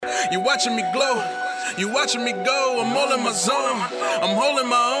You watching me glow, you watching me go. I'm all in my zone, I'm holding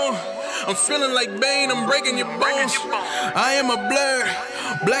my own. I'm feeling like Bane, I'm breaking your bones. I am a blur,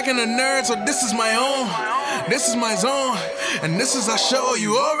 black and a nerd, so this is my own. This is my zone, and this is our show.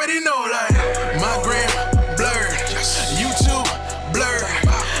 You already know, like my gram blurred, YouTube blurred.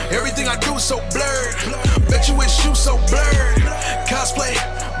 Everything I do so blurred. Bet you wish you so blurred. Cosplay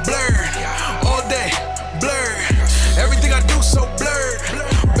blurred, all day blurred. Everything I do so blurred.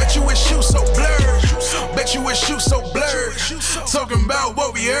 Bet you wish you so blurred. Bet you wish you so blurred. Talking about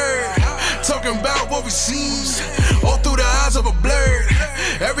what we heard, talking about what we seen, all through the eyes of a blur.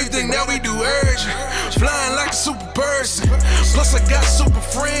 Everything that we do urge, flying like a super person. Plus I got super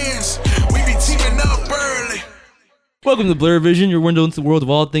friends, we be teaming up early. Welcome to Blur Vision, your window into the world of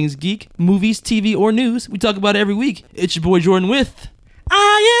all things geek, movies, TV, or news. We talk about it every week. It's your boy Jordan with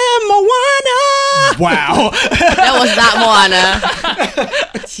I am Moana. Wow. That was not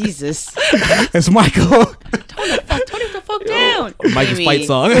Moana. Jesus. It's Michael. Tone the fuck down. Michael's fight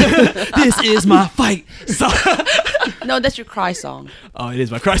song. This is my fight song. No, that's your cry song. Oh, it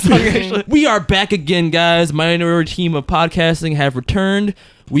is my cry song, actually. We are back again, guys. Minority team of podcasting have returned.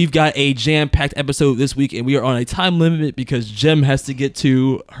 We've got a jam-packed episode this week, and we are on a time limit because Jem has to get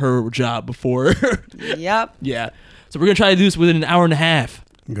to her job before. Yep. Yeah. So we're going to try to do this within an hour and a half.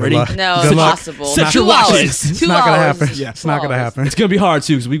 Ready? Luck. No, Good luck. impossible. Set your 2 watches. hours. It's 2 not gonna hours. happen. Yeah, it's not gonna happen. It's going to be hard,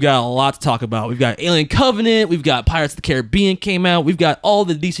 too, because we've got a lot to talk about. We've got Alien Covenant, we've got Pirates of the Caribbean came out, we've got all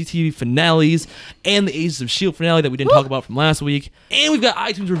the DC TV finales, and the Agents of S.H.I.E.L.D. finale that we didn't talk about from last week, and we've got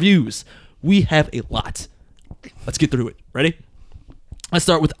iTunes reviews. We have a lot. Let's get through it. Ready? Let's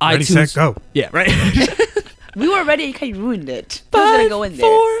start with Ready, iTunes. set, go. Yeah, right? We were ready. You kind of ruined it. I was gonna go in there.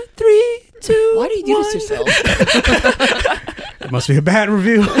 4, 3, 2, Why do you do this to yourself? It must be a bad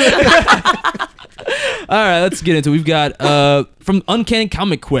review. All right, let's get into it. We've got from Uncanny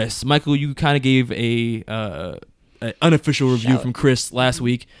Comic Quest. Michael, you kind of gave an unofficial review from Chris last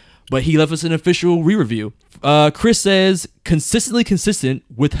week, but he left us an official re-review. Chris says, consistently consistent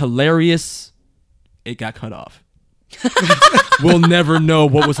with hilarious... It got cut off. We'll never know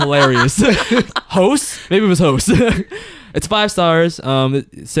what was hilarious. Host? Maybe it was host. It's 5 stars.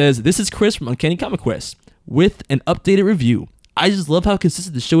 It says, this is Chris from Uncanny Comic Quest with an updated review. I just love how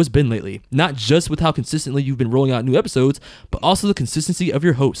consistent the show has been lately. Not just with how consistently you've been rolling out new episodes, but also the consistency of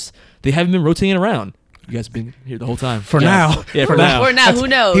your hosts. They haven't been rotating around. You guys have been here the whole time. For now. Yeah, for now. For now, who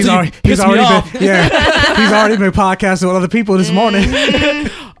knows? He's already Piss me off. been, yeah. He's already been podcasting with other people this morning.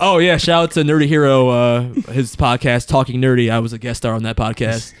 Oh, yeah. Shout out to Nerdy Hero, his podcast, Talking Nerdy. I was a guest star on that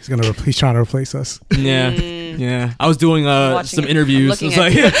podcast. He's trying to replace us. Yeah. Yeah. I was doing some interviews. I'm It's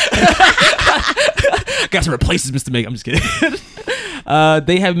like, got some replacements to make. I'm just kidding.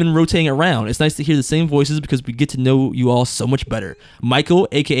 They have been rotating around. It's nice to hear the same voices because we get to know you all so much better. Michael,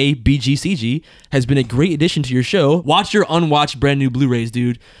 aka BGCG, has been a great addition to your show. Watch your unwatched brand new Blu-rays,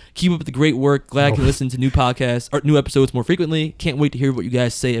 dude. Keep up with the great work. Glad I can listen to new podcasts or new episodes more frequently. Can't wait to hear what you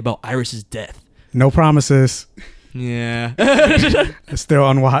guys say about Iris's death. No promises. Yeah. It's still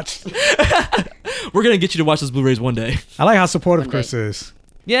unwatched. We're gonna get you to watch those Blu-rays one day. I like how supportive Chris is.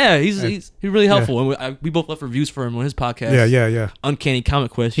 Yeah, he's really helpful, and we both left reviews for him on his podcast. Yeah. Uncanny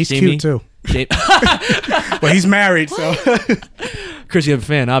Comic Quest. He's Jamie, cute too. Jamie, But he's married, so. Chris, you have a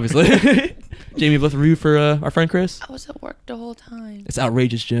fan, obviously. Jamie, left a review for our friend Chris. I was at work the whole time. It's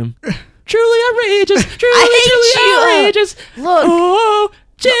outrageous, Jim. Truly outrageous. Truly, I hate outrageous. Look. Oh,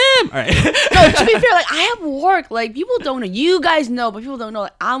 Jim. All right. No, to be fair, like I have work. Like people don't know. You guys know, but people don't know.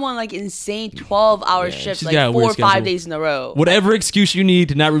 Like I'm on like insane 12-hour shifts, she's like got a 4 weird or 5 schedule. days in a row. Whatever excuse you need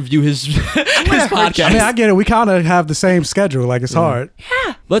to not review his podcast. I mean, I get it. We kind of have the same schedule. Like, it's hard.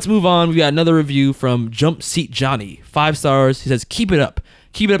 Let's move on. We got another review from Jump Seat Johnny. 5 stars. He says, keep it up.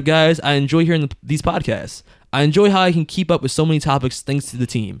 Keep it up, guys. I enjoy hearing these podcasts. I enjoy how I can keep up with so many topics thanks to the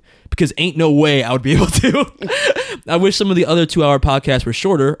team, because ain't no way I would be able to. I wish some of the other 2-hour podcasts were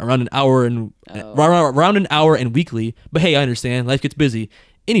shorter, around an hour and weekly, but hey, I understand. Life gets busy.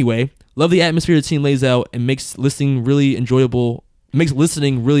 Anyway, love the atmosphere the team lays out and makes listening really enjoyable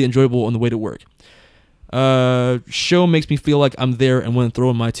on the way to work. Show makes me feel like I'm there and want to throw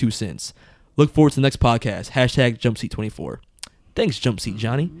in my 2 cents. Look forward to the next podcast. # JumpSeat24. Thanks, Jumpseat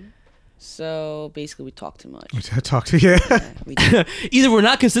Johnny. So basically, we talk too much. We do. Either we're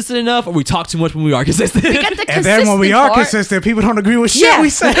not consistent enough, or we talk too much when we are consistent. We got the And then when we are part. consistent, people don't agree with shit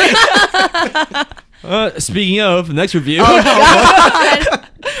we say. Speaking of, the next review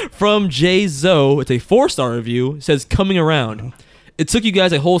from Jay Zoe. It's a 4-star review. It says, coming around. It took you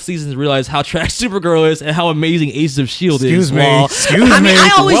guys a whole season to realize how trash Supergirl is and how amazing Agents of S.H.I.E.L.D. is. Excuse me. I mean,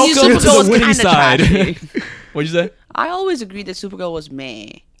 I always used Welcome to to go the winning kind of side. trashy. What'd you say? I always agreed that Supergirl was meh.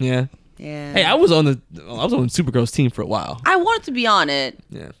 Yeah. Yeah. Hey, I was on Supergirl's team for a while. I wanted to be on it.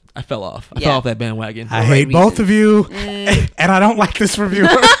 Yeah. I fell off. I Yeah. fell off that bandwagon. I hate both of you, Mm. and I don't like this review.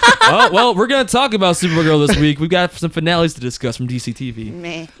 well, we're gonna talk about Supergirl this week. We've got some finales to discuss from DC TV.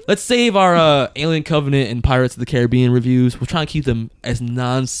 Meh. Let's save our Alien Covenant and Pirates of the Caribbean reviews. We'll try and keep them as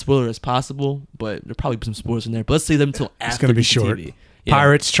non-spoiler as possible, but there'll probably be some spoilers in there. But let's save them until after. It's gonna be DC short. TV. Yeah.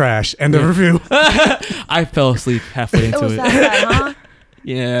 Pirates trash. End of review. I fell asleep halfway It into was it. that bad, huh?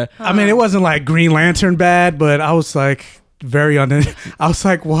 Yeah. I mean, it wasn't like Green Lantern bad, but I was like very I was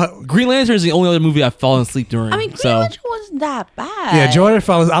like, what? Green Lantern is the only other movie I've fallen asleep during. I mean, Green so Lantern wasn't that bad. Yeah, Jordan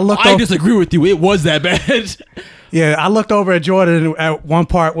fellas. I looked. I disagree with you. It was that bad. Yeah, I looked over at Jordan and at one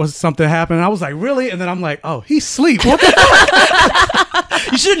part was something happened. I was like, really? And then I'm like, oh, he's asleep. What the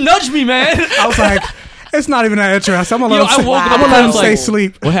You should nudge me, man. I was like, it's not even that interesting. I'm gonna Yo, let I him, woke up I'm gonna and let I him was stay like,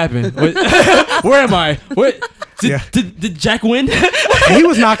 asleep. What happened? Where am I? What? Yeah. Did Jack win? And he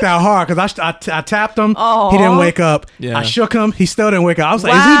was knocked out hard because I tapped him. Aw. He didn't wake up. Yeah. I shook him. He still didn't wake up. I was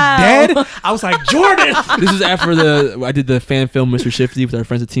like, Wow. is he dead? I was like, Jordan. This is after I did the fan film Mr. Shifty with our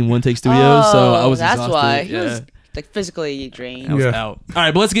friends at Team One Take Studios, so I was that's exhausted. why he Yeah. was like physically drained. I was Yeah. out. All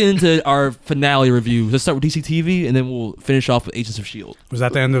right, but let's get into our finale review. Let's start with DC TV, and then we'll finish off with Agents of S.H.I.E.L.D. Was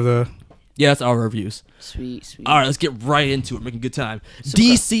that the end of the? Yeah, that's our reviews. Sweet. All right, let's get right into it. Making good time.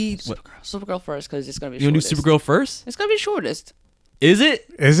 DC. What? Supergirl first because it's gonna be. You want to do shortest. Supergirl first? It's gonna be shortest. Is it?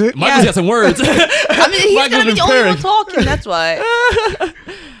 Is it? Michael's got some words. I mean, he's Michael's gonna be been the only one pairing. talking. That's why.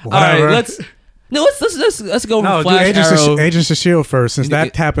 All right, Whatever. let's go No, over do Flash Arrow. Agents of S.H.I.E.L.D. first, since You need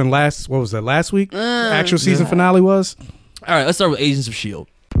that to happened last. What was that? Last week? Actual season finale was. All right, let's start with Agents of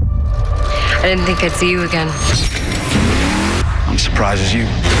S.H.I.E.L.D. I didn't think I'd see you again. I'm surprised as you.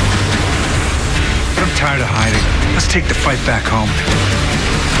 But I'm tired of hiding. Let's take the fight back home.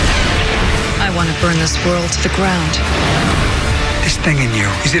 I want to burn this world to the ground. This thing in you,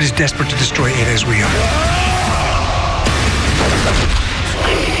 is it as desperate to destroy Ada as we are?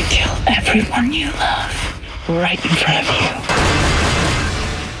 I'm gonna kill everyone you love right in front of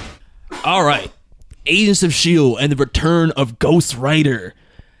you. All right, Agents of S.H.I.E.L.D. and the return of Ghost Rider.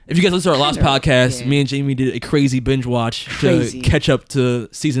 If you guys listen to our last podcast, yeah. me and Jamie did a crazy binge watch Crazy. to catch up to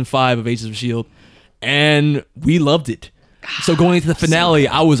season 5 of Agents of S.H.I.E.L.D. and we loved it. So going into the finale,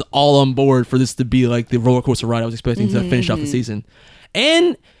 I was all on board for this to be like the roller coaster ride I was expecting to finish off the season.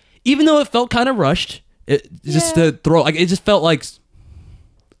 And even though it felt kind of rushed, it just to throw like it just felt like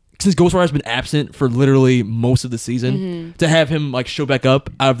since Ghost Rider's been absent for literally most of the season, to have him like show back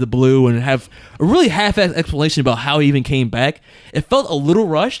up out of the blue and have a really half-assed explanation about how he even came back, it felt a little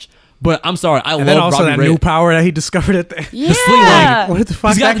rushed. But I'm sorry, I And love then also Robbie that Ray. new power that he discovered at the. Yeah. The sling ring. What the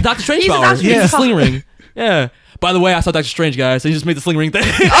fuck? He's got That- the Doctor Strange He's the power. Doctor He's Strange the sling ring. Yeah. By the way, I saw Doctor Strange, guys. So he just made the sling ring thing.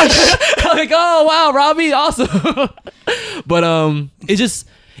 I'm like, oh wow, Robbie, awesome. But it just,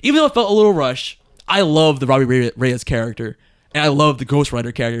 even though it felt a little rushed, I love the Robbie Reyes character, and I love the Ghost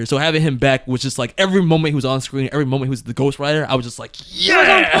Rider character. So having him back was just like every moment he was on screen, every moment he was the Ghost Rider, I was just like,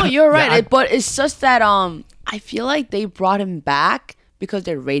 yeah. Oh, you're right. But it's just that I feel like they brought him back because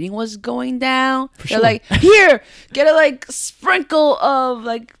their rating was going down. They're sure. like, here, get a like sprinkle of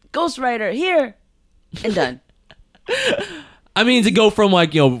like Ghost Rider here, and done. I mean, to go from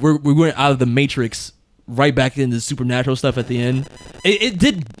like, you know, we went out of the Matrix right back into the supernatural stuff at the end. It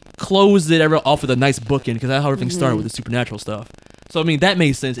did close it off with a nice bookend because that's how everything started with the supernatural stuff. So I mean, that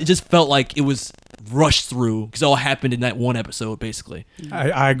made sense. It just felt like it was rushed through because it all happened in that one episode, basically.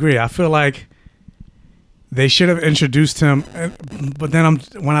 I agree. I feel like they should have introduced him, but then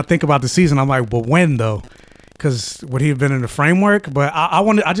when I think about the season, I'm like, well, when though? Because would he have been in the framework? But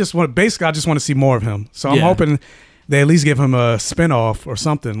I just want to see more of him. So I'm Yeah. hoping they at least give him a spinoff or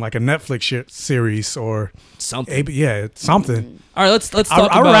something like a Netflix series or Something. something. All right, let's talk I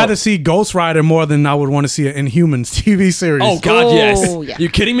about. would rather see Ghost Rider more than I would want to see an Inhumans TV series. Oh God, Oh, yes. yeah. You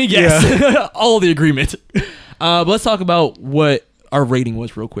kidding me? Yes. All the agreement. But let's talk about what our rating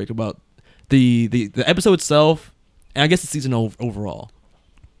was real quick about the episode itself, and I guess the season overall.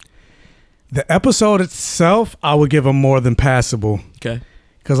 The episode itself, I would give them more than passable. Okay.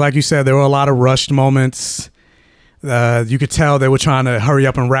 Because like you said, there were a lot of rushed moments. You could tell they were trying to hurry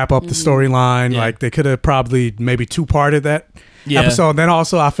up and wrap up the storyline. Yeah. Like they could have probably maybe two-parted that Yeah. episode. Then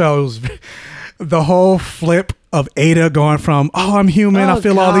also I felt it was the whole flip of Ada going from, oh, I'm human. I Oh,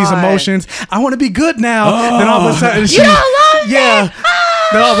 feel all these God. emotions. I want to be good now. Then all of a sudden she, You don't love me. yeah.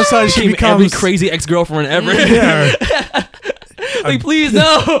 Then all of a sudden she Became every becomes crazy ex-girlfriend ever. yeah. Like, please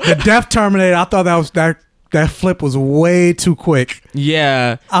no. The Death Terminator. I thought that that flip was way too quick.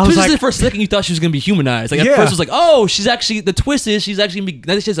 Yeah. I was like, for a second you thought she was gonna be humanized. Like at Yeah. first it was like, oh, she's actually the twist is she's actually gonna be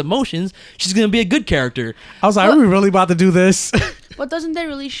now that she has emotions, she's gonna be a good character. I was like, are we really about to do this? But doesn't that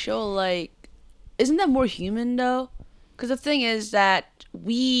really show, like, isn't that more human though? Because the thing is that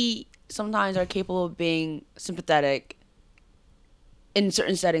we sometimes are capable of being sympathetic in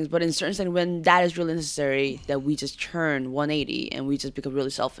certain settings, but in certain settings when that is really necessary, that we just turn 180 and we just become really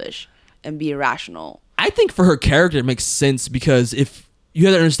selfish and be irrational. I think for her character it makes sense because if you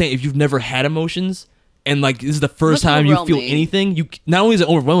have to understand if you've never had emotions and like this is the first That's time you feel overwhelming. anything, you not only is it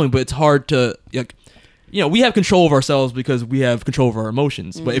overwhelming, but it's hard to like. You know, we have control of ourselves because we have control of our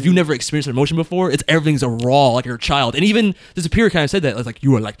emotions. But if you never experienced an emotion before, it's everything's a raw, like you're a child. And even the superior kind of said that, it's like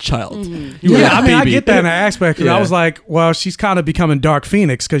you are like a child. You are Yeah, like a I mean, I baby. get that in that aspect. 'Cause Yeah. I was like, well, she's kind of becoming Dark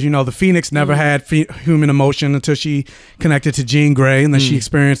Phoenix because, you know, the Phoenix never had human emotion until she connected to Jean Grey. And then she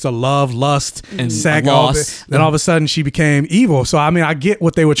experienced a love, lust, And sex. a all of loss. it. Then all of a sudden she became evil. So, I mean, I get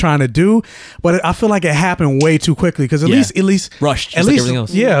what they were trying to do, but I feel like it happened way too quickly because at Yeah. least Rushed, just at like least, everything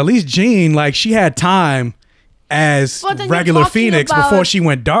else. Yeah, at least Jean, like, she had time as But then you're regular talking Phoenix about- before she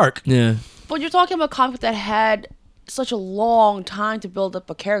went dark. Yeah. But you're talking about a comic that had such a long time to build up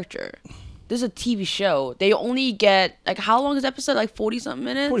a character. This is a TV show. They only get, like, how long is the episode? Like 40 something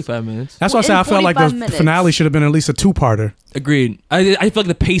minutes? 45 minutes. That's why I said I felt like the 45 minutes. finale should have been at least a two-parter. Agreed. I feel like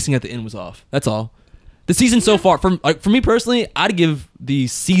the pacing at the end was off. That's all. The season so far, for me personally, I'd give the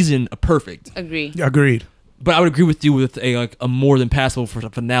season a perfect. Agree. Agreed. But I would agree with you with a more than passable for the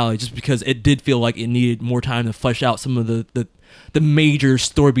finale, just because it did feel like it needed more time to flesh out some of the major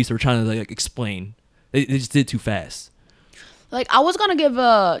story beats they were trying to like explain. They just did it too fast. Like, I was gonna give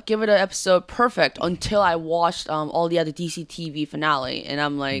it an episode perfect until I watched all the other DC TV finale, and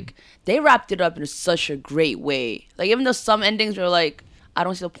I'm like, they wrapped it up in such a great way. Like, even though some endings were like, I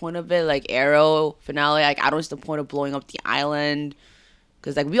don't see the point of it, like Arrow finale, like I don't see the point of blowing up the island,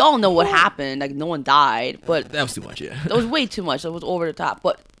 because like we all know what happened, like no one died, but That was too much, yeah. that was way too much. That was over the top.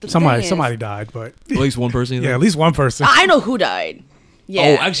 But the Somebody thing is, died, but At least one person. you yeah, know? at least one person. I know who died.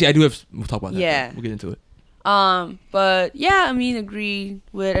 Yeah. Oh, actually, I do have. We'll talk about that. Yeah. We'll get into it. But yeah, I mean, agree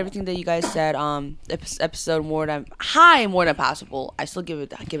with everything that you guys said. Episode more than passable. I still give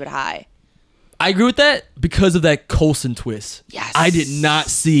it high. I agree with that because of that Coulson twist. Yes. I did not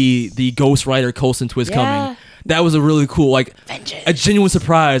see the Ghost Rider Coulson twist Yeah. coming. That was a really cool, like, Vengeance. a genuine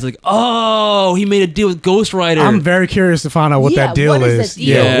surprise. Like, oh, he made a deal with Ghost Rider. I'm very curious to find out what that deal what is. that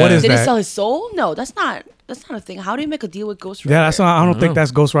deal? Yeah. What is Did he that? sell his soul? No, that's not a thing. How do you make a deal with Ghost Rider? Yeah, that's not, I don't think know.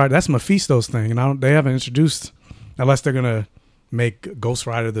 that's Ghost Rider. That's Mephisto's thing, and they haven't introduced unless they're gonna make Ghost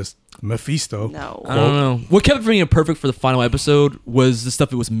Rider this Mephisto. No. I don't know. What kept it being perfect for the final episode was the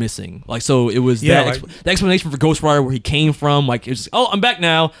stuff it was missing. Like, so it was Yeah, that like- the explanation for Ghost Rider, where he came from. Like, it's just, oh, I'm back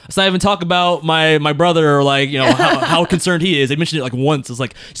now. Let's not even talk about my brother or like, you know, how concerned he is. They mentioned it like once. It's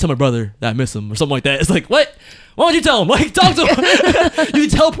like, just tell my brother that I miss him or something like that. It's like, what? Why don't you tell him? Like, talk to him. You can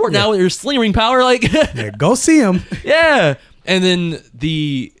teleport now with your slingering power. Like, Yeah, go see him. yeah. And then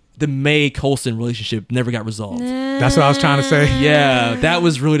the May Coulson relationship never got resolved. That's what I was trying to say. Yeah, that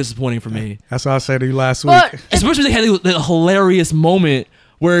was really disappointing for me. That's what I said to you last But week. Especially they had the hilarious moment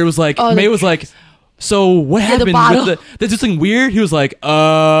where it was like Oh, May the- was like, so what the happened bottle. with there's something weird? He was like,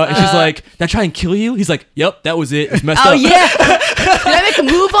 and she's like, did I try and kill you? He's like, yep, that was it. It's messed Oh up. yeah. Did I make a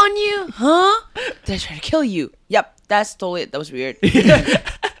move on you? Huh? Did I try to kill you? Yep. That's totally it. That was weird.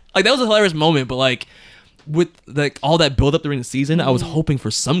 Like that was a hilarious moment, but like with like all that build up during the season, I was hoping for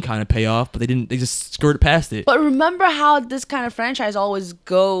some kind of payoff, but they didn't. They just skirted past it. But remember how this kind of franchise always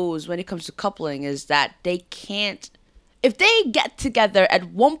goes when it comes to coupling is that they can't. If they get together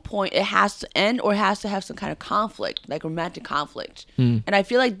at one point, it has to end or it has to have some kind of conflict, like romantic conflict. And I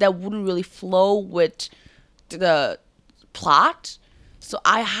feel like that wouldn't really flow with the plot. So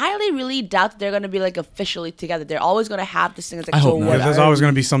I highly really doubt that they're going to be like officially together. They're always going to have this thing that's like, I so hope not. what There's are always we-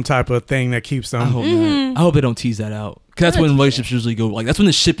 going to be some type of thing that keeps them. I hope not. I hope they don't tease that out. Because that's when relationships usually go. Like that's when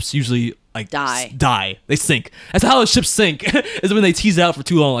the ships usually like Die. Die. They sink. That's how the ships sink. Is when they tease out for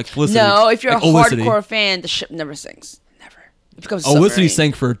too long, like Felicity. No, if you're like a Olicity. hardcore fan, the ship never sinks. Never. It becomes a Olicity submarine.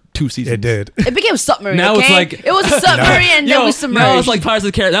 sank for 2 seasons. It did. It became a submarine. Now it's okay? like- it was a submarine and then Yo, we submerged. now it's like Pirates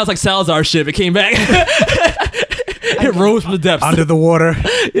of the Caribbean. Now it's like Salazar's ship. It came back. It rose from the depths. Under the water.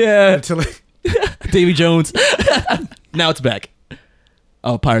 Yeah. Until it, Davy Jones. Now it's back.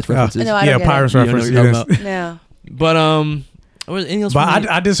 Oh, Pirates references. No, I yeah, don't get Pirates it. You don't know reference. what you're yes. talking No. But was anything else? But from you?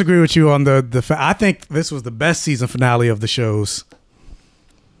 I disagree with you on I think this was the best season finale of the shows.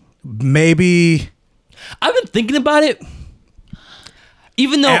 Maybe I've been thinking about it.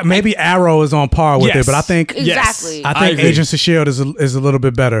 Even though maybe Arrow is on par with Yes. it, but I think Exactly. I think agree. Agents of S.H.I.E.L.D. is a little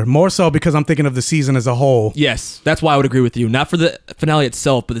bit better. More so because I'm thinking of the season as a whole. Yes, that's why I would agree with you. Not for the finale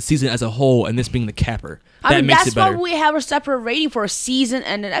itself, but the season as a whole, and this being the capper. That I mean, makes that's it better. why we have a separate rating for a season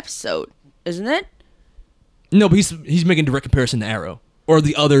and an episode, isn't it? No, but he's making direct comparison to Arrow or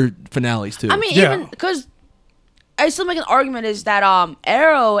the other finales too. I mean, Yeah. even because I still make an argument is that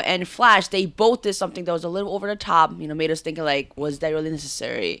Arrow and Flash, they both did something that was a little over the top. Made us think like, was that really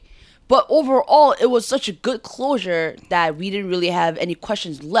necessary? But overall, it was such a good closure that we didn't really have any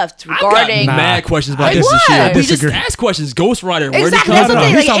questions left regarding. I've got mad questions about Like Agents of what? S.H.I.E.L.D. I We just disagree. ask questions. Ghost Rider, where did he Exactly, come that's the from?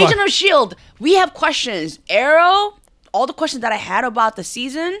 thing. He's Like talking Agent of S.H.I.E.L.D., we have questions. Arrow, all the questions that I had about the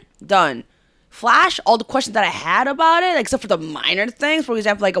season, done. Flash, all the questions that I had about it, except for the minor things. For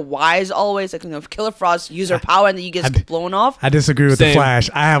example, like why is always like Killer Frost use her power and then you get blown off. I disagree with the Same. Flash.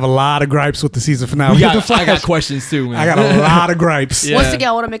 I have a lot of gripes with the season finale. We of the got, Flash. I got questions too, man. I got a lot of gripes. Yeah. Once again,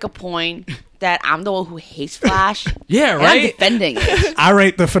 I want to make a point that I'm the one who hates Flash. Yeah, and I'm right? defending it. I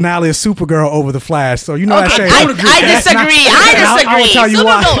rate the finale of Supergirl over the Flash. So you know that Okay, shit. I That's not- disagree. and I will I tell disagree. you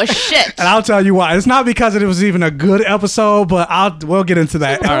why. Supergirl is shit. And I'll tell you why. It's not because it was even a good episode, but we'll get into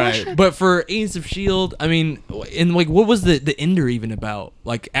that. All right, but for Agents of S.H.I.E.L.D., I mean, and like, what was the ender even about?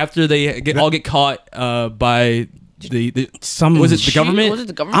 Like, after they all get caught by the Some was it the government? Was it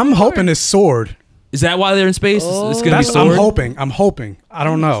the government? I'm hoping it's Sword. Is that why they're in space? It's gonna be That's Sword. I'm hoping. I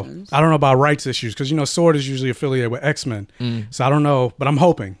don't know. I don't know about rights issues because Sword is usually affiliated with X-Men. So I don't know, but I'm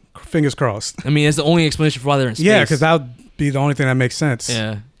hoping. Fingers crossed. I mean, it's the only explanation for why they're in space. Yeah, because that would be the only thing that makes sense.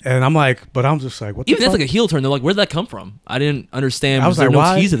 Yeah. And I'm like, but I'm just like, what the Even that's fuck? like a heel turn. They're like, where'd that come from? I didn't understand. I was There like, no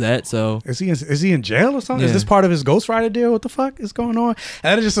why? tease of that. So Is he in jail or something? Is Yeah. this part of his Ghost Rider deal? What the fuck is going on?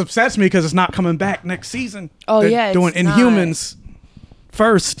 And it just upsets me because it's not coming back next season. Oh, They're yeah, it's doing not. Inhumans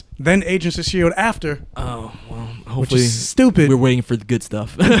first, then Agents of S.H.I.E.L.D. after. hopefully, stupid. We're waiting for the good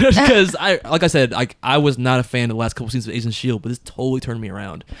stuff because like I said, I was not a fan of the last couple seasons of Agents of S.H.I.E.L.D., but this totally turned me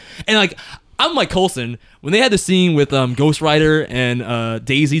around. And like, I'm like Coulson when they had the scene with Ghost Rider and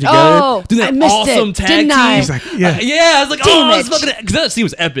Daisy together. Oh, doing that I missed awesome it, tag didn't team. I? He's like, yeah. Yeah, I was like, Damn oh, it's it. fucking, because that scene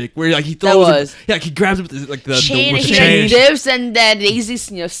was epic. Where like he That throws, was. yeah, like he grabs him with like the Chain, with he the like chain. dips and then Daisy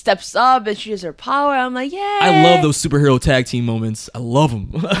steps up and she uses her power. I'm like, yeah. I love those superhero tag team moments. I love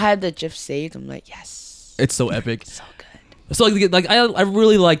them. I had the GIF saved. I'm like, yes. It's so epic. So good. So like I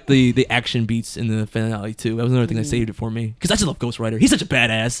really like the action beats in the finale too. That was another thing that saved it for me because I just love Ghost Rider. He's such a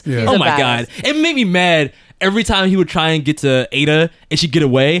badass. Yeah. He's Oh a my badass. god, it made me mad every time he would try and get to Ada and she'd get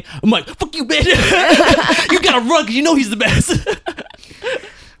away. I'm like, fuck you, bitch. You gotta run because you know he's the best.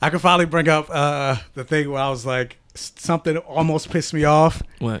 I could finally bring up the thing where I was like, something almost pissed me off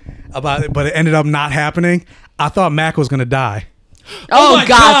What? about it, but it ended up not happening. I thought Mac was gonna die. Oh my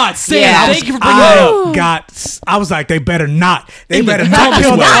God, Sam, Yeah. thank you for bringing that up. I was like, they better not. They In the better not dumbest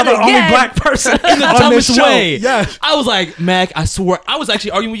kill the way. other only Again. black person In the on dumbest this show. way. Yeah. I was like, Mac, I swear. I was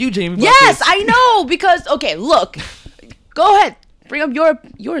actually arguing with you, Jamie. about Yes, this. I know because okay, look, go ahead, bring up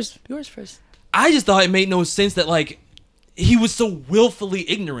yours first. I just thought it made no sense that like he was so willfully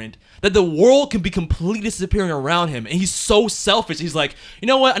ignorant that the world can be completely disappearing around him, and he's so selfish. He's like, you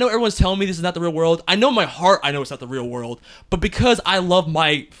know what? I know everyone's telling me this is not the real world. I know in my heart, I know it's not the real world, but because I love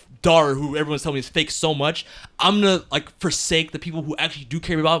my daughter, who everyone's telling me is fake so much, I'm gonna like forsake the people who actually do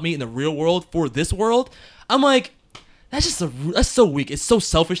care about me in the real world for this world. I'm like, that's so weak. It's so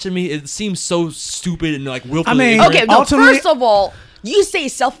selfish to me. It seems so stupid and like willfully. I mean, ignorant. Okay, no. Ultimately- First of all, you say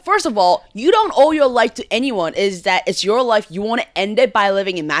self. First of all, you don't owe your life to anyone. Is that it's your life? You want to end it by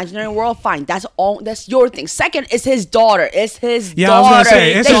living in imaginary world? Fine, that's all. That's your thing. Second, it's his daughter. It's his Yeah, daughter I was gonna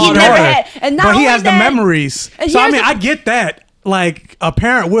say it's that his he daughter, never had. And not but he only has the that- memories. and So I here's mean, the- I get that. Like a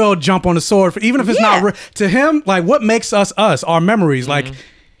parent will jump on the sword, even if it's Yeah. not to him. Like what makes us us? Our memories. Like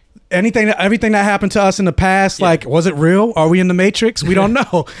everything that happened to us in the past. Like was it real? Are we in the Matrix? We don't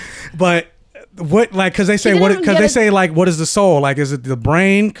know. But what like because they say didn't what even because get they it- say like what is the soul? Like is it the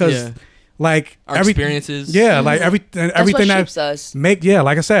brain? Because Yeah. like Our experiences. Yeah, like everything what that shapes us.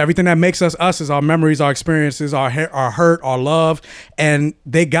 like I said, everything that makes us us is our memories, our experiences, our hurt, our love, and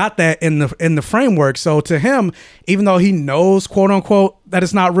they got that in the framework. So to him, even though he knows quote unquote that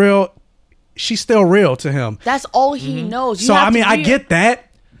it's not real, she's still real to him. That's all he knows. You So have I mean, to I real- get that.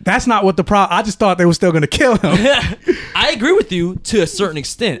 That's not what the problem. I just thought they were still going to kill him. I agree with you to a certain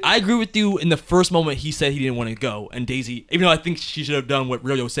extent. I agree with you in the first moment he said he didn't want to go, and Daisy, even though I think she should have done what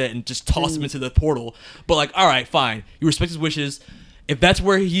Rio said and just tossed him into the portal. But like, all right, fine, you respect his wishes. If that's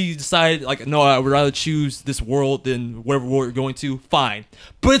where he decided, like, no, I would rather choose this world than whatever world you're going to, fine.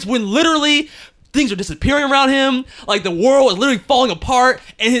 But it's when literally things are disappearing around him, like the world is literally falling apart,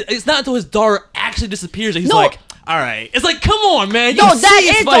 and it's not until his daughter actually disappears that he's No, like, All right. It's like, come on, man. No, You see that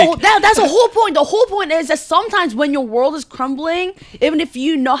it's is like, that's the whole point. The whole point is that sometimes when your world is crumbling, even if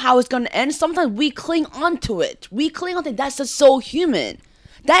you know how it's gonna end, sometimes we cling onto it. We cling onto it. That's just so human.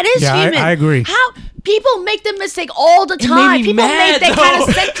 That is Yeah, human. I agree. How people make the mistake all the made time. me People mad, make that kind though.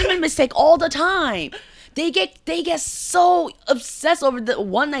 of sentiment mistake all the time. They get so obsessed over the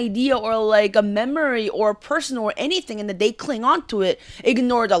one idea or like a memory or a person or anything, and that they cling onto it.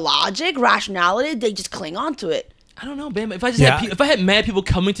 Ignore the logic, rationality. They just cling onto it. I don't know, man. If I just had, if I had mad people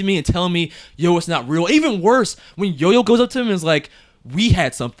coming to me and telling me, "Yo, it's not real," even worse, when Yo-Yo goes up to him and is like, "We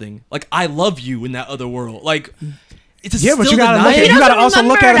had something. Like, I love you in that other world." Like, it's just But still you gotta denying look it. at, you gotta also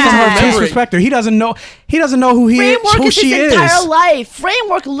look at it from that. her team's perspective. He doesn't know who Framework who is she his is. entire life.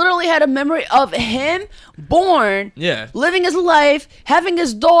 Framework literally had a memory of him born, Yeah. living his life, having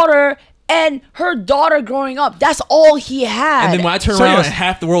his daughter, and her daughter growing up. That's all he had. And then when I turn So around yes. and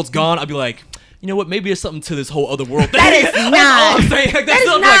half the world's gone, I'll be like, you know what? Maybe there's something to this whole other world thing. That is That's all not- I'm saying. Like, that is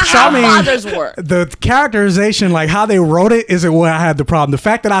not not like, how I mean, fathers work. The characterization, like how they wrote it, isn't where I had the problem. The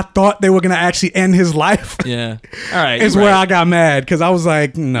fact that I thought they were gonna actually end his life yeah. All right. is you're where right. I got mad because I was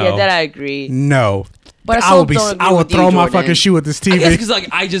like, no, Yeah, that I agree. no. But I I still would don't agree I would with you, throw my Jordan. fucking shoe at this I guess TV. because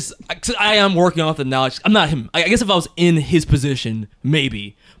like I am working off the knowledge. I'm not him. I guess if I was in his position,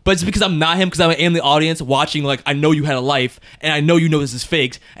 maybe. But it's because I'm not him. Because I am the audience watching. Like, I know you had a life, and I know you know this is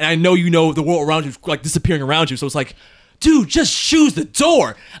faked, and I know you know the world around you is like disappearing around you. So it's like, dude, just choose the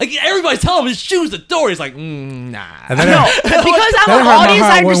door. Like, everybody's telling him, just choose the door. He's like, nah. And then No, because I'm that an hurt my audience,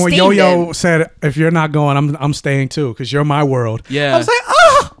 I heart when understand Yo-Yo them. said, "If you're not going, I'm staying too, because you're my world." Yeah. I was like,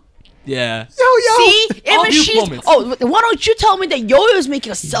 oh, Yeah. Yo-Yo. See, All even beautiful she's. moments. Oh, why don't you tell me that Yo-Yo is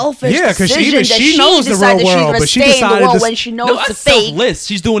making a selfish Yeah, 'cause decision even that she knows the decided real she's world, gonna but she stay in the decided world to- when she knows No, it's that's fake. selfless.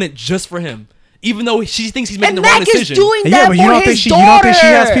 She's doing it just for him, even though she thinks he's making And the wrong Mac is decision. doing Yeah, that but for you don't his think daughter. she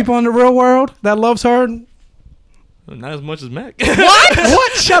has people in the real world that loves her? Not as much as Mac. What?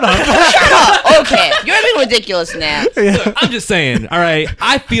 What? Shut up. Okay, you're being ridiculous now. I'm just saying. All right.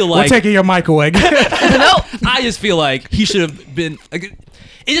 I feel We're like taking your mic away. No, I just feel like he should have been like.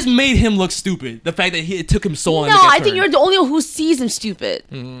 It just made him look stupid. The fact that it took him so long. no, to get I think turned. you're the only one who sees him stupid.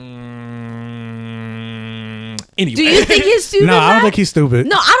 Anyway. Do you think he's stupid? No, I don't Mac? think he's stupid.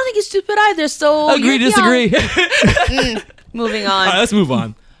 No, I don't think he's stupid either. So Agree, you're disagree. beyond- Moving on. All right, let's move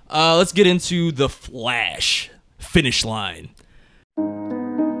on. Let's get into the Flash finish line.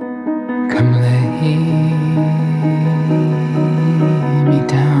 Come lay me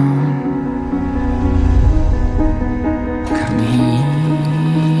down. Come heal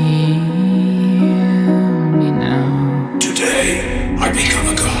me now. Today, I become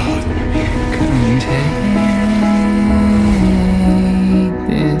a god. Come take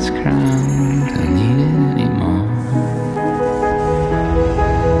this crown. Don't need it anymore.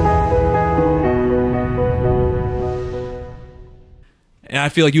 And I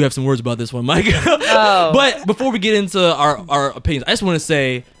feel like you have some words about this one, Mike. Oh. But before we get into our opinions, I just want to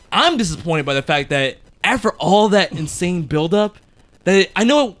say I'm disappointed by the fact that after all that insane buildup, that I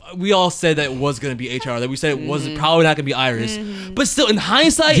know we all said that it was going to be HR, that we said it was probably not going to be Iris. But still, in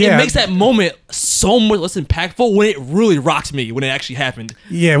hindsight, Yeah. it makes that moment so much less impactful when it really rocked me when it actually happened.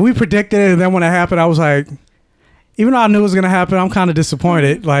 Yeah, we predicted it, and then when it happened, I was like, even though I knew it was gonna happen, I'm kind of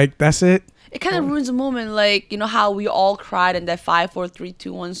disappointed. Like, that's it. It kind of ruins the moment, like you know how we all cried in that 5, 4, 3,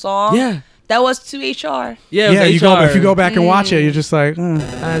 2, 1 song. Yeah. that was to HR. Yeah, it Yeah, was you go. HR. If you go back and watch it, you're just like, It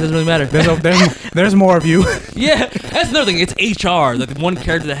doesn't really matter. there's more of you. Yeah, that's another thing. It's HR, like the one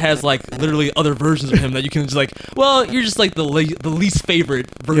character that has like literally other versions of him that you can just like. Well, you're just like the least favorite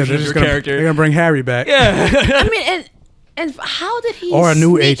Yeah, version they're of your just gonna, character. they're gonna bring Harry back. Yeah. I mean, and how did he Or a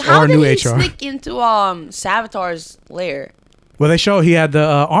new sneak, H- how or a did new he HR. sneak into Savitar's lair? Well, they show he had the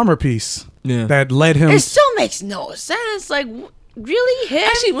armor piece Yeah. that led him. It still makes no sense. Like, really, him?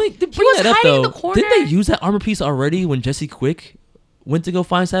 Actually, wait, to he bring was that up hiding in though, the corner. didn't they use that armor piece already when Jesse Quick went to go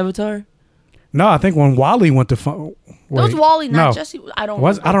find Savitar? No, I think when Wally went to That was Wally, not Jesse. I don't.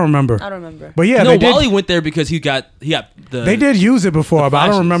 Was remember. I don't remember. I don't remember. But yeah, no, they did. Wally went there because he got the. They did use it before, but I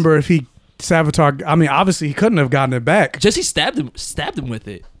don't flashes. remember if he Savitar. I mean, obviously he couldn't have gotten it back. Jesse stabbed him with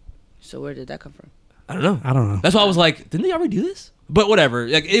it. So where did that come from? I don't know. I don't know. That's why I was like, didn't they already do this? But whatever.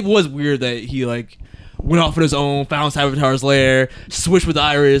 Like, it was weird that he like went off on his own, found Savitar's lair, switched with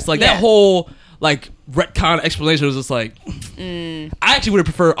Iris. Like Yeah. that whole like retcon explanation was just like. I actually would have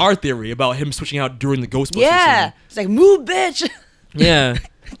preferred our theory about him switching out during the Ghostbusters. Yeah, scene. it's like move, bitch. Yeah.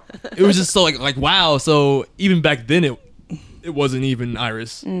 It was just so like wow. So even back then it wasn't even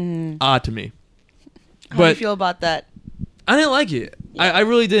Iris. Odd to me. How do you But feel about that? I didn't like it. I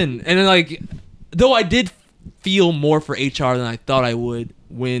really didn't. And then, like, though I did feel more for HR than I thought I would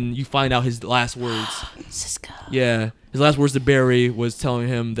when you find out his last words. Cisco. Yeah, his last words to Barry was telling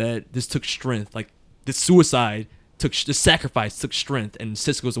him that this took strength, like this suicide this sacrifice took strength, and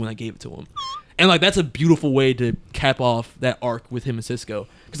Cisco's the one that gave it to him. And like that's a beautiful way to cap off that arc with him and Cisco,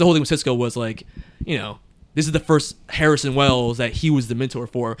 because the whole thing with Cisco was like, you know, this is the first Harrison Wells that he was the mentor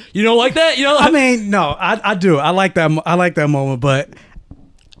for. You don't like that? You know? I mean, no, I do. I like that. I like that moment, but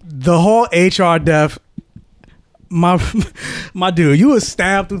the whole HR death. My dude, you was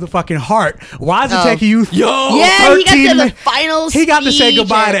stabbed through the fucking heart. Why is it taking you? Yo, yeah, he got to the final. He got to say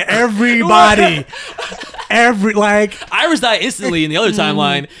goodbye to everybody. Iris died instantly in the other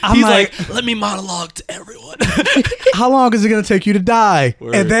timeline. He's like, let me monologue to everyone. How long is it gonna take you to die?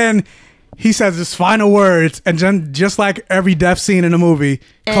 Word. And then he says his final words, and then just like every death scene in a movie,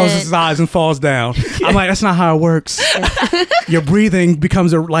 closes his eyes and falls down. I'm like, that's not how it works. Your breathing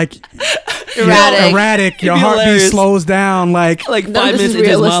becomes erratic. Your heartbeat slows down. Like 5 minutes into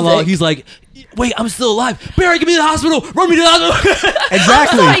his monologue, he's like, wait, I'm still alive. Barry, get me to the hospital. Run me to the hospital.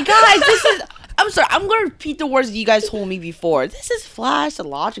 Exactly. I'm sorry, guys. I'm sorry. I'm going to repeat the words that you guys told me before. This is Flash. The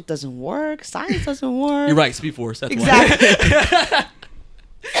logic doesn't work. Science doesn't work. You're right. Speed Force. That's exactly. Why.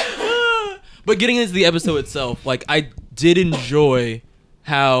 But getting into the episode itself, like I did enjoy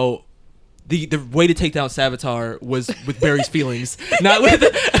how the way to take down Savitar was with Barry's feelings, not with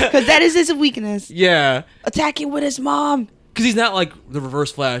because that is his weakness. Yeah, attacking with his mom. Because he's not like the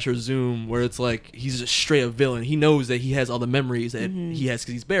Reverse Flash or Zoom, where it's like he's just straight up villain. He knows that he has all the memories that he has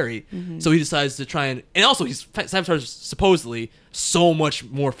because he's Barry. So he decides to try and also Savitar's supposedly so much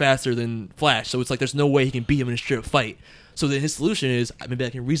more faster than Flash. So it's like there's no way he can beat him in a straight up fight. So then his solution is maybe I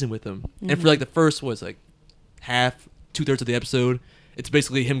can reason with him. And for like the first half, 2/3 of the episode, it's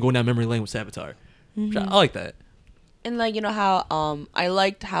basically him going down memory lane with Savitar. I like that. And like, you know how I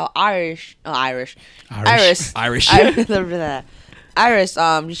liked how Iris Iris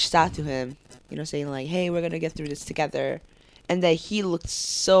reached out to him, you know, saying like, hey, we're gonna get through this together, and that he looked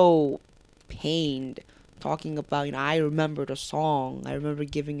so pained, talking about, you know, I remember the song, I remember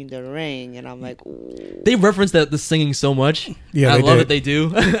giving you the ring, and I'm like, ooh. They reference the singing so much. Yeah, I love that they do.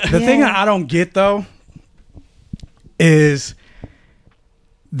 The thing that I don't get though is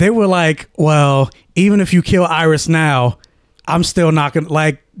they were like, well, even if you kill Iris now, I'm still not gonna,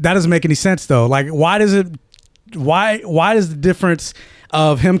 like, that doesn't make any sense though. Like, why does the difference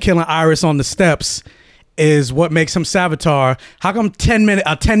of him killing Iris on the steps is what makes him Savitar? How come a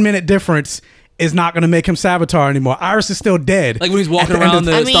 10-minute difference is not going to make him Savitar anymore? Iris is still dead. Like when he's walking around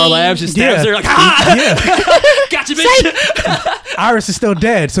the Star Labs, just stabs her like, gotcha, bitch. Iris is still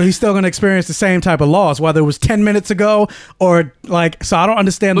dead, so he's still going to experience the same type of loss, whether it was 10 minutes ago or like. So I don't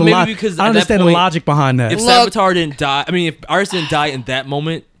understand the logic. I understand the logic behind that. If Savitar didn't die, I mean, if Iris didn't die in that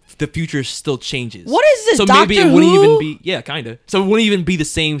moment, the future still changes. What is this? So Doctor maybe it wouldn't Who? even be. Yeah, kind of. So it wouldn't even be the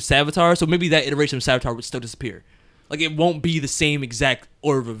same Savitar. So maybe that iteration of Savitar would still disappear. Like it won't be the same exact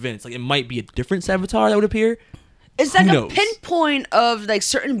order of events. Like it might be a different Savitar that would appear. It's like a pinpoint of like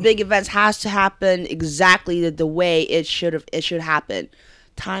certain big events has to happen exactly the way it should happen.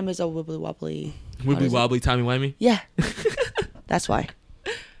 Time is a wibbly wobbly. Wibbly wobbly, timey wimey. Yeah, that's why.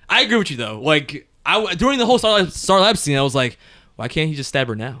 I agree with you though. Like during the whole Star Lab scene, I was like, why can't he just stab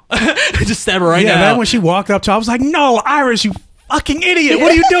her now? Just stab her right now. Yeah, then when she walked up to her, I was like, no, Iris, you fucking idiot.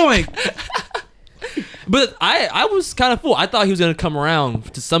 What are you doing? But I was kind of fooled. I thought he was going to come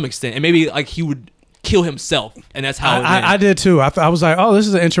around to some extent. And maybe like he would kill himself. And that's how I did too. I was like, oh, this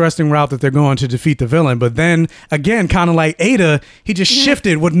is an interesting route that they're going to defeat the villain. But then again, kind of like Ada, he just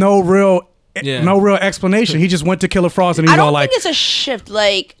shifted with no real explanation. He just went to Killer Frost and he was all like, I don't think it's a shift.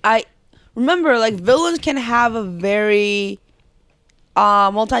 Like, I remember, like, villains can have a very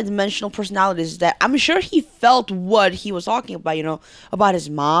multi-dimensional personalities that I'm sure he felt what he was talking about, you know, about his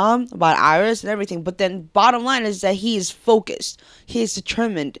mom, about Iris and everything. But then bottom line is that he is focused. He is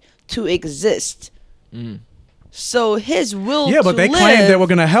determined to exist. So his will to but they claimed they were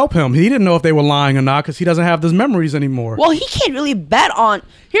going to help him. He didn't know if they were lying or not because he doesn't have those memories anymore. Well, he can't really bet on...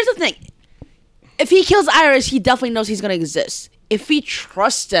 Here's the thing. If he kills Iris, he definitely knows he's going to exist. If he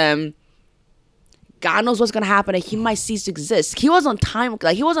trusts them, God knows what's gonna happen, and he might cease to exist. He was on time,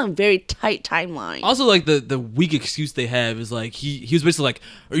 like he was on a very tight timeline. Also, like the weak excuse they have is like he was basically like,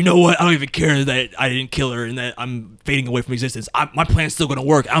 you know what? I don't even care that I didn't kill her and that I'm fading away from existence. My plan's still gonna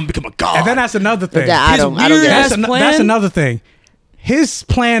work. I'm gonna become a god. And then that's another thing. I don't get it. That's another thing. His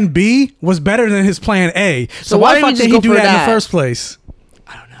plan B was better than his plan A. So why the fuck did he do that in the first place?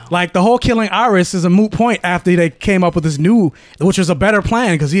 Like, the whole killing Iris is a moot point after they came up with this new, which was a better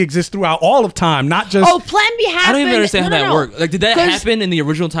plan because he exists throughout all of time, not just... Oh, plan B happened. I don't even understand how that worked. Like, did that happen in the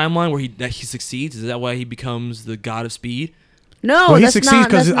original timeline where he succeeds? Is that why he becomes the god of speed? No, Well, he that's succeeds not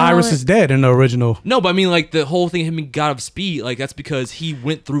because that's not Iris what- is dead in the original. No, but I mean, like, the whole thing, him being God of Speed, like, that's because he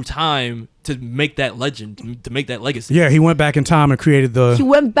went through time to make that legend, to make that legacy. Yeah, he went back in time and created the. He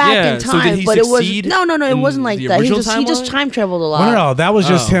went back Yeah, in so did time, he but it was succeed no. It in wasn't like the that. He original just timeline? time traveled a lot. Well, no, that was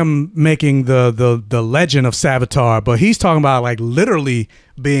just Oh. him making the legend of Savitar, but he's talking about like literally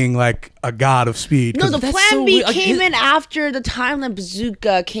being like a god of speed. No, 'Cause the That's Plan so B weird. Like, came his- in after the Timeline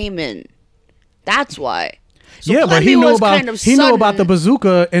Bazooka came in. That's why. So yeah, Plan but B he knew was about kind of he knew about the sudden.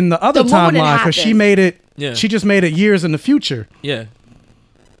 bazooka in the other The moment it timeline because she happened. made it. Yeah. She just made it years in the future. Yeah.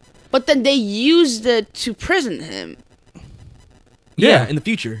 But then they used it to prison him Yeah, in the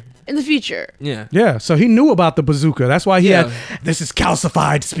future. in the future. Yeah. Yeah, so he knew about the bazooka. That's why he Yeah. had this is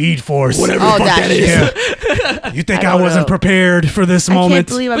calcified Speed Force. Whatever Oh, the fuck that that is. is. You think I I, don't wasn't know. prepared for this I moment? can't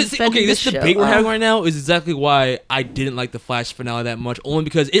believe I'm But see, defending okay, this this debate show. we're having right now is exactly why I didn't like the Flash finale that much. Only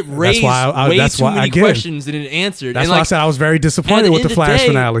because it raised why I- way that's too why I many get it. questions and it answered. That's and why I like, said I was very and at disappointed with end the of Flash day,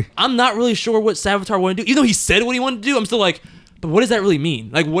 finale. I'm not really sure what Savitar wanted to do. Even though he said what he wanted to do, I'm still like, but what does that really mean?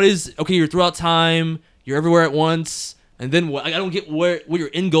 Like, what is okay? You're throughout time. You're everywhere at once. And then what? Like, I don't get what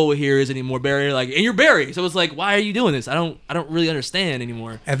your end goal here is anymore, Barry. Like, and you're Barry, so it's like, why are you doing this? I don't really understand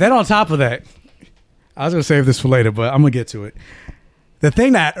anymore. And then on top of that, I was gonna save this for later, but I'm gonna get to it. The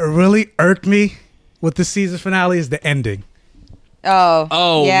thing that really irked me with the season finale is the ending.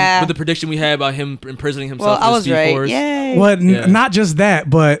 Oh, yeah. with the prediction we had about him imprisoning Well, himself. I in was Speed right. Force. Yay. Well, Yeah. not just that,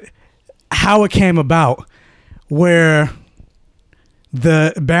 but how it came about, where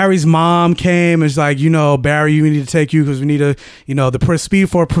the Barry's mom came and was like, Barry, we need to take you because we need a, Speed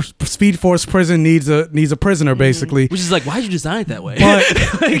Force prison needs a prisoner basically. Which is like, why did you design it that way?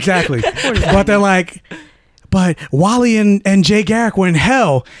 But exactly. But they're like, but Wally and Jay Garrick were in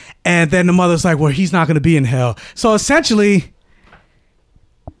hell, and then the mother's like, well, he's not going to be in hell. So essentially,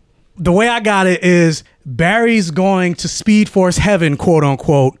 the way I got it is Barry's going to Speed Force heaven, quote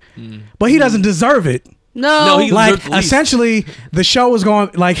unquote, but he doesn't deserve it. No, he Like deserved the least. essentially, the show is going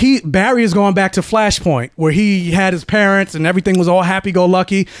like Barry is going back to Flashpoint where he had his parents and everything was all happy go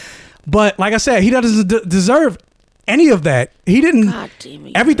lucky, but like I said, he doesn't deserve any of that. He didn't. God damn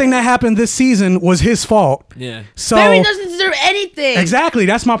it. Everything that happened this season was his fault. Yeah. So Barry doesn't deserve anything. exactly,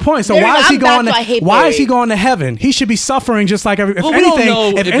 that's my point. So There why you is go. he I'm back going? to I hate Why is Barry. he going to heaven? He should be suffering just like every. If Well, we don't anything, know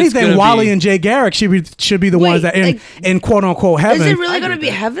if if it's anything, gonna Wally be- and Jay Garrick should be the ones Wait, that in quote unquote heaven. Is it I really agree going to with be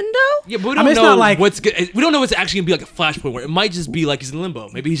that. heaven though? Yeah, but we I don't mean, it's know not like- what's good. We don't know what's actually gonna be like a Flashpoint where it might just be like he's in limbo.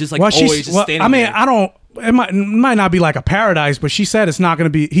 Maybe he's just like Well, always just standing I mean, there. I don't. It might not be like a paradise, but she said it's not going to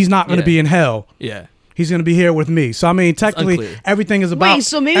be. He's not going to Yeah. be in hell. Yeah. He's going to be here with me. So I mean, technically, unclear. everything is about. Wait,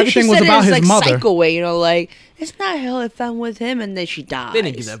 so maybe she everything said was it about as his like mother. psycho way, like it's not hell if I'm with him, and then she dies. They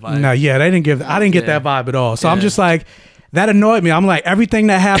didn't give that vibe. No, yeah, they didn't give. I didn't get Yeah. that vibe at all. So I'm Yeah. just like, that annoyed me. I'm like, everything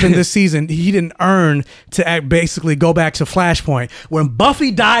that happened this season, he didn't earn to basically go back to Flashpoint. When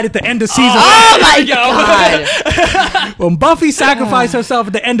Buffy died at the end of season, Oh my god! when Buffy sacrificed herself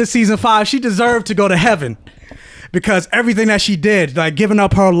at the end of season 5, she deserved to go to heaven. Because everything that she did, like giving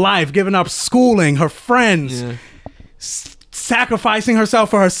up her life, giving up schooling, her friends, Yeah. sacrificing herself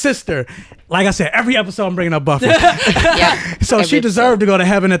for her sister. Like I said, every episode I'm bringing up Buffy. Yeah. So she Every deserved to go to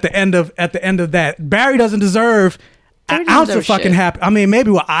heaven at the end of that. Barry doesn't deserve Barry an doesn't ounce of deserve fucking shit. happy. I mean,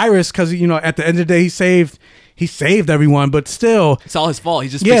 maybe with Iris, because at the end of the day, he saved everyone, but still, It's all his fault. He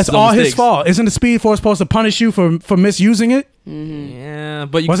just yeah, fixed it's his own all his mistakes. fault. Isn't the Speed Force supposed to punish you for misusing it? Yeah,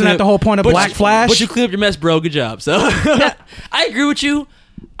 but you Wasn't clean that the up- whole point of but Black you- Flash? But you clean up your mess, bro. Good job. So I agree with you.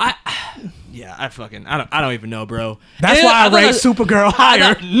 I don't even know, bro. That's And why I thought rate that- Supergirl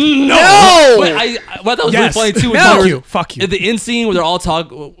higher. No. But I thought that was Yes. really funny too. Fuck when you. Fuck you. At the end scene where they're all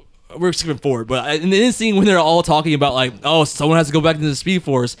talking. We're skipping forward, but in the end scene when they're all talking about like, oh, someone has to go back into the Speed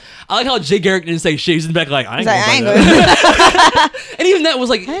Force. I like how Jay Garrick didn't say shit. He's in the back like, I ain't He's like, going I ain't back. going. And even that was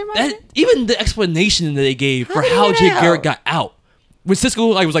like, ain't that, even the explanation that they gave for did he how get Jay out? Garrick got out. When Cisco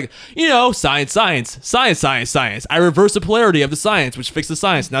was like, science. I reversed the polarity of the science, which fixed the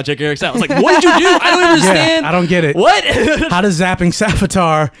science. Now Jay Garrick's out. I was like, what did you do? I don't understand. I don't get it. What? How does zapping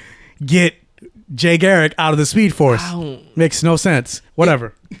Savitar get Jay Garrick out of the Speed Force? Makes no sense.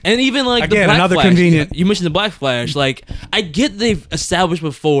 Whatever. And even like Again, the Black another Flash, convenient- You mentioned the Black Flash. Like, I get they've established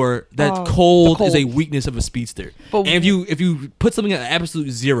before that Oh, cold, the is a cold. weakness of a speedster. But- and if you put something at absolute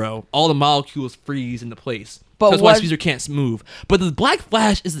zero, all the molecules freeze into place. But That's why a what- speedster can't move. But the Black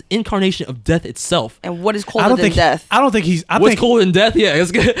Flash is the incarnation of death itself. And what is I colder don't than think. death? I don't think he's. I What's think. colder than death? Yeah,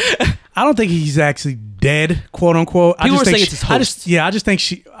 it's good. I don't think he's actually dead, quote unquote. People I just are think saying it's his I just, host.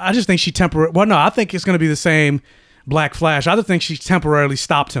 I just think she temporarily. Well, no, I think it's going to be the same Black Flash. I just think she temporarily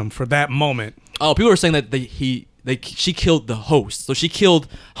stopped him for that moment. Oh, people are saying that she killed the host. So she killed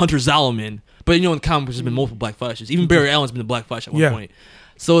Hunter Zolomon But in the comics, there's been multiple Black Flashes. Even Barry Allen's been the Black Flash at one Yeah. point.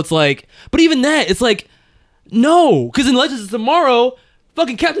 So it's like, but even that, it's like, no, because in Legends of Tomorrow,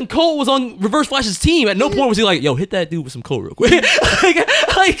 fucking Captain Cold was on Reverse Flash's team. At no point was he like, yo, hit that dude with some cold real quick.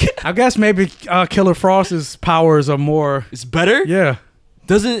 like, I guess maybe Killer Frost's powers are more. it's better. Yeah.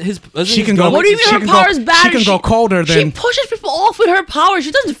 Doesn't She his can gun- go. What do you mean she her can power go, is bad? She can go colder She than. pushes people off with her power.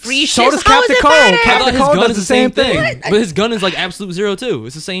 She doesn't freeze So shit. does How is Captain it Cold. better? I Captain thought his Cold gun does is the same thing. But his gun is like Absolute Zero too.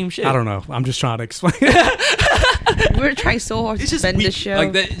 It's the same shit. I don't know. I'm just trying to explain. We're trying so hard It's to just bend weak. this show.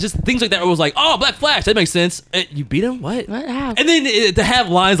 Like that, just things like that. Where it was like, oh, Black Flash, that makes sense. You beat him, what? What? How? And then to have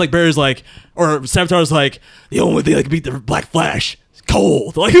lines like Barry's like, or Savitar's like, the only thing that can beat the Black Flash is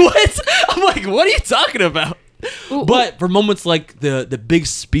cold. Like what? I'm like, what are you talking about? But for moments like the big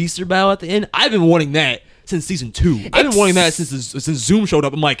speedster battle at the end, I've been wanting that since season 2. I've been wanting that since Zoom showed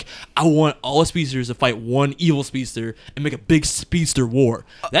up. I'm like, I want all the speedsters to fight one evil speedster and make a big speedster war.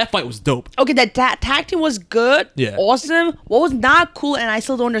 That fight was dope. Okay, that tag team was good. Yeah. Awesome. What was not cool, and I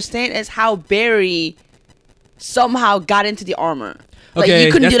still don't understand, is how Barry somehow got into the armor. Like, Okay,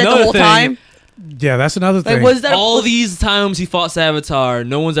 you couldn't do that's that the another whole thing. time. Yeah, that's another thing. Like, was that All these times he fought Savitar,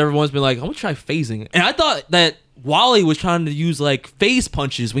 no one's ever once been like, I'm gonna try phasing. And I thought that Wally was trying to use like phase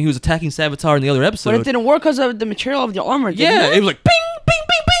punches when he was attacking Savitar in the other episode. But it didn't work because of the material of the armor. Didn't yeah, it? it was like bing, bing,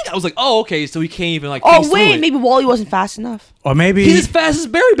 bing, bing. I was like, oh, okay, so he can't even like. Oh phase through wait, it. maybe Wally wasn't fast enough. Or maybe. He's as fast as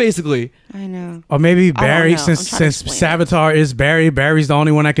Barry, basically. I know. Or maybe Barry, know. I'm since trying to explain Savitar is Barry, Barry's the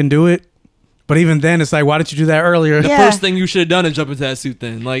only one that can do it. But even then, it's like, why didn't you do that earlier? The Yeah. first thing you should have done is jump into that suit.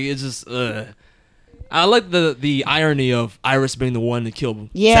 Then, like, it's just. I like the irony of Iris being the one to kill.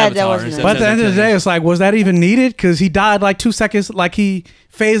 Yeah, Savitar that was instead nice. But at the end of the killing day, him. it's like, was that even needed? Because he died like 2 seconds, like he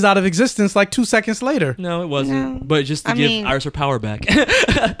phased out of existence like 2 seconds later. No, it wasn't. No. But just to I give mean- Iris her power back.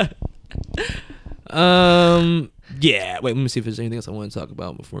 Yeah. Wait, let me see if there's anything else I want to talk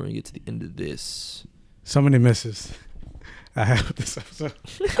about before we get to the end of this. So many misses I have with this episode.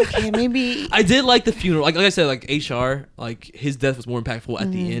 Okay, maybe. I did like the funeral. Like I said, like HR, like his death was more impactful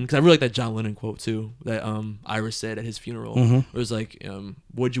at the end because I really like that John Lennon quote too that Iris said at his funeral. It was like,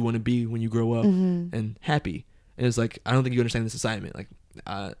 "What'd you want to be when you grow up?" And happy. And it's like, I don't think you understand this assignment. Like,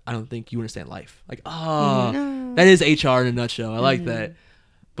 I don't think you understand life. Like, that is HR in a nutshell. I like that.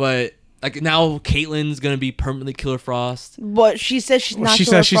 But like now, Caitlyn's gonna be permanently Killer Frost. But she says she's not. She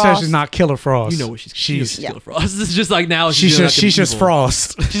Killer says she Frost. says she's not Killer Frost. You know what she's Killer Frost. It's just like now She's doing, like, just evil.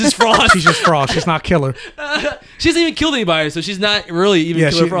 Frost. She's just Frost. She's just Frost. She's not Killer. She hasn't even killed anybody, so she's not really even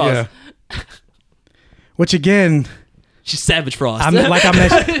Killer Frost. Which again, She's Savage Frost. I mean, like I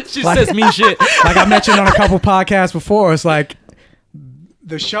mentioned, she like- says mean shit. like I mentioned on a couple podcasts before, it's like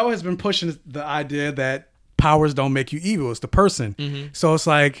the show has been pushing the idea that powers don't make you evil; it's the person. So it's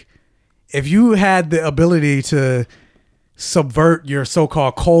like if you had the ability to subvert your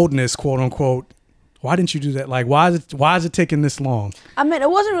so-called coldness, quote unquote, why didn't you do that? Like, why is it taking this long? I mean, it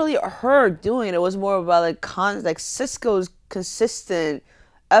wasn't really her doing it. It was more about like Cisco's consistent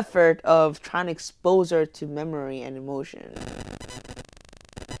effort of trying to expose her to memory and emotion.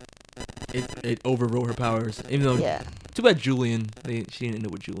 It overrode her powers. Even though, Yeah. too bad Julian. She didn't end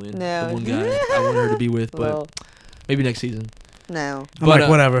up with Julian. No. The one guy I wanted her to be with, but Well, maybe next season. no. I'm But, like,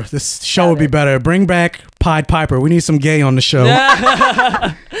 whatever. This show would be better. Bring back Pied Piper. We need some gay on the show.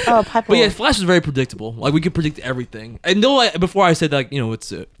 Oh, Piper. But yeah, Flash is very predictable. Like we could predict everything. And though before I said like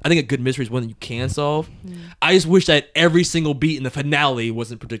it's I think a good mystery is one that you can solve. I just wish that every single beat in the finale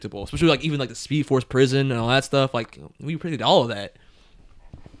wasn't predictable, especially like even like the Speed Force prison and all that stuff. Like we predicted all of that,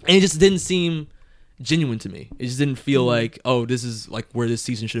 and it just didn't seem genuine to me. It just didn't feel like, oh, this is like where this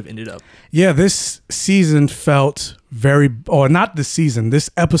season should have ended up. Yeah, this season felt not this season. This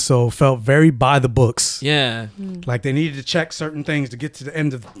episode felt very by the books. Yeah. Like they needed to check certain things to get to the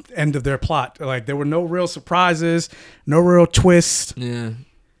end of their plot. Like there were no real surprises, no real twists. Yeah.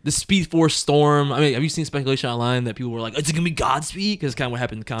 The Speed Force storm. I mean, have you seen speculation online that people were like, is it going to be Godspeed? Because it's kind of what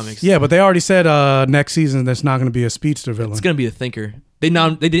happened in the comics. Yeah, but they already said next season there's not going to be a speedster villain. It's going to be a thinker. They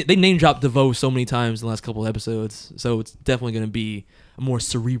name dropped DeVoe so many times in the last couple of episodes, so it's definitely going to be a more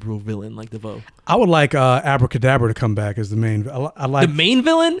cerebral villain like DeVoe. I would like Abracadabra to come back as the main. I like The main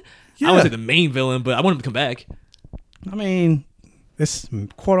villain? Yeah. I wouldn't say the main villain, but I want him to come back. I mean, it's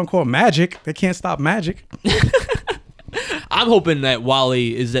quote unquote magic. They can't stop magic. I'm hoping that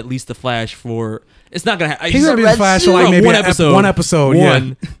Wally is at least the Flash for. It's not gonna. He's gonna be the Flash for like maybe one one episode. episode.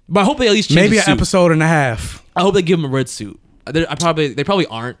 One. Yeah, But I hope they at least change maybe the an suit. episode and a half. I hope they give him a red suit. They probably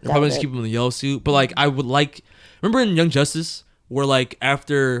aren't. They're probably Doubt just it. keep him in the yellow suit. But like, I would like. Remember in Young Justice where like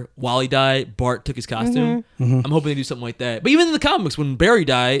after Wally died, Bart took his costume. I'm hoping they do something like that. But even in the comics, when Barry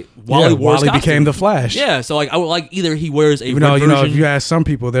died, Wally wore his Wally costume. became the Flash. Yeah, so like I would like either he wears a You red know, version. if you ask some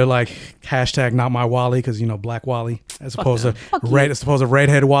people, they're like hashtag not my Wally because Black Wally as opposed to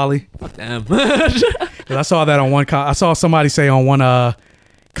redhead Wally. Damn. 'Cause I saw that on I saw somebody say on one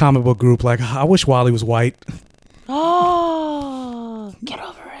comic book group like, I wish Wally was white. Oh, get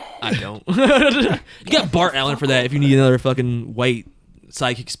over it. I don't. You got Bart Allen for that if you need another fucking white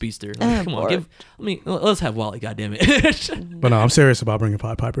sidekick speedster. Like, come on, let's have Wally, goddammit. But no, I'm serious about bringing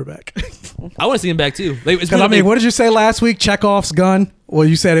Pied Piper back. I want to see him back too. Because what did you say last week? Chekhov's gun. Well,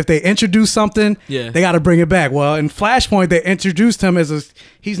 you said if they introduce something, they got to bring it back. Well, in Flashpoint, they introduced him as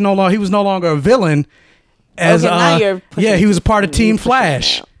he was no longer a villain. As he was a part of Team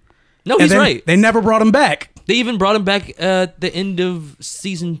Flash. No, he's right. They never brought him back. They even brought him back at the end of the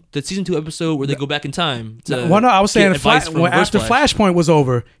season 2 episode where they go back in time. I was saying after Flashpoint was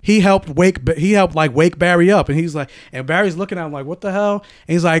over, he helped wake Barry up, and he's like, and Barry's looking at him like, what the hell?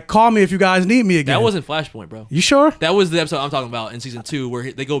 And he's like, call me if you guys need me again. That wasn't Flashpoint, bro. You sure? That was the episode I'm talking about in season 2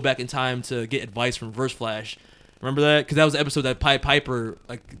 where they go back in time to get advice from Reverse Flash. Remember that? Because that was the episode that Pied Piper,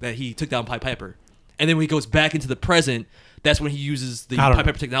 that he took down Pied Piper, and then when he goes back into the present. That's when he uses the Pied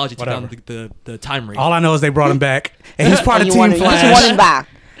Piper technology to take down the time race. All I know is they brought him back, and he's part of Team Flash. You want him back.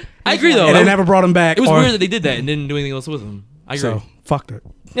 I agree, though. And they never brought him back. It was weird that they did that and didn't do anything else with him. I agree. So, fucked it.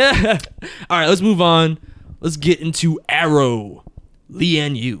 Yeah. All right, let's move on. Let's get into Arrow.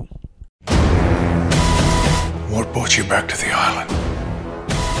 Lian Yu. What brought you back to the island?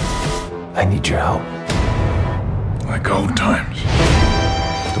 I need your help. Like old times.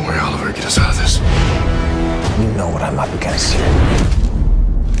 Don't worry, Oliver. Get us out of this. You know what I'm up against here.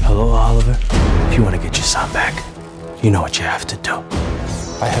 Hello, Oliver. If you want to get your son back, you know what you have to do.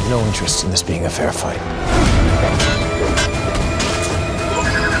 I have no interest in this being a fair fight.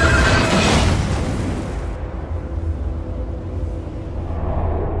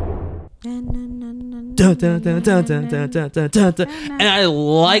 Dun, dun, dun, dun, dun, dun, dun, dun, dun, dun. And I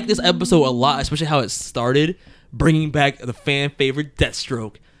like this episode a lot, especially how it started, bringing back the fan favorite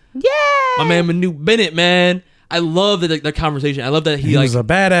Deathstroke. Yeah, my man Manu Bennett, man. I love that conversation. I love that he was a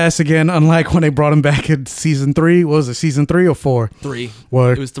badass again. Unlike when they brought him back in season 3. What was it, season 3 or 4? 3.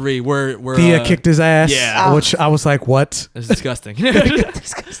 Where it was 3. Where Thea kicked his ass. Yeah, which I was like, what? That's disgusting.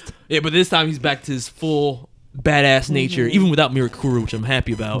 Disgusting. Yeah, but this time he's back to his full badass nature, even without Mirakuru, which I'm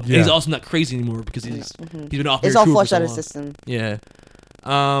happy about. Yeah. And he's also not crazy anymore because he's been off. It's all flushed out of his system. Yeah.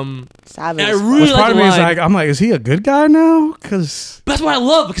 Savage. I really part of me is like, I'm like, is he a good guy now? Because that's what I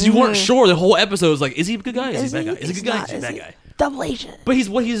love, because you weren't sure the whole episode was like, is he a good guy? Is he a bad guy? Is he a good guy? Is he a bad guy? Double agent. But he's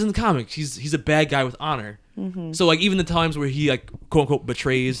what he is in the comics. He's a bad guy with honor. So like even the times where he like quote unquote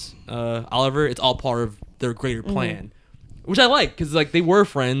betrays Oliver, it's all part of their greater plan, which I like because like they were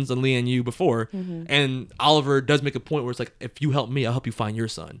friends on Lian Yu before, and Oliver does make a point where it's like, if you help me, I'll help you find your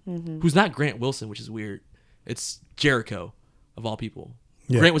son, who's not Grant Wilson, which is weird. It's Jericho of all people.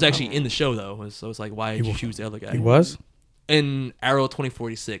 Yeah. Grant was actually in the show though, so it's like, why did you choose the other guy? He was in Arrow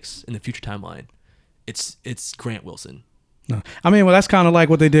 2046 in the future timeline. It's Grant Wilson. No, I mean, well, that's kind of like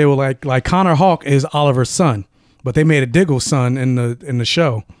what they did with like Connor Hawke is Oliver's son, but they made a Diggle son in the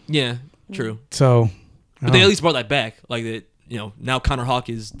show. Yeah, true. So, but they at least brought that back, like that. You know, now Connor Hawke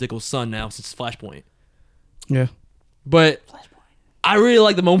is Diggle's son now since Flashpoint. Yeah, but I really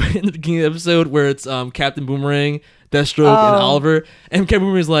like the moment in the beginning of the episode where it's Captain Boomerang, Deathstroke, and Oliver, and Captain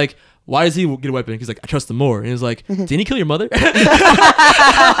Boomerang's like, why does he get a weapon? He's like, I trust him more. And he's like, didn't he kill your mother?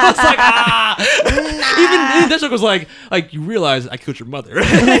 I was like, Even Deathstroke was like you realize I killed your mother.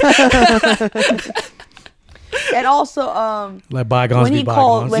 And also, let bygones be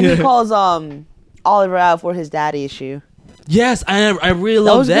bygones. When he calls Oliver out for his daddy issue. Yes, I really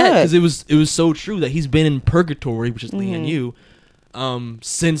love that because it was so true that he's been in purgatory, which is Lian Yu,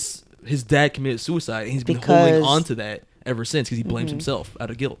 since his dad committed suicide, and he's been holding on to that ever since because he blames himself out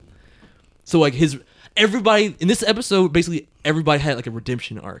of guilt. So like everybody in this episode, basically everybody had like a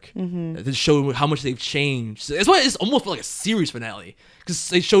redemption arc to show how much they've changed. That's why it's almost like a series finale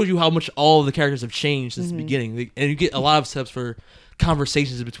because it shows you how much all of the characters have changed since the beginning, and you get a lot of steps for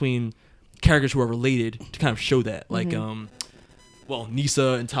conversations between characters who are related to kind of show that. Like Nisa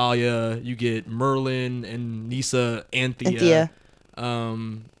and Talia, you get Merlin and Nisa and Thea.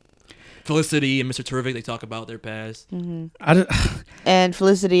 Felicity and Mr. Terrific, they talk about their past. And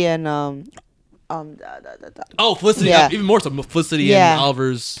Felicity and Felicity, even more so Felicity and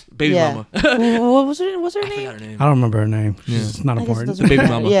Oliver's baby mama. What was her name? Her name? I don't remember her name. It's not important. The baby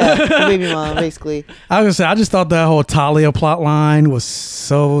mama. Yeah, the baby mama, basically. I was gonna say, I just thought that whole Talia plot line was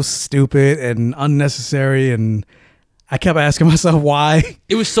so stupid and unnecessary, and I kept asking myself why.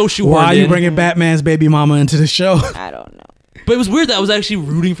 It was so shoehorned Why are you in. bringing Batman's baby mama into the show? I don't know. But it was weird that I was actually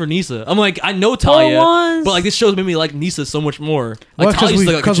rooting for Nisa. I'm like, I know Talia, once. but like this show's made me like Nisa so much more. Like Well, Talia's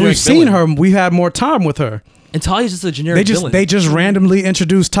like a because generic we've seen villain. her, we had more time with her. And Talia's just a generic villain. They just randomly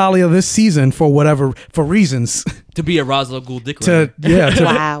introduced Talia this season for reasons. to be a Ra's al Ghul dick to rider. to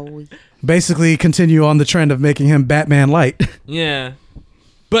Wow. basically continue on the trend of making him Batman light. Yeah.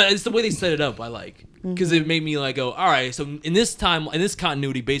 But it's the way they set it up I like. Because it made me like go, all right, so in this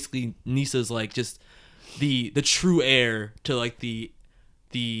continuity, basically Nisa's like just the true heir to like the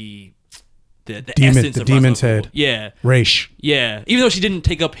essence of demon's Ra's al Ghul. head. Yeah. Raish. Yeah. Even though she didn't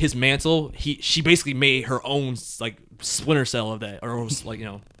take up his mantle, she basically made her own like splinter cell of that, or like, you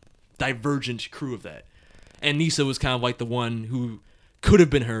know, divergent crew of that. And Nisa was kind of like the one who could have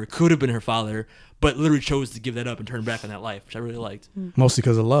been her father, but literally chose to give that up and turn back on that life, which I really liked. Mostly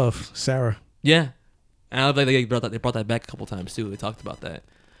because of love, Sarah. Yeah. And I love that they brought that back a couple times too. They talked about that.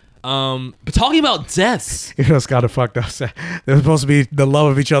 But talking about deaths, You know, it's kind of fucked up. They're supposed to be the love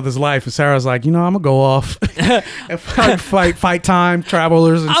of each other's life, and Sarah's like, I'm gonna go off, and fight time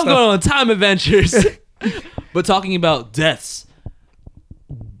travelers. And I'm stuff. going on time adventures. But talking about deaths,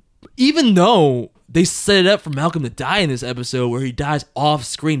 even though they set it up for Malcolm to die in this episode where he dies off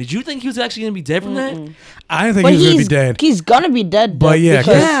screen, did you think he was actually going to be dead from that? I didn't think But he was gonna be dead. He's gonna be dead. But though, yeah,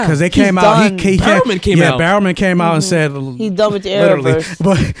 because they came out. done. Barrowman came out. Barrowman came out and said He's done with the literally, Arrowverse.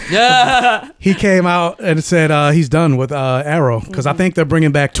 but Yeah. he came out and said he's done with Arrow because I think they're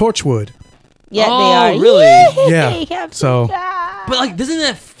bringing back Torchwood. Yeah, Oh, they are. really? Yay, Yeah. Captain So- Jack. But like, doesn't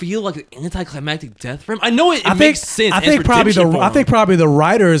that feel like an anticlimactic death for him? I know it I think makes sense. I as think probably redemption for him. probably the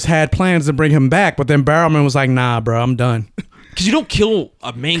writers had plans to bring him back, but then Barrowman was like, "Nah, bro, I'm done." Because you don't kill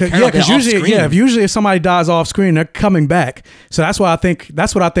a main character. Yeah, like because that off usually, screen. if somebody dies off screen, they're coming back. So that's what I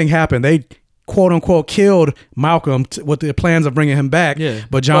think happened. They quote unquote killed Malcolm with the plans of bringing him back. Yeah.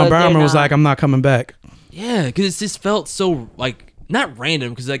 But John But they're Barrowman was not. like, "I'm not coming back." Yeah, because it just felt so like not random.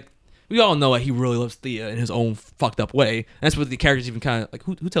 Because like we all know that he really loves Thea in his own fucked up way. And that's what the characters even kind of like.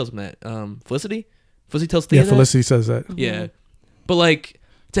 Who tells him that? Felicity. Felicity tells Thea. Yeah, that? Felicity says that. Yeah, but like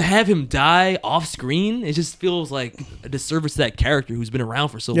to have him die off screen, it just feels like a disservice to that character who's been around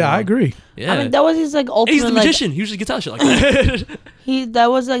for so long. Yeah, I agree. Yeah, I mean, that was his like ultimate. he's the like, magician. He usually gets out of shit like that.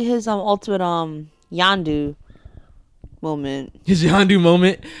 that was like his ultimate Yandu moment. His Yondu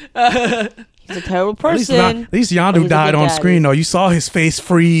moment. He's a terrible At least, person. at least but Yondu he's a died good on daddy. screen though. You saw his face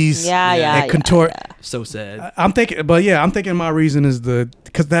freeze. Yeah, Yeah. yeah, and contort. yeah. So sad. I'm thinking my reason is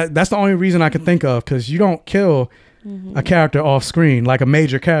because that's the only reason I can think of, because you don't kill a character off screen, like a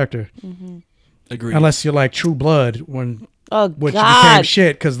major character, Agreed. unless you're like True Blood, which Oh became God,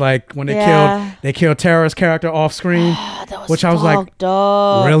 shit because like when Yeah. they killed Tara's character off screen, that was which I was like, fucked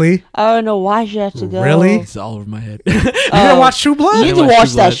up. really? I don't know why she had to go. Really? It's all over my head. You didn't watch True Blood? You need to didn't watch watch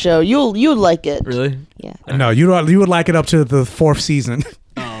True that Blood. show. You'll like it. Really? Yeah. No, you would like it up to the 4th season.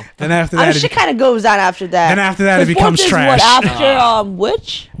 Oh. Then after I that, mean, shit kind of goes down after that. Then after that, it 'Cause becomes fourth is trash. What, after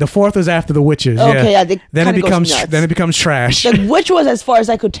Witch? the 4th is after the Witches. Okay, yeah, they then it kinda goes becomes nuts. trash. The Witch was as far as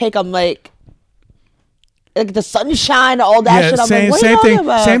I could take. I'm like the sunshine, all that shit. I'm like, what are you talking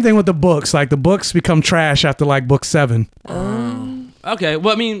about? Same thing with the books. Like the books become trash after like book 7. Okay.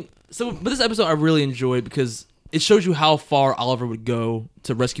 Well, I mean, but this episode I really enjoyed because it shows you how far Oliver would go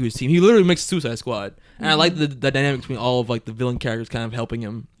to rescue his team. He literally makes a Suicide Squad, and I like the dynamic between all of like the villain characters kind of helping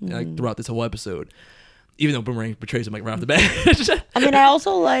him like throughout this whole episode. Even though Boomerang betrays him like right off the bat. I mean, I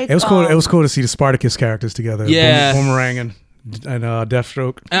also like. It was cool. It was cool to see the Spartacus characters together. Yeah. Boomerang and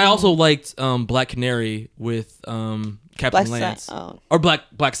Deathstroke. And I also liked Black Canary with Captain Black Lance. Oh. Or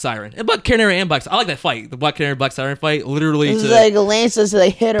Black Siren. And Black Canary and Black Siren. I like that fight. The Black Canary Black Siren fight. Literally It's to like Lance just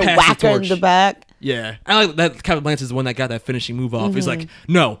like hit her, pass whack the her in torch. the back. Yeah. I like that Captain Lance is the one that got that finishing move off. He's like,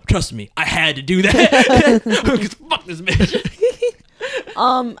 no, trust me. I had to do that. Because fuck this bitch.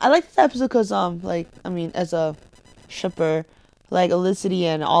 I like this episode because like I mean, as a shipper, like Felicity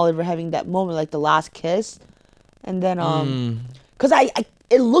and Oliver having that moment, like the last kiss, and then because I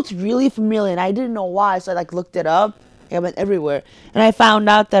it looked really familiar and I didn't know why, so I like looked it up. I went everywhere and I found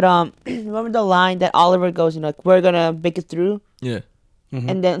out that remember the line that Oliver goes, you know, like, we're gonna make it through, Yeah.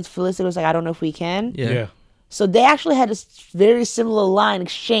 and then Felicity was like, I don't know if we can. Yeah. So they actually had a very similar line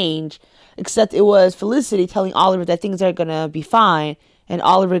exchange, except it was Felicity telling Oliver that things are gonna be fine, and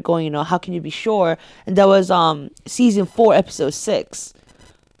Oliver going, you know, how can you be sure? And that was season 4, episode 6.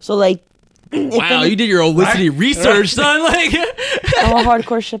 So like, Wow, you did your Felicity research, son. Like, I'm a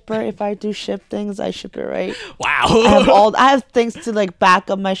hardcore shipper. If I do ship things, I ship it right. wow. I have things to like back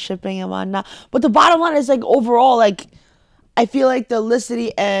up my shipping and whatnot. But the bottom line is like overall, like I feel like the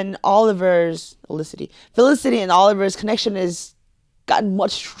Felicity and Oliver's connection is gotten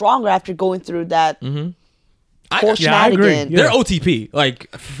much stronger after going through that whole shenanigan. They're OTP.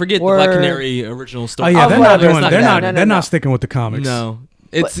 Like, forget the Black Canary original story. Oh yeah, No, they're not sticking with the comics. No,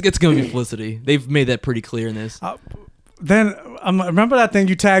 it's gonna be Felicity. They've made that pretty clear in this. Then remember that thing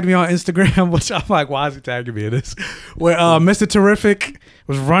you tagged me on Instagram, which I'm like, why is he tagging me in this? Where Mr. Terrific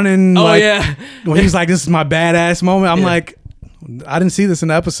was running. Oh like, yeah, when he's like, "This is my badass moment." I'm like, I didn't see this in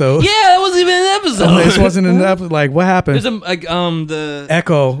the episode. Yeah, that wasn't even an episode. This wasn't in the episode. Like, what happened? There's the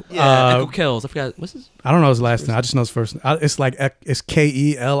Echo. Echo Kells. I forgot what's his. I don't know his last name. I just know his first name. It's like it's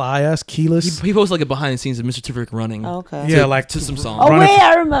Kelis. Keyless. He posted like a behind the scenes of Mr. Terrific running. Oh, okay. Yeah, like to some song. Oh wait,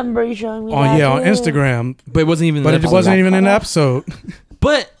 I remember you showing me. On that on too. Instagram. But it wasn't even. But it wasn't even in the episode.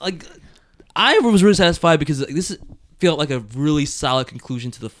 But like, I was really satisfied because this felt like a really solid conclusion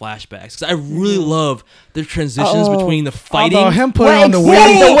to the flashbacks. Because I really love the transitions between the fighting. Although him putting on the wig.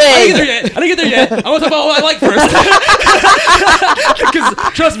 I didn't get there yet. I want to talk about what I like first. Because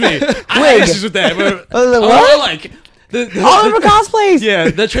trust me, I have issues with that. But I like. Oliver cosplays. Yeah,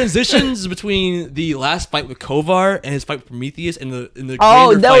 the transitions between the last fight with Kovar and his fight with Prometheus and the that fight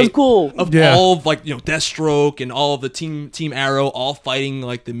was cool. Of all of like Deathstroke and all of the Team Arrow all fighting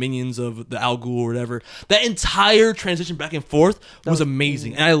like the minions of the Al Ghul or whatever. That entire transition back and forth was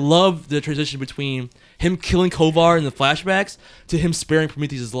amazing, and I love the transition between him killing Kovar in the flashbacks to him sparing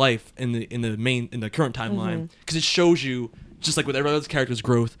Prometheus' life in the current timeline, because it shows you. Just like with every other character's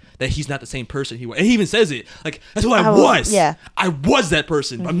growth, that he's not the same person he was. And he even says it. Like, that's who I was. Yeah. I was that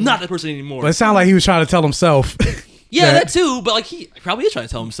person. I'm not that person anymore. But it sounded like he was trying to tell himself. Yeah, that too. But like, he probably is trying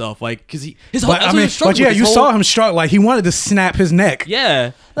to tell himself. Like, because his whole. You saw him struggle. Like, he wanted to snap his neck.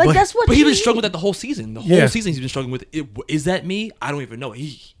 Yeah. Like, that's what. But he's been struggling with that the whole season. The whole Yeah. season he's been struggling with it. Is that me? I don't even know.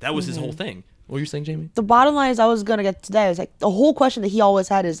 That was his whole thing. What were you saying, Jamie? The bottom line is, I was gonna get today. Is like the whole question that he always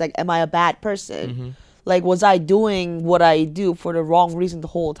had is like, am I a bad person? Like, was I doing what I do for the wrong reason the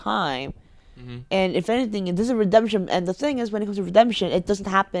whole time? And if anything, this is redemption. And the thing is, when it comes to redemption, it doesn't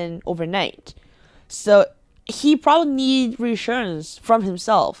happen overnight. So he probably needs reassurance from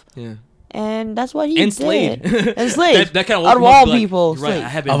himself. Yeah. And that's what he did. Slade. And Slade. that kind of out of all people. Right, I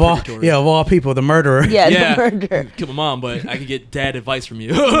have been of all people, the murderer. Yeah, the murderer. Kill my mom, but I can get dad advice from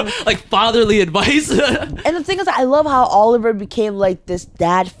you. Like fatherly advice. And the thing is, I love how Oliver became like this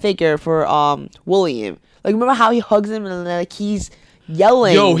dad figure for William. Like, remember how he hugs him and like he's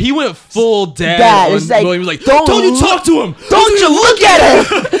yelling. Yo, he went full dad. It's like, William was like, don't you talk to him. Don't you look at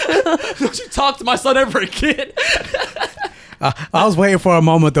him. Don't you talk to my son ever again. I was waiting for a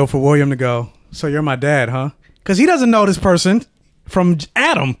moment though for William to go, so you're my dad, huh? Because he doesn't know this person from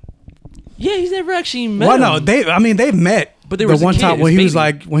Adam. Yeah, he's never actually met Well, him. no, they've met. But there the was a one kid, time his when he was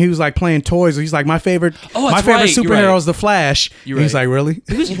baby. like playing toys. He's like, my favorite right. superhero is the Flash. You're And he's right. like, really?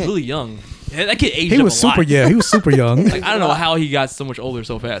 He was really young. Yeah, that kid aged He up was a super. lot. Yeah, he was super young. Like, I don't know how he got so much older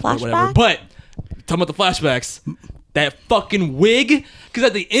so fast or whatever. But talking about the flashbacks, that fucking wig. Because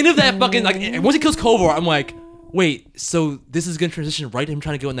at the end of that fucking once he kills Kovar, I'm like, wait, so this is gonna transition right to him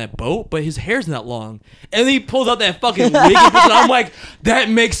trying to go in that boat, but his hair's not long. And then he pulls out that fucking wig and puts it on. I'm like, that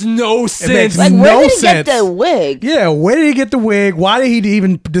makes no sense. Like, where did he get the wig? Yeah, where did he get the wig? Why did he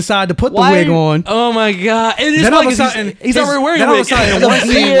even decide to put the wig on? Oh my god! And it's Then like all of a sudden, he's already wearing then a all of wig. a sudden, in one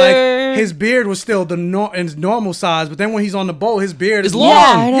scene, like his beard was still in his normal size, but then when he's on the boat, his beard is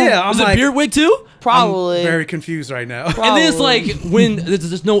long. Yeah, I'm was like, it a beard wig too? Probably. I'm very confused right now. And then it's like when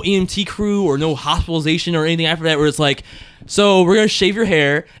there's no EMT crew or no hospitalization or anything after that, where it's like, so we're gonna shave your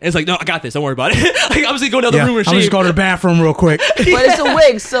hair, and it's like, no, I got this. Don't worry about it. Like, I'm just gonna go to the other room and shave. I'm just going to the bathroom real quick. But it's a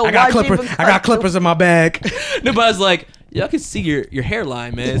wig, so I got why'd you clippers. even I got clippers in my bag. No, but I was like, yeah, I can see your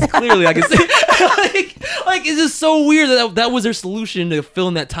hairline, man. It's clearly I can see. like it's just so weird that was their solution to fill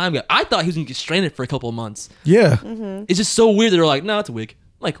in that time gap. I thought he was gonna get stranded for a couple of months. Yeah. It's just so weird that they're like, no, it's a wig.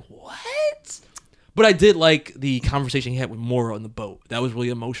 I'm like, what? But I did like the conversation he had with Mora on the boat. That was really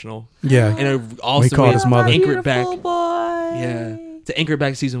emotional. Yeah. And it also He called his mother. anchor it back. Boy. Yeah. To anchor it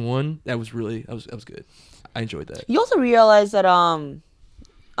back to season 1, that was good. I enjoyed that. You also realize that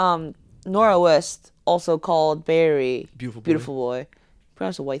Nora West also called Barry Beautiful Boy.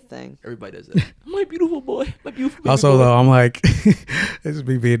 Perhaps a white thing. Everybody does that. My beautiful boy. My beautiful baby Also, boy. though, I'm like, this is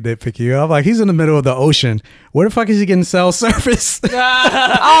me being nitpicky. I'm like, he's in the middle of the ocean. Where the fuck is he getting cell service?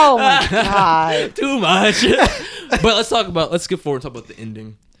 Oh my god. Too much. But let's skip forward and talk about the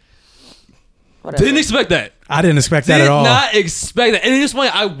ending. Whatever. Didn't expect that. I didn't expect that at all. Did not expect that. And it's funny,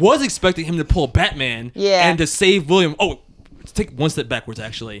 I was expecting him to pull Batman and to save William. Oh, let's take one step backwards,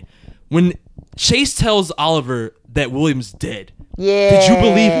 actually. When Chase tells Oliver that William's dead, Yeah. did you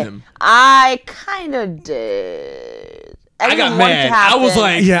believe him? I kind of did. I got didn't want it to mad. I was happen.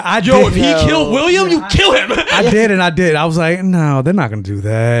 like, Yeah, I yo, did. if he No. killed William, you kill him. I did, and I did. I was like, no, they're not gonna do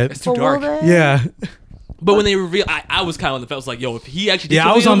that. It's too But will dark. they? Yeah, But when they reveal, I was kind of on the fence. Like, yo, if he actually did yeah.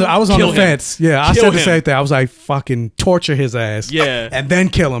 kill I was on William, the kill him. fence. Yeah, I Kill said the him. same thing. I was like, fucking torture his ass. Yeah. and then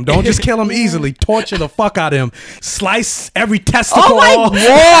kill him. Don't just kill him easily. Torture the fuck out of him. Slice every testicle. Oh my off.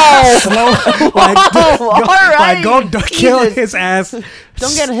 whoa! Slow, like, Whoa, all right. go kill Jesus. his ass.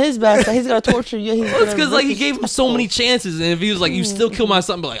 Don't get his best. He's gonna torture you. He's Well, it's because like he gave him so many chances, and if he was like, "You still kill my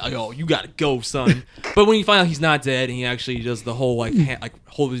son," but like, "Yo, you gotta go, son." But when you find out he's not dead, and he actually does the whole like like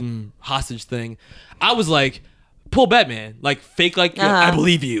holding him hostage thing, I was like, "Pull Batman, like fake, like I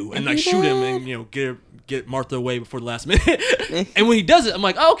believe you," and like shoot him, and get Martha away before the last minute. And when he does it, I'm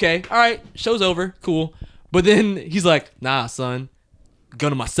like, oh, "Okay, all right, show's over, cool." But then he's like, "Nah, son."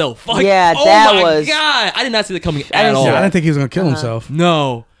 Gun to myself. Like, Yeah, oh that my was- God. I did not see that coming I at didn't all. see I that. didn't think he was gonna kill himself.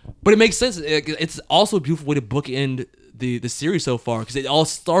 No, but it makes sense. It's also a beautiful way to bookend the series so far because it all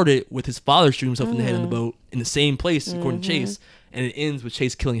started with his father shooting himself in the head in the boat in the same place, according to Chase, and it ends with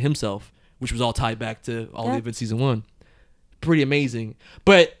Chase killing himself, which was all tied back to all the events season 1. Pretty amazing,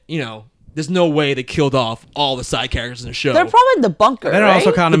 but there's no way they killed off all the side characters in the show. They're probably in the bunker. That right?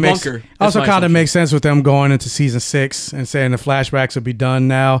 also kind The of makes bunker. That's my assumption. makes sense with them going into season 6 and saying the flashbacks will be done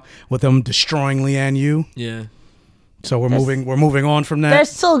now with them destroying Lian Yu. Yeah. So we're moving on from They're that.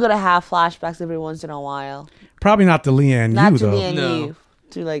 still gonna have flashbacks every once in a while. Probably not the Lian Not Yu to though. the end No.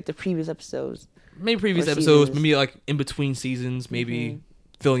 to like the previous episodes. Maybe previous Or episodes, seasons. maybe like in between seasons, maybe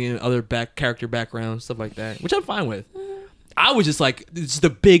filling in other character backgrounds, stuff like that, which I'm fine with. I was just like, it's just a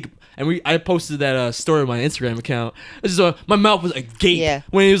big, and I posted that story on my Instagram account. It's just my mouth was agape Yeah.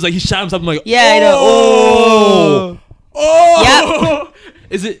 when he was like, he shot himself. I'm like, Yeah, I know. oh.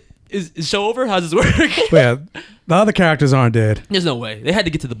 Is show over? How does this work? But yeah, the other characters aren't dead. There's no way. They had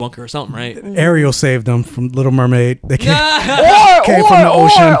to get to the bunker or something, right? Ariel saved them from Little Mermaid. They came, Or came from the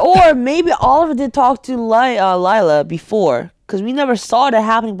ocean. or maybe Oliver did talk to Lila before, because we never saw that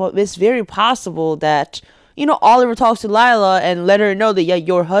happening. But it's very possible that Oliver talks to Lila and let her know that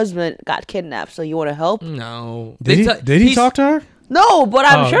your husband got kidnapped, so you want to help. No. Did he talk to her? No, but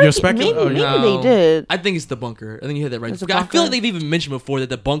I'm Oh, sure you're maybe speculating? maybe they did. I think it's the bunker. I think you had that right. It's a I feel bunker? like they've even mentioned before that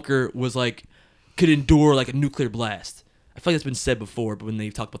the bunker was like could endure like a nuclear blast. I feel like that's been said before, but when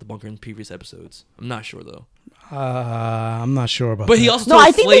they've talked about the bunker in previous episodes, I'm not sure though. I'm not sure about But that. he also No, told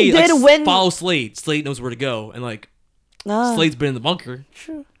I think they Slade, did when- follow Slade. Slade knows where to go, and like Slade's been in the bunker.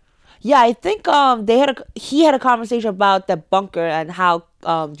 Yeah, I think he had a conversation about the bunker and how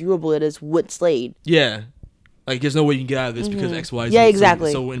durable it is with Slade. Yeah, like there's no way you can get out of this because X, Y, Z. Yeah, is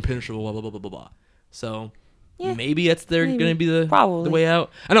exactly. So impenetrable. Blah blah blah blah blah. So. Maybe that's gonna be the way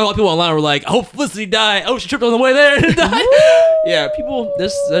out. I know a lot of people online were like, "Oh, Felicity died. Oh, she tripped on the way there and died." Yeah, people.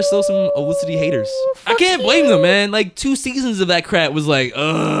 There's still some Felicity haters. I can't blame them, man. Like 2 seasons of that crap was like,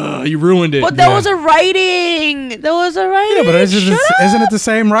 you ruined it. But there was a writing. There was a writing. Yeah, but isn't it the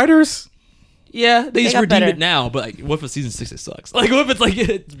same writers? Yeah, they just got redeemed better. it now. But like, what if season 6 it sucks? Like, what if it's like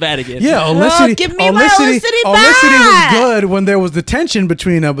it's bad again? Yeah, Olicity, give me my Olicity Olicity was back! good when there was the tension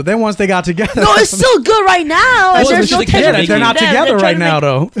between them, but then once they got together, No, it's still good right now. Well, There's no they tension can't yeah, make they're it. not between them. together They're right trying to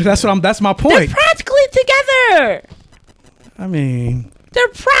now, make- though. That's my They're point. practically together. I mean, They're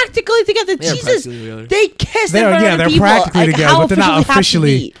practically together. They're Jesus, practically together. they kissed in front of they're people. practically Like, together, how but they're not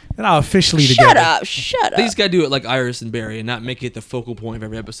officially officially. They're not officially Shut together. up! Shut They up! just gotta do it like Iris and Barry and not make it the focal point of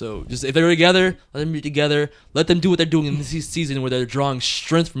every episode. Just if they're together, let them be together. Let them do what they're doing in this season where they're drawing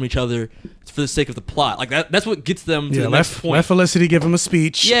strength from each other for the sake of the plot. Like that's what gets them to Yeah, the let next point. Felicity give him a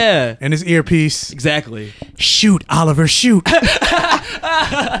speech. Yeah. and his earpiece. Exactly. Shoot, Oliver, shoot.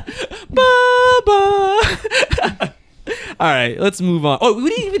 All right, let's move on. Oh, we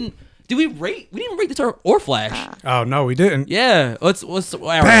didn't even rate the or Flash. Oh no, we didn't. Yeah, what's Arrow?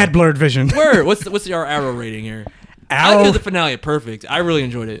 Bad blurred vision. Word. What's our Arrow rating here? I Arrow, give the finale a perfect. I really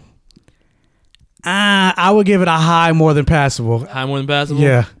enjoyed it. I would give it a high, more than passable. High more than passable.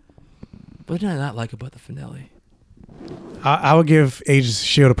 Yeah, What did I not like about the finale? I would give Agents of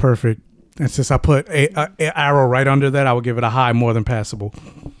Shield a perfect. And since I put a Arrow right under that, I would give it a high, more than passable.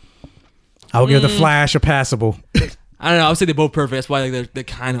 I would give the Flash a passable. I don't know. I would say they're both perfect. That's why like, they're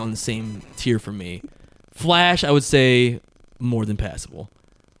kind of on the same tier for me. Flash, I would say more than passable.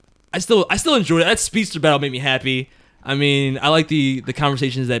 I still enjoyed it. That speedster battle made me happy. I mean, I like the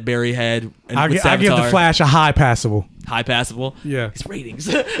conversations that Barry had. I with give the Savitar. Flash a high passable. High passable. Yeah. His ratings.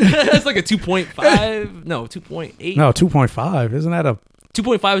 That's like a 2.5. No, 2.8. No, 2.5. Isn't that a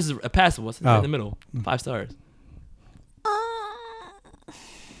 2.5 is a passable. It's right Oh. in the middle. 5 stars.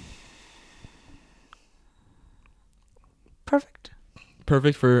 Perfect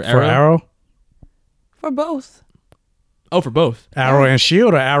Perfect for for Arrow. Arrow? for both. Oh, for both. Arrow and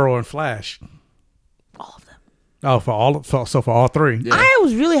Shield, or Arrow and Flash? All of them. Oh, for all three. I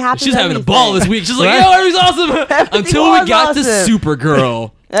was really happy. She's with having a everything. ball this week. She's like, yo, everything's awesome. Until we was got to awesome.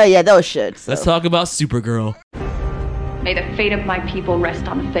 Supergirl. Yeah, that was shit. So. Let's talk about Supergirl. May the fate of my people rest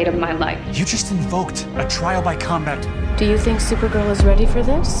on the fate of my life. You just invoked a trial by combat. Do you think Supergirl is ready for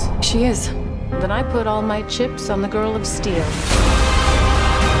this? She is. Then I put all my chips on the Girl of Steel.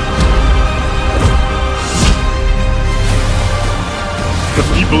 The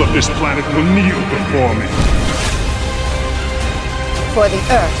people of this planet will kneel before me. For the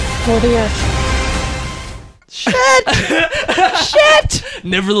Earth. For the Earth. Shit!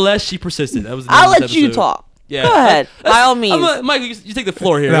 Nevertheless, she persisted. That was. The I'll name of let this you episode. talk. Yeah. Go ahead. By all means. Michael, you take the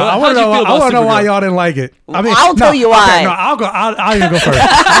floor here. No, I want to know why y'all didn't like it. I mean, I'll tell you why. Okay, no, I'll even go first.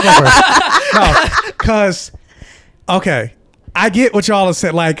 I'll go first. No, because okay, I get what y'all have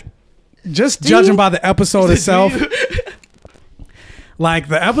said. Like, just judging by the episode itself. Like,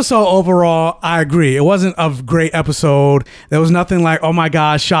 the episode overall, I agree. It wasn't a great episode. There was nothing like, oh my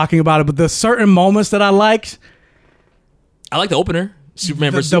God, shocking about it. But the certain moments that I liked. I like the opener.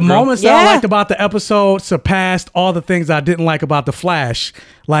 Superman versus The Supergirl. moments that I liked about the episode surpassed all the things I didn't like about the Flash.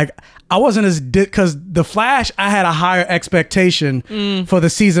 Like, I wasn't as because the Flash, I had a higher expectation for the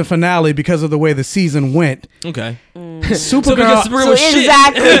season finale because of the way the season went. Okay. Supergirl, was shit.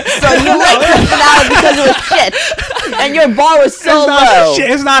 Exactly. So you liked the finale because it was shit, and your bar was so low.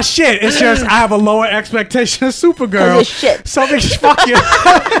 It's not shit. It's just I have a lower expectation of Supergirl. It's shit. So fuck you.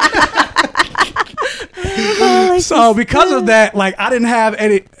 So because of that, like, I didn't have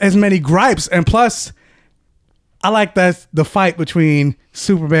as many gripes, and plus, I like that the fight between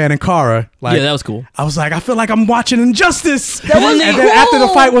Superman and Kara. Like, Yeah, that was cool. I was like, I feel like I'm watching Injustice. That was and cool. then after the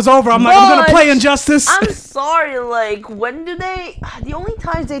fight was over, I'm like, I'm gonna play Injustice. I'm sorry, like, when do they? The only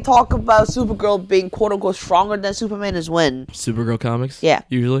times they talk about Supergirl being quote unquote stronger than Superman is when. Supergirl comics. Yeah.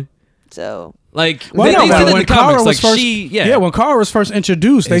 Usually. So. Like, Well, they no, said but in the when Kara comics, was like, first, when Kara was first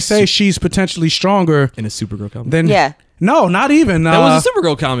introduced, they say she's potentially stronger in a Supergirl comic. than Yeah. No, not even. That was a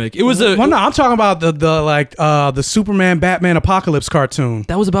Supergirl comic. It was a. Well, no, I'm talking about the Superman Batman Apocalypse cartoon.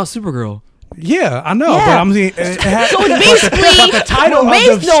 That was about Supergirl. Yeah, I know, Yeah. but I'm saying it had, So basically, the title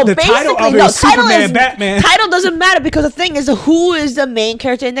the title of it is Superman Batman. Title doesn't matter because the thing is, who is the main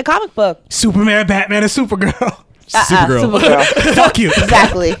character in the comic book? Superman, Batman, and Supergirl. Supergirl. Fuck you.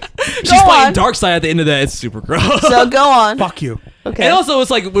 Exactly. She's fighting Darkseid at the end of that. It's Supergirl. So go on. Fuck you. Okay. And also, it's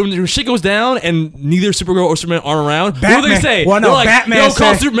like when shit goes down and neither Supergirl or Superman aren't around. What do Batman- they say? well, no, They're like, Batman yo, call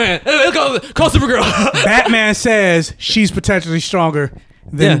said- Superman. Call Supergirl. Batman says she's potentially stronger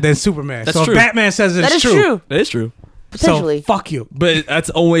than Superman. That's so true. if Batman says it's That is true. true. That is true. Potentially. So fuck you. But that's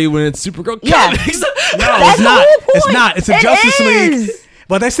only when it's Supergirl Yeah. comics. No, That's it's the not. whole It's point. not. It's a It Justice League. is.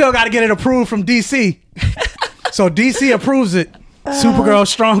 But they still got to get it approved from DC. So DC approves it. Supergirl's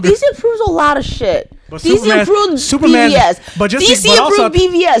stronger. DC approves a lot of shit. But DC Superman- approved Superman- BVS. but just- DC but also- approved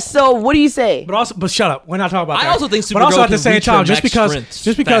BVS. So what do you say? But shut up. We're not talking about I that. also think Supergirl But also at the can same reach her time, just max because,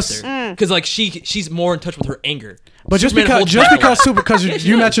 strengths because like she's more in touch with her anger. but just Superman because, holds power. because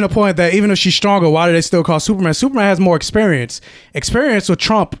you mentioned a point that even if she's stronger, why do they still call Superman? Superman has more experience. Experience will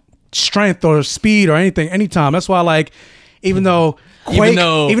trump strength or speed or anything, anytime. That's why, like, even though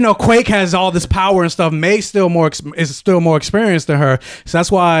Quake has all this power and stuff, May is still more experienced than her. So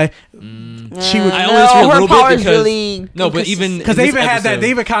that's why she would. I only disagree a her little power bit is because really but even because in they this even had that. episode- They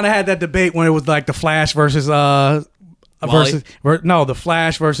even kind of had that debate when it was like the Flash versus the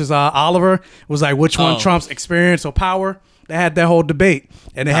Flash versus Oliver. It was like which one trumps experience or power. They had that whole debate,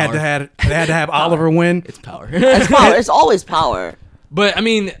 and they had to have Oliver win. It's power. It's power. It's always power. But I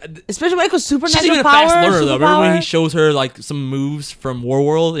mean, Especially when it goes she's supernatural even a power. fast learner though. Remember when he superpower. shows her like some moves from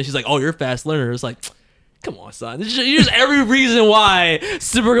Warworld, and she's like, "Oh, you're a fast learner." It's like, come on, son. There's every reason why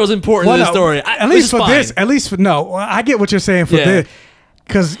Supergirl's important in this story. At least for this. At least for no. I get what you're saying for this,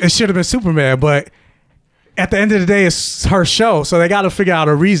 because it should have been Superman, but. At the end of the day, it's her show, so they got to figure out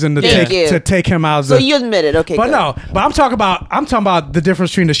a reason to take him out. So you admit it, okay? But good. no, but I'm talking about the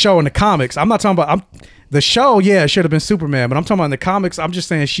difference between the show and the comics. I'm not talking about the show. Yeah, it should have been Superman, but I'm talking about in the comics. I'm just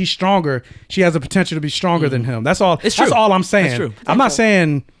saying she's stronger. She has the potential to be stronger than him. That's all. It's true. That's all I'm saying. That's true. I'm not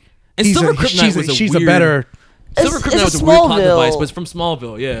saying And he's Silver a, Kryptonite was she's weird, a better. Silver It's Kryptonite was a a weird plot Smallville. device, but it's from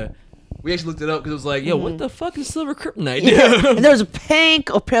Smallville. Yeah, we actually looked it up because it was like, yo, what the fuck is Silver Kryptonite? Yeah. And there was a pink.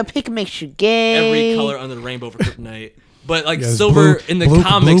 Or pink makes you gay. Every color under the rainbow for Kryptonite. But like Yeah, it's Silver in the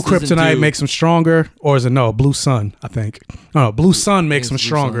comics, blue doesn't kryptonite do- makes him stronger, or is it no blue sun? I think no, blue sun makes him Blue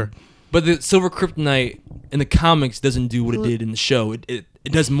stronger. Sun. But the Silver Kryptonite in the comics doesn't do what it did in the show. It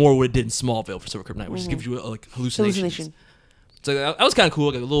does more what it did in Smallville for Silver Kryptonite, which gives you like hallucinations. Hallucination. So that was kind of cool,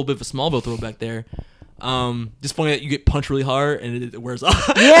 like a little bit of a Smallville throwback there. Just funny that you get punched really hard and it wears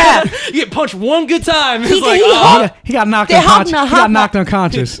off. Yeah. You get punched one good time. It's He like, He got knocked unconscious. He got knocked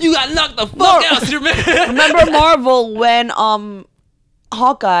unconscious. you got knocked the fuck out, Superman. Remember Marvel when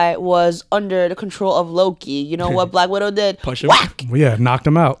Hawkeye was under the control of Loki? You know what Black Widow did? Push him. Whack. Yeah, knocked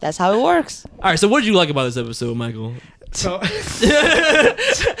him out. That's how it works. All right, so what did you like about this episode, Michael? So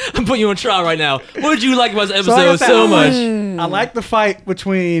I'm putting you on trial right now. What did you like about this like I episode said, so much? I like the fight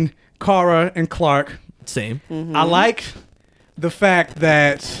between Kara and Clark. Same. I like the fact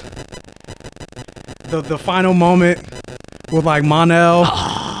that the final moment with like Mon-El.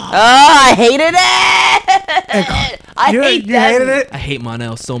 I hated it. I hate you that. hated it? I hate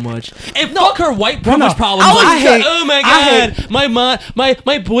Mon-El so much. And fuck her white privilege no. problems. I hate- oh my I god,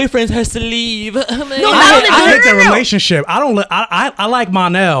 my boyfriend has to leave. No, I hate their relationship. I don't. I like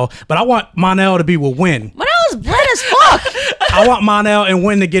Mon-El, but I want Mon-El to be with Win. Mon-El is red as fuck. I want Mon-El and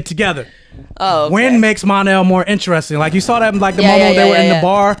Win to get together. Oh, okay. Win makes Mon-El more interesting. Like you saw that in like the Yeah, moment yeah, they were yeah, in yeah. the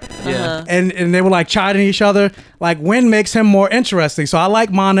bar, Yeah. and they were like chiding each other. Like Win makes him more interesting. So I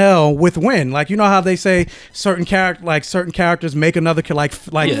like Mon-El with Win. Like you know how they say certain characters make another like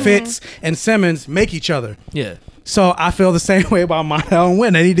Yeah. Fitz and Simmons make each other. Yeah. So I feel the same way about Mon-El and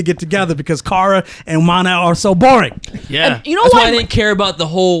Win. They need to get together because Kara and Mon-El are so boring. Yeah. And you know That's what? why I didn't care about the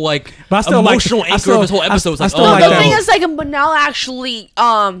whole like But I still like- emotional I anchor still- of this whole I- episode. It's I like, still oh, like The that thing one. is, like, Manal actually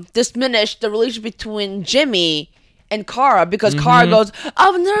diminished the relationship between Jimmy and Kara because Kara goes,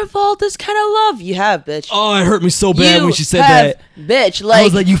 "I've never felt this kind of love." You have, bitch. Oh, it hurt me so bad when she said have, that. bitch. I Like,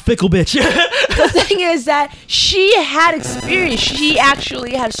 was like, you fickle bitch. the thing is that she had experience. She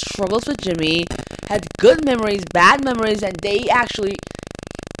actually had struggles with Jimmy, had good memories, bad memories, and they actually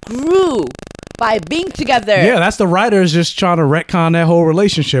grew by being together. Yeah, that's the writers just trying to retcon that whole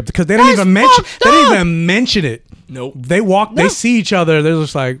relationship because they don't That's even mention. fucked They didn't up. even mention it. Nope. They walk. They see each other. They're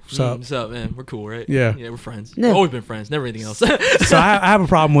just like, "What's up?" What's up, man? We're cool, right? Yeah. Yeah, we're friends. Yeah. We've always been friends. Never anything else. So I have a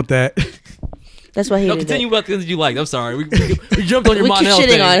problem with that. That's why he No, hated continue it. about the things you liked. I'm sorry. We jumped on your We keep Mon-El shitting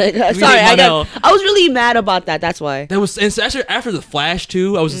thing. on it. We Sorry, hate Mon-El. I was really mad about that. That's why. That was, and so after the Flash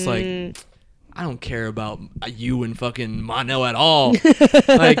too, I was just like, I don't care about you and fucking Mon-El at all.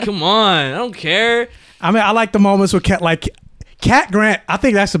 Like, come on, I don't care. I mean, I like the moments with Cat Grant. I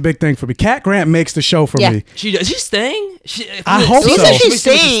think that's a big thing for me. Cat Grant makes the show for me. Is she staying? I hope She so. said she's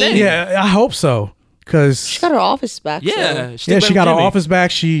staying. Yeah, I hope so. Cause She got her office back. Yeah, So. she got her office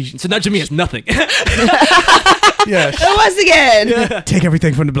back. She So now Jimmy has nothing. yeah. Once again. Take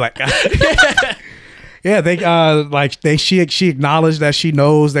everything from the black guy. Yeah, they she acknowledged that she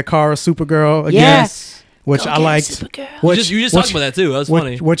knows that Kara's Supergirl again. Yes. Which I liked. Supergirl. You just talked about that too. That was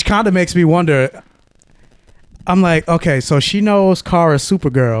funny. Which kind of makes me wonder. I'm like, okay, so she knows Kara's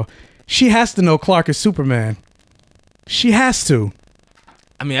Supergirl. She has to know Clark is Superman. She has to.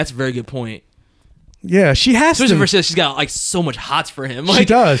 I mean, that's a very good point. Yeah, she has Especially to. for she's got like so much hots for him. Like, She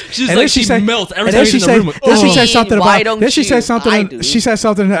does. She's And like then she melts every and time then she's she in the say- room. Like, then she oh. said something Why about. don't Then she you? said something. I do. She said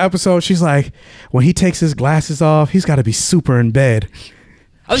something in the episode. She's like, when he takes his glasses off, he's got to be super in bed.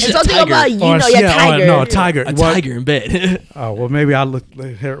 I was It's just a something tiger. about tiger. no, a tiger. A What? tiger in bed. Oh well, maybe I look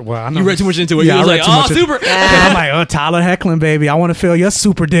here. Well, I know You read too much into it. Yeah, You was I read like, too oh, much into- super. And I'm like, oh, Tyler Hecklin, baby, I want to feel your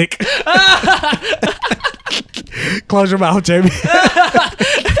super dick. Close your mouth, Jamie.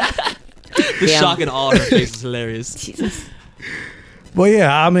 The shock and awe on her face is hilarious. Jesus. Well,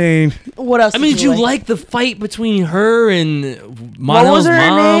 yeah, I mean, What else? I mean, did you like the fight between her and was Monel's her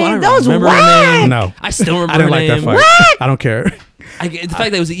mom? name? I don't That was remember her whack. name. no, I still remember I didn't her like name. that fight. I don't care. The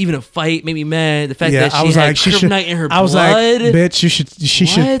fact that it was even a fight made me mad. The fact Yeah, that she I was had like, she should. kryptonite in her blood. I was like, bitch, she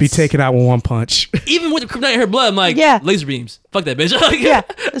should be What? taken out with one punch. Even with the kryptonite in her blood, I'm like, Yeah. laser beams. Fuck that bitch. Yeah.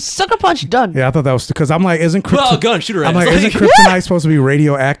 Sucker punch done. Yeah, I thought that was because I'm like, isn't Well, kryptonite? gun, shoot her I'm ass. like, isn't kryptonite supposed to be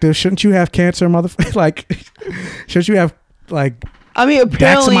radioactive? Shouldn't you have cancer, motherfucker? Like, shouldn't you have like? I mean,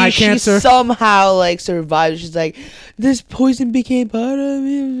 apparently my she cancer. somehow like survived. She's like, this poison became part of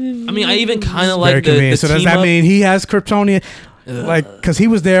me. I mean, I even kind of Very like the convenient. So does team that up. mean he has kryptonian? Like, because he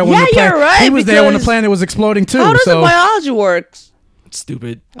was there when Yeah, the planet, you're right, he was there when the because planet was exploding too. How does so, the biology works?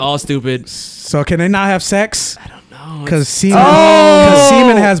 Stupid. All stupid. so can they not have sex? I don't know. Because semen, Oh.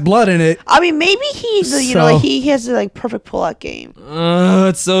 semen has blood in it. I mean, maybe he's you know So- like he has a like perfect pull-out game.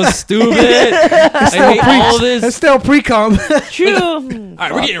 It's so stupid. I hate all It's this. still pre-cum. True. All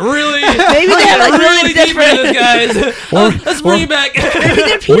right, we're getting really, Maybe we're they have getting like really really deep into different. this, guys. Let's bring it back. Maybe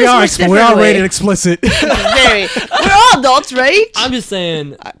their penis we are works we are differently. rated explicit. Very. We're all adults, right? I'm just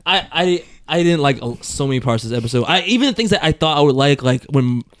saying, I didn't like so many parts of this episode. Even things that I thought I would like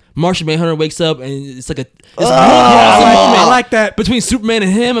when Martian Manhunter wakes up and it's like I like that between Superman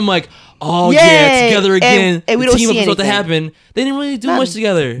and him. I'm like, oh Yay! yeah, together again. And we the don't team see up was about to anything. happen. They didn't really do much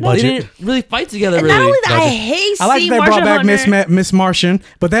together. Budget. They didn't really fight together. And really. not only that, I hate I like seeing they Martian brought back Hunter. Miss Martian,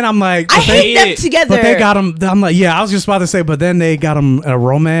 but then I'm like, I hate them it. together. but they got him. I'm like, yeah, I was just about to say, but then they got him a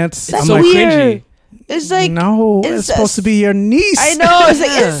romance. It's I'm so like, cringy. It's like no, it's incest. supposed to be your niece. I know. It's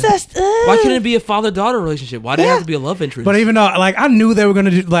like incest. Why couldn't it be a father-daughter relationship? Why did it have to be a love interest? But even though, like, I knew they were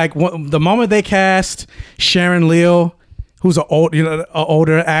gonna do, like, the moment they cast Sharon Leal, who's an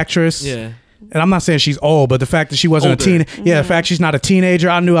older actress. Yeah. And I'm not saying she's old, but the fact that she wasn't Older. a teen, the fact she's not a teenager,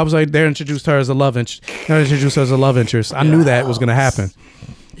 I knew. I was like, they introduced her as a love interest. I knew that was gonna happen.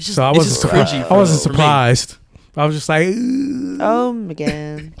 So I wasn't surprised. cringy I wasn't for me. surprised. I was just like, Oh my god.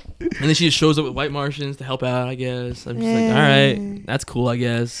 And then she just shows up with white Martians to help out, I guess. I'm just like, all right, that's cool, I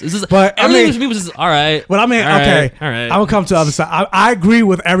guess. This is, But, I everything mean- for me was just, all right. But I mean, all okay, right, all right. I will come to the other side. I agree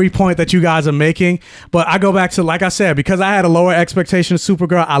with every point that you guys are making, but I go back to, like I said, because I had a lower expectation of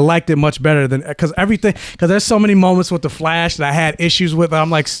Supergirl, I liked it much better than, because there's so many moments with the Flash that I had issues with.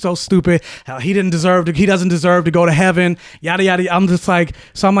 I'm like, so stupid. How he doesn't deserve to go to heaven. Yada yada. I'm just like,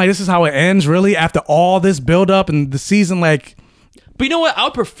 so I'm like, this is how it ends, really, after all this build up and the season, like. But you know what? I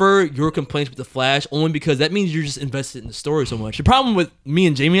would prefer your complaints with the Flash only because that means you're just invested in the story so much. The problem with me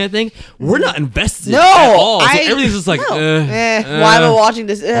and Jamie, I think, we're not invested at all. So everything's just like, why am I watching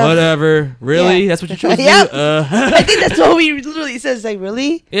this? Whatever. Really? Yeah. That's what you chose to Yep. do? I think that's what we literally says. Like,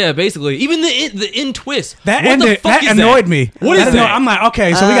 really? Yeah, basically. Even the end twist. That what the ended. fuck That is annoyed that? me. What is that? I'm like,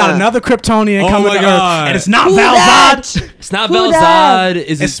 okay, so we got another Kryptonian Oh coming my to God. Earth, and it's not Who Val that? Zod. It's not Who Val that?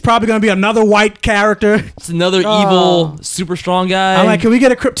 Zod. It's probably gonna be another white character. It's another evil, super strong guy. I'm like, can we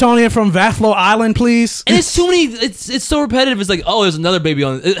get a Kryptonian from Vathlo Island, please? And it's too many. It's so repetitive. It's like, oh, there's another baby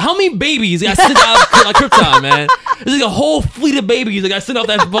on. How many babies got sent out of like Krypton, man? There's like a whole fleet of babies that got sent off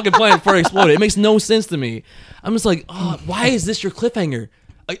that fucking planet before it exploded. It makes no sense to me. I'm just like, oh, why is this your cliffhanger?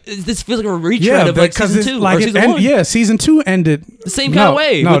 Like, this feels like a retread of like season 2 or season 1. Yeah, season 2 ended the same kind of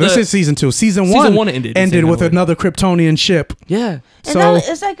way. No, this is season 2. Season 1 ended with another Kryptonian ship. Yeah. And then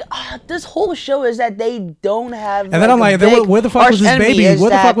it's like this whole show is that they don't have. And then I'm like, where the fuck was this baby? Where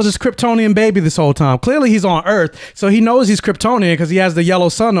the fuck was this this? Kryptonian baby this whole time? Clearly he's on Earth, so he knows he's Kryptonian because he has the yellow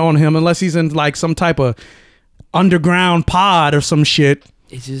sun on him, unless he's in like some type of underground pod or some shit.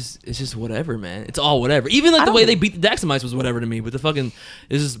 It's just whatever, man. It's all whatever. Even like the way they beat the Daxamites was whatever to me. But the fucking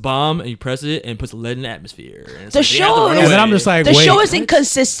it's just bomb and you press it and it puts lead in the atmosphere. And it's The like, they have to show run is- away. And then I'm just like, The wait. show is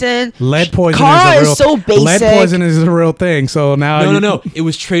inconsistent. Lead poisoning Kara is a real. is so basic. Lead poisoning is a real thing. So now No. It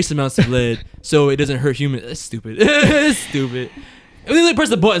was trace amounts of lead, so it doesn't hurt humans. That's stupid. It's stupid. And then they press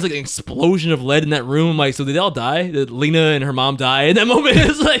the button. It's like an explosion of lead in that room. Like, so did they all die? Did Lena and her mom die in that moment?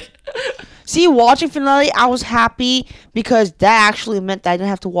 It's like, See, watching finale, I was happy because that actually meant that I didn't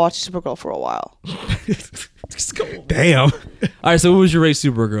have to watch Supergirl for a while. Damn. all right. So, what was your race,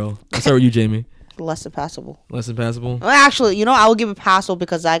 Supergirl? Let's start with you, Jamie. Less than passable. Less than passable. Well, actually, I will give it passable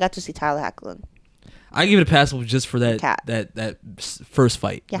because I got to see Tyler Hoechlin. I give it a passable just for that Cat. that first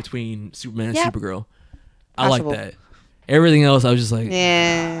fight Yeah. between Superman and Yeah. Supergirl. I like Passable. that. Everything else, I was just like,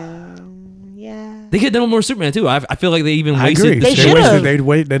 Yeah. they could have done more Superman too. I feel like they even I wasted. agree. They They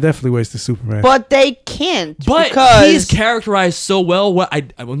should've. definitely wasted Superman. But they can't. But because he's characterized so well.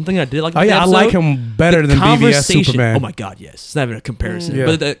 One thing I did like. Oh, about the yeah, I episode, like him better the than BVS conversation- Superman. Oh my god, yes, it's not even a comparison. Yeah.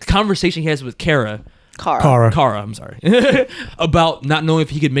 But the conversation he has with Kara, Kara. I'm sorry, about not knowing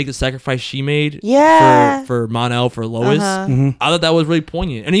if he could make the sacrifice she made. Yeah. For Mon-El, for Lois. Uh-huh. Mhm. I thought that was really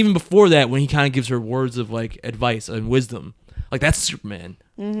poignant. And even before that, when he kind of gives her words of like advice and wisdom, like that's Superman.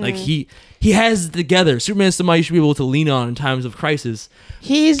 Mhm. Like he has it together. Superman is somebody you should be able to lean on in times of crisis.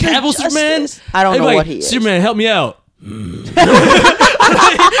 He's the Cavill Superman. Justice. I don't They'd be know like, what he is. Superman, help me out.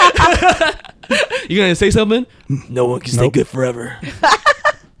 You gonna say something? No one can stay good forever.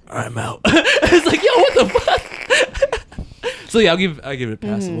 All right, I'm out. It's like, yo, what the fuck? So yeah, I give it a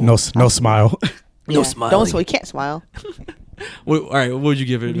passable. No smile. No smile. Don't smile. You can't smile. All right, what would you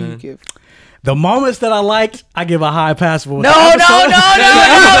give it, man? The moments that I liked, I give a high passable. No. You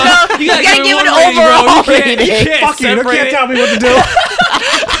gotta You gotta give it one an rating, bro. overall You can't- rating. you can't Fuck you. You separate can't it. tell me what to do.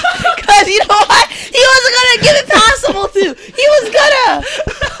 Because you know what? He wasn't gonna give it passable to. He was gonna.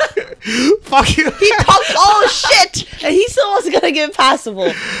 Fuck you. He talked all shit, and he still wasn't gonna give it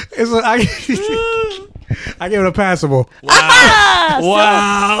passable. I give it a passable.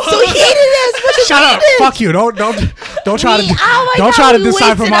 Wow. So he hated it as much as Shut he up. did. Fuck you. Don't try to Oh my don't God, try to we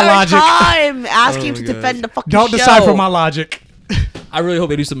decipher wasted my our logic. Time asking him Oh to my God. defend the fucking Don't show. decipher my logic. I really hope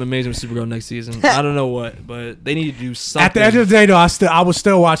they do something amazing with Supergirl next season. I don't know what, but they need to do something. At the end of the day, though, I would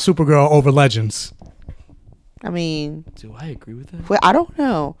still watch Supergirl over Legends. I mean, do I agree with that? well, I don't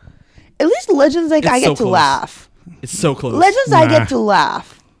know. At least Legends, like It's I get so to close. laugh. It's so close. Legends, I get to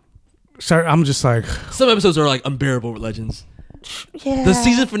laugh. Sorry, I'm just like, Some episodes are like unbearable with Legends. Yeah. The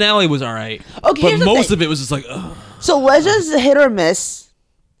season finale was alright. Okay, but here's the most thing. of it was just like, ugh. So Legends is a hit or miss.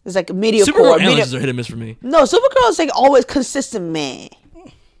 It's like mediocre. Supergirl and mediocre. Legends are hit and miss for me. No, Supergirl is like always consistent, man.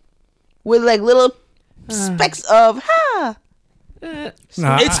 With like little specks of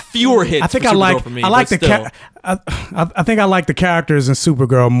nah, It's fewer hits. I think for I Supergirl like for me, I like but the still. I think I like the characters in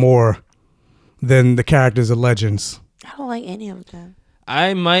Supergirl more than the characters of Legends. I don't like any of them.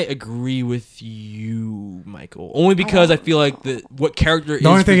 I might agree with you, Michael. Only because I feel like what character is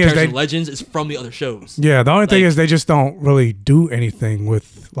only thing is characters they- in Legends is from the other shows. Yeah, the only thing Like- is they just don't really do anything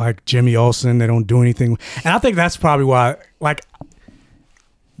with like Jimmy Olsen. They don't do anything, and I think that's probably why. Like,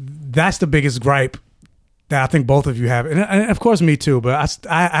 that's the biggest gripe that I think both of you have, and of course me too. But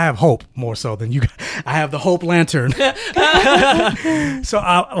I have hope more so than you. I have the hope lantern. So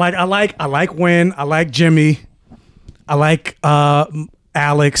I like Wynn. I like Jimmy. I like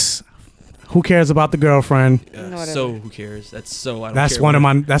Alex. Who cares about the girlfriend? So who cares? That's so I don't That's care one of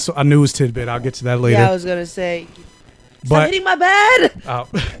what- my. That's a news tidbit. I'll get to that later. Yeah, I was gonna say. Stop But- hitting my bed.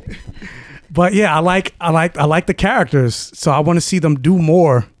 But yeah, I like the characters, so I want to see them do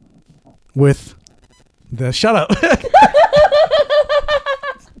more with the. Shut up.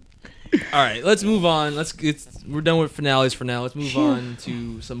 All right, let's move on. We're done with finales for now. Let's move on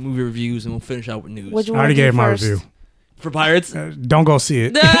to some movie reviews, and we'll finish out with news. What you I already wanna do gave my first? review. For Pirates? Don't go see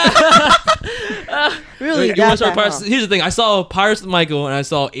it. Really? You wanna that start bad, Pirates? huh? Here's the thing: I saw Pirates with Michael, and I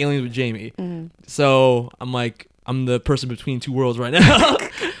saw Aliens with Jamie. So I'm like, I'm the person between two worlds right now.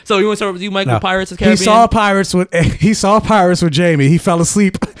 So you want to start with you, Michael? No. Pirates of the Caribbean. He saw Pirates with Jamie. He fell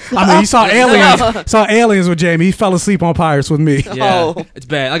asleep. I mean, he saw Aliens. Saw Aliens with Jamie. He fell asleep on Pirates with me. Yeah, it's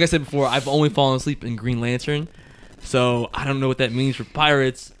bad. Like I said before, I've only fallen asleep in Green Lantern, so I don't know what that means for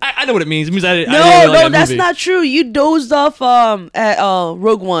Pirates. I know what it means. It means I didn't No, really like that that's movie. not true. You dozed off at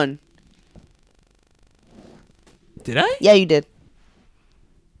Rogue One. Did I? Yeah, you did.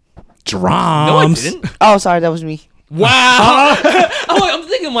 Drums. No, I didn't. Oh, sorry, that was me. Wow. I'm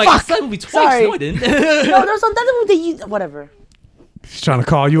thinking like I saw that movie twice. Sorry. No, I didn't. No, there's another movie that you. Whatever. She's trying to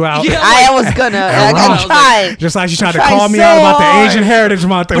call you out. Yeah, I was gonna. And I'm wrong. trying. Just like she tried to I'm call me trying out so about the hard. Asian Heritage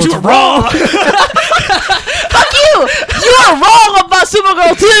Month. It But was you were wrong. Fuck you. You are wrong about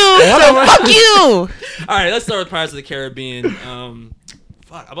Supergirl too. So fuck you. All right, let's start with Pirates of the Caribbean.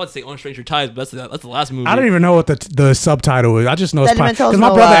 Fuck, I'm about to say On Stranger Tides, but that's the last movie. I don't even know what the subtitle is. I just know it's Dead Man because Tells my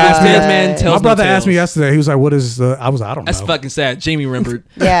No brother Lies. asked me. Dead Man Tells My No brother asked me Tales. yesterday. He was like, "What is the?" I don't That's know. fucking sad. Jamie remembered.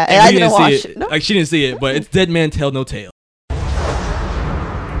 Yeah, and And I we didn't watch see it. No. Like she didn't see it, but it's Dead Man Tell No Tale.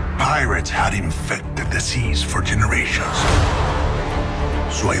 Pirates had infected the seas for generations.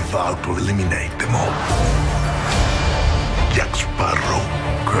 So I vowed to eliminate them all. Jack Sparrow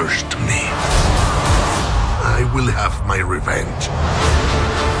cursed me. I will have my revenge.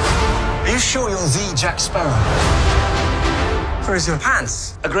 Are you sure you're the Jack Sparrow? Where's your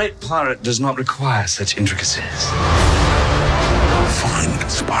pants? A great pirate does not require such intricacies. Find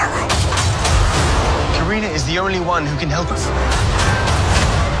Sparrow. Karina is the only one who can help us.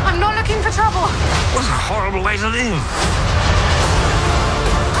 I'm not looking for trouble. What a horrible way to live.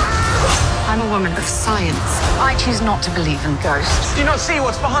 I'm a woman of science. I choose not to believe in ghosts. Do you not see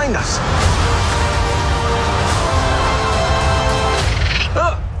what's behind us?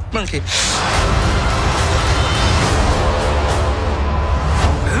 Oh, monkey.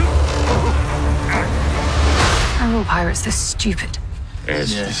 Are all pirates this stupid?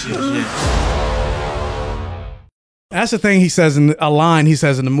 Yes. That's the thing he says in a line he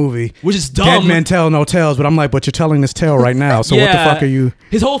says in the movie, Which is Dead dumb. men tell no tales. But I'm like, but you're telling this tale right now. So what the fuck are you?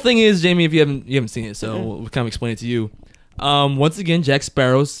 His whole thing is, Jamie, if you haven't seen it, so we'll kind of explain it to you. Once again, Jack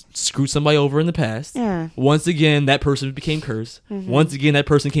Sparrow screwed somebody over in the past. Yeah. Once again, that person became cursed. Once again, that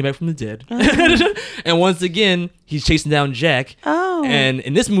person came back from the dead. And once again, he's chasing down Jack. Oh. And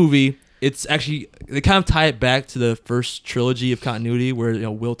in this movie, it's actually they kind of tie it back to the first trilogy of continuity, where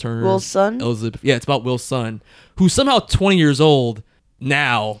Will Turner, Will's son? Elizabeth. Yeah, it's about Will's son, who's somehow 20 years old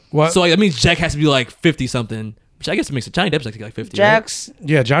now. What? So like, that means Jack has to be like 50 something. Which I guess it makes it. Johnny Depp's like 50. Jack's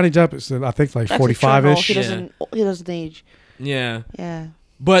Yeah, Johnny Depp is I think like Jack's a 45ish. triple. He doesn't age. Right? Yeah. Yeah.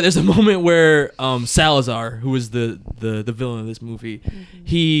 But there's a moment where Salazar, who is the villain of this movie,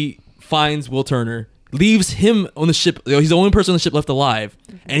 he finds Will Turner, leaves him on the ship. He's the only person on the ship left alive,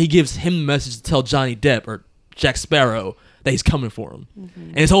 and he gives him the message to tell Johnny Depp or Jack Sparrow that he's coming for him.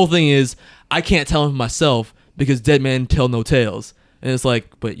 And his whole thing is, I can't tell him myself because dead men tell no tales. And it's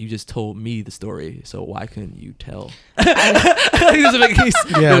like, but you just told me the story, so why couldn't you tell? It doesn't make any,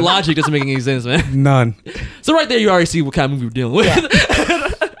 Yeah. Your logic doesn't make any sense, man. None. So right there, you already see what kind of movie we're dealing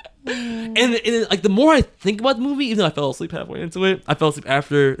with. and like the more I think about the movie, even though I fell asleep halfway into it, I fell asleep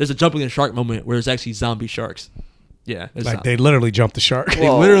after. There's a jumping the shark moment where there's actually zombie sharks. Yeah, Like they literally jumped the shark. They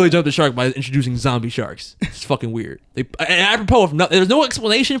literally jumped the shark by introducing zombie sharks. It's fucking weird. And apropos of there's no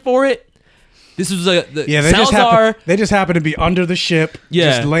explanation for it. This was They Salazar. just happen to be under the ship,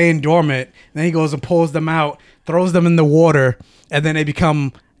 Yeah. just laying dormant. Then he goes and pulls them out, throws them in the water, and then they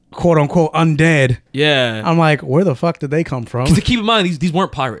become quote unquote undead. Yeah. I'm like, where the fuck did they come from? Because to keep in mind, these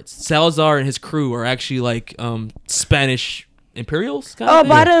weren't pirates. Salazar and his crew are actually like Spanish Imperials. Oh,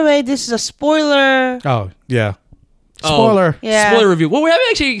 by the way, this is a spoiler. Oh yeah, spoiler. Yeah. Spoiler review. Well, we haven't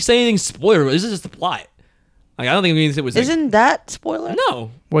actually said anything spoiler. This is just the plot. Like I don't think we need to say it was. Isn't that spoiler?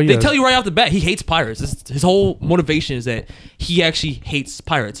 No. Well, They yeah. tell you right off the bat he hates pirates. His whole motivation is that he actually hates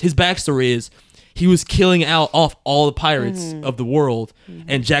pirates. His backstory is he was killing off all the pirates of the world,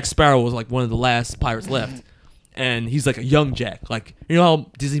 and Jack Sparrow was like one of the last pirates left. And he's like a young Jack. Like, you know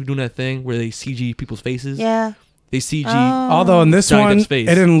how Disney doing that thing where they CG people's faces? Yeah. They CG. Although in this Johnny one, Depp's face.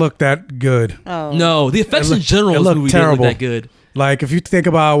 it didn't look that good. Oh. No, the effects It in looked- general it of the looked movie terrible. didn't look that good. Like if you think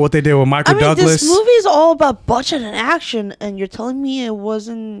about what they did with Michael I mean, Douglas, this movie is all about budget and action, and you're telling me it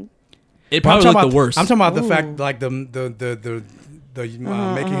wasn't. It But I'm probably talking looked about the worst. I'm talking about the fact like the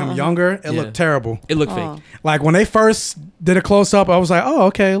making him younger. It looked terrible. It looked fake. Like when they first did a close up, I was like, oh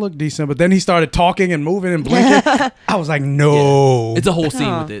okay, it looked decent. But then he started talking and moving and blinking. I was like, no. It's a whole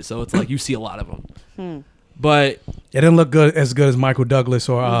scene with it, so it's like you see a lot of them. But It didn't look good as Michael Douglas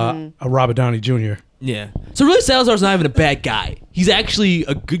or a Robert Downey Jr. yeah, so really Salazar's not even a bad guy. He's actually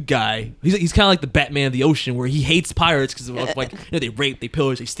a good guy. He's kind of like the Batman of the ocean, where he hates pirates because like they rape, they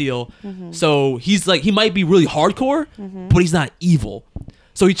pillage, they steal. So he's like he might be really hardcore, but he's not evil.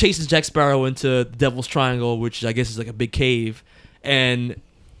 So he chases Jack Sparrow into the Devil's Triangle, which I guess is like a big cave, and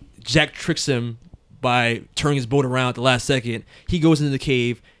Jack tricks him by turning his boat around at the last second. He goes into the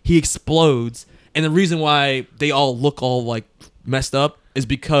cave, he explodes, and the reason why they all look all like messed up is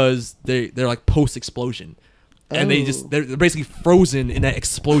because they're like post explosion, and they're basically frozen in that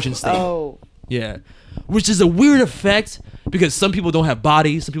explosion state. Oh. Yeah, which is a weird effect because some people don't have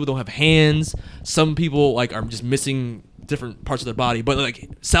bodies, some people don't have hands, some people like are just missing different parts of their body. But like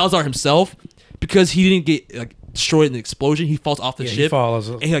Salazar himself, because he didn't get like destroyed in the explosion, he falls off the Yeah, he ship falls.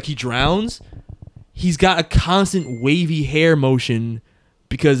 and he drowns. He's got a constant wavy hair motion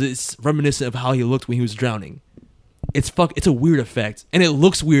because it's reminiscent of how he looked when he was drowning. It's a weird effect, and it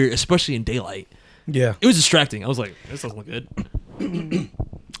looks weird, especially in daylight. Yeah. It was distracting. I was like, this doesn't look good.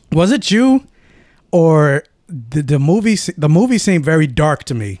 Was it you, or the movie? The movie seemed very dark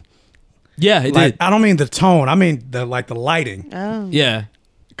to me. Yeah, it Like, did. I don't mean the tone. I mean the lighting. Oh. Yeah.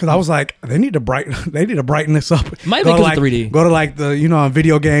 Because I was like, they need to brighten this up. Might Go be to, because of 3D. Go to like the on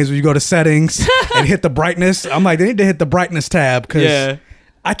video games where you go to settings and hit the brightness. I'm like, they need to hit the brightness tab because Yeah.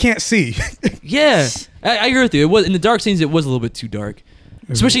 I can't see. Yeah, I agree with you. It was in the dark scenes. It was a little bit too dark,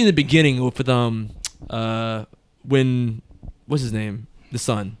 especially in the beginning with when what's his name, the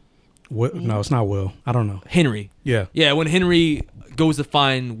son. No, it's not Will. I don't know. Henry. Yeah. Yeah, when Henry goes to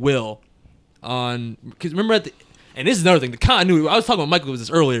find Will because remember and this is another thing, the continuity. I was talking about Michael with this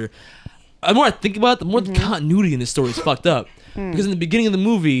earlier. The more I think about it, the more the continuity in this story is fucked up. Because in the beginning of the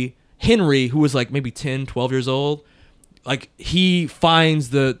movie, Henry, who was like maybe 10, 12 years old, like he finds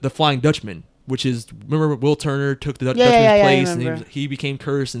the Flying Dutchman, which is, remember Will Turner took the Dutchman's place and he became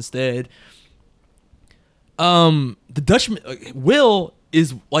cursed instead. The Dutchman, Will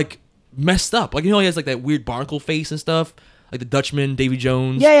is like messed up. Like, he has like that weird barnacle face and stuff. Like the Dutchman, Davy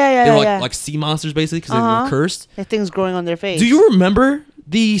Jones. Yeah. They were yeah. like sea monsters basically because they were cursed. And things growing on their face. Do you remember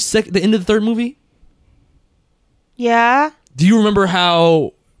the end of the third movie? Yeah. Do you remember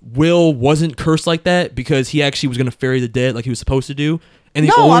how Will wasn't cursed like that because he actually was going to ferry the dead like he was supposed to do? And the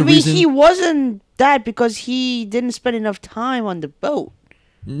No, only I mean, reason, he wasn't that because he didn't spend enough time on the boat.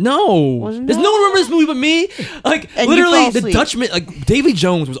 No. Wasn't Does that? no one remember this movie but me? Like, And you literally, fell the asleep. Dutchman, like, Davy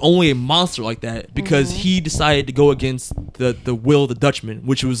Jones was only a monster like that because he decided to go against the will of the Dutchman,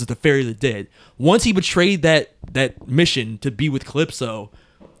 which was to ferry the dead. Once he betrayed that mission to be with Calypso,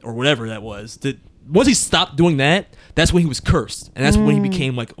 or whatever that was, once he stopped doing that, that's when he was cursed. And that's when he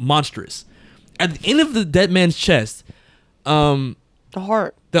became, like, monstrous. At the end of the dead man's chest, The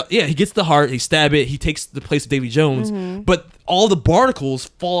heart. he gets the heart, he stab it, he takes the place of Davy Jones, but all the barnacles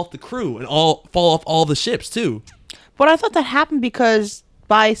fall off the crew and fall off all the ships too. But I thought that happened because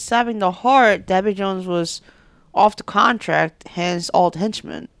by stabbing the heart, Davy Jones was off the contract, hence all the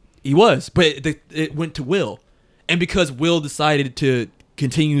henchmen. He was, but it went to Will, And because Will decided to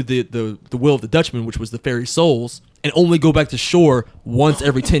continue the will of the Dutchman, which was the fairy souls, and only go back to shore once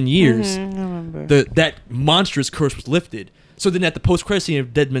every 10 years, I remember. that monstrous curse was lifted. So then at the post-credit scene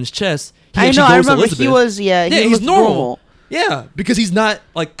of Dead Man's Chest, he I actually know. I goes to remember. Elizabeth. He was. Yeah. He he's was normal. Yeah, because he's not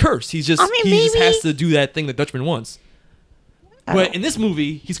like cursed. He's just he just has to do that thing the Dutchman wants. But in this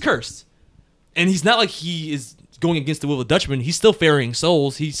movie, he's cursed, and he's not like he is going against the will of the Dutchman. He's still ferrying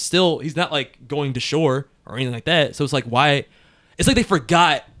souls. He's not like going to shore or anything like that. So it's like why? It's like they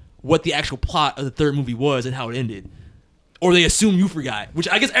forgot what the actual plot of the third movie was and how it ended, or they assume you forgot, which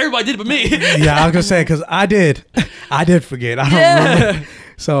I guess everybody did but me. Yeah, I was gonna say because I did forget. I don't remember.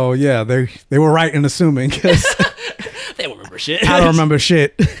 So yeah, they were right in assuming because they don't remember shit. I don't remember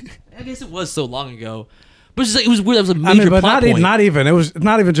shit. I guess it was so long ago. But it's just like, it was weird. That was a major but plot point. not even. It was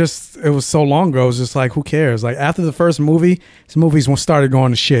not even just. It was so long ago. It was just like, who cares? Like after the first movie, these movies started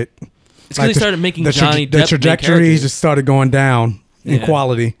going to shit. It's because they started making Johnny Depp the trajectory just started going down in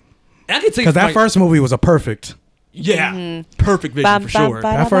quality. Because that first movie was a perfect. Yeah, perfect vision for sure.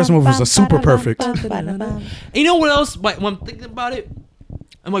 That first movie was a super perfect. And you know what else? When I'm thinking about it,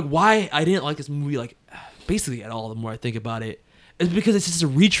 I'm like, why I didn't like this movie, like basically at all. The more I think about it, is because it's just a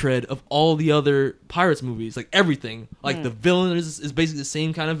retread of all the other Pirates movies, like everything. Like the villain is basically the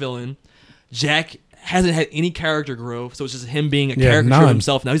same kind of villain. Jack hasn't had any character growth, so it's just him being a caricature of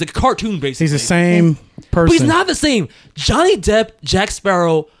himself now. He's like a cartoon, basically. He's the same person. But he's not the same. Johnny Depp, Jack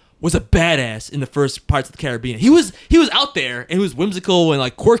Sparrow, was a badass in the first Pirates of the Caribbean. He was out there, and he was whimsical and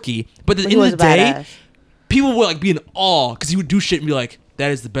like quirky. But at the end of the day, people would like be in awe because he would do shit and be like, "That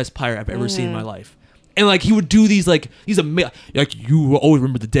is the best pirate I've ever seen in my life." And like he would do these like you will always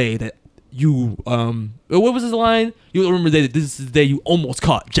remember the day that you what was his line? You will remember the day that this is the day you almost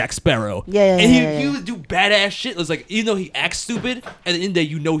caught Jack Sparrow. He would do badass shit. It was like even though he acts stupid, at the end of the day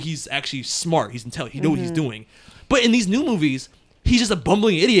you know he's actually smart. He's intelligent. He know what he's doing. But in these new movies, he's just a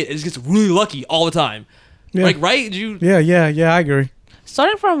bumbling idiot and just gets really lucky all the time. Yeah. Like right? Yeah, I agree.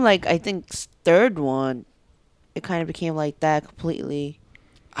 Starting from like I think third one, it kind of became like that completely.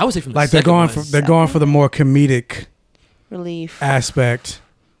 I would say from the like they're going for the more comedic relief aspect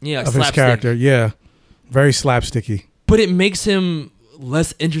like of his character. Yeah, very slapsticky. But it makes him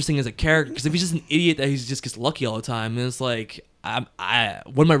less interesting as a character because if he's just an idiot that he just gets lucky all the time, then it's like, what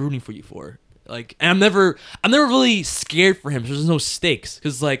am I rooting for you for? Like, and I'm never really scared for him. So there's no stakes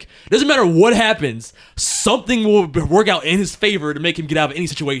because like it doesn't matter what happens, something will work out in his favor to make him get out of any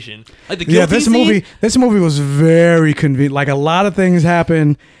situation. Like the this movie was very convenient. Like a lot of things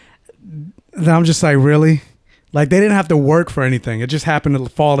happen. And I'm just like, really? Like they didn't have to work for anything. It just happened to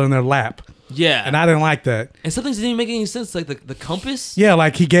fall in their lap. Yeah, and I didn't like that. And some things didn't even make any sense. Like the compass. Yeah,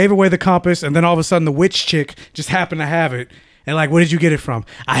 like he gave away the compass, and then all of a sudden the witch chick just happened to have it. And like, where did you get it from?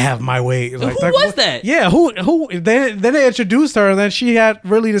 I have my way. Like, who was that? Yeah, who? Then they introduced her, and then she had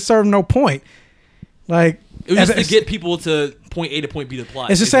really to serve no point. Like it was just to get people to point A to point B to the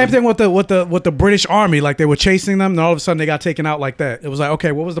plot. It's the same thing with the British Army. Like they were chasing them, and all of a sudden they got taken out like that. It was like,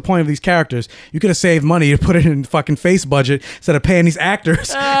 okay, what was the point of these characters? You could have saved money to put it in fucking face budget instead of paying these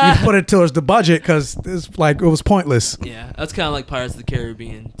actors. You put it towards the budget because it's like it was pointless. Yeah, that's kind of like Pirates of the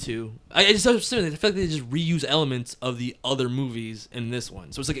Caribbean too. I just understand the fact that they just reuse elements of the other movies in this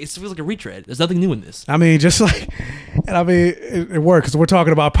one, so it's like it feels like a retread. There's nothing new in this. I mean, just like, and I mean, it works because we're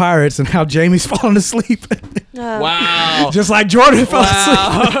talking about pirates and how Jamie's falling asleep. Wow. Just like Jordan fell asleep.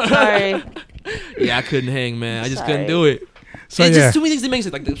 Sorry. Yeah, I couldn't hang, man. I just couldn't do it. So it's yeah. just too many things that make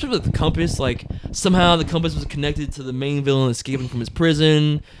sense. Like especially with the compass, like somehow the compass was connected to the main villain escaping from his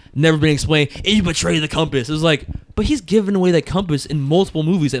prison. Never been explained. And you betray the compass. It was like, but he's given away that compass in multiple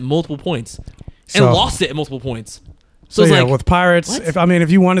movies at multiple points, and lost it at multiple points. So it's yeah, like, with Pirates,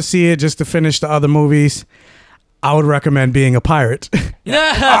 if you want to see it just to finish the other movies, I would recommend being a pirate.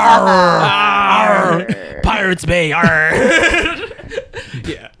 Pirates Bay. Yeah,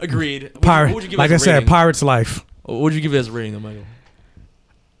 agreed. What would you give like it I as a said, rating? Pirate's Life. What would you give it as a rating, though, Michael?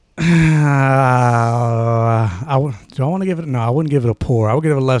 Do I want to give it? No, I wouldn't give it a poor. I would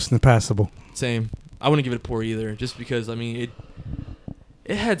give it less than passable. Same. I wouldn't give it a poor either, just because I mean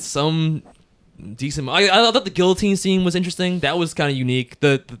it had some decent. I thought the guillotine scene was interesting. That was kind of unique.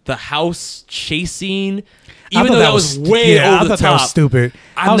 The house chase scene, even though that was way over the top. That was stupid.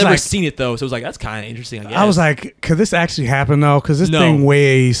 I've never seen it though, so it was like that's kind of interesting. I guess I was like, could this actually happen though? Because this thing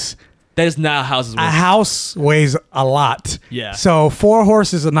weighs That is not how houses work. A house weighs a lot. Yeah. So 4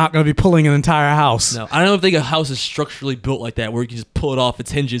 horses are not going to be pulling an entire house. No, I don't think a house is structurally built like that, where you can just pull it off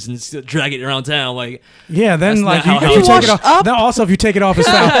its hinges and just drag it around town. Like, yeah, then that's like not how if you houses take it off, then also if you take it off, it's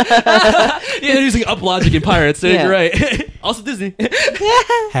found. yeah, they're using Up Logic and Pirates. So Yeah. You're right. Also Disney.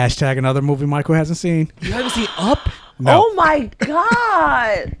 Hashtag another movie Michael hasn't seen. You haven't seen Up? No. Oh my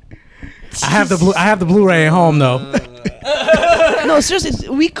god. I have the Blu-ray at home though. No, seriously,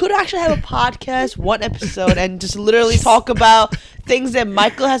 we could actually have a podcast, one episode, and just literally talk about things that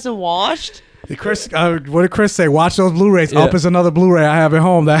Michael hasn't watched. Chris, what did Chris say? Watch those Blu-rays. Yeah. Up is another Blu-ray I have at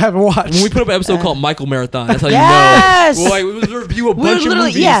home that I haven't watched. When we put up an episode called Michael Marathon, that's how Yes! you know. Well, like, we review a bunch of literally-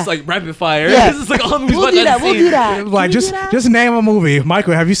 movies yeah. like rapid fire. Yeah. This is like all the movies We'll Michael do that. hasn't We'll seen. do that. Like Can we do that? just name a movie.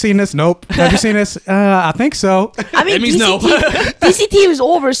 Michael, have you seen this? Nope. Have you seen this? I think so. I mean, That means no. DCT is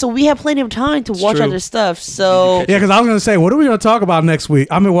over, so we have plenty of time to watch true. other stuff. So Yeah, because I was gonna say, what are we gonna talk about next week?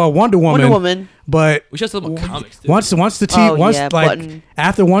 I mean, well, Wonder Woman. Wonder Woman. But We should talk about comics. Dude. once the Oh, once yeah, like Button.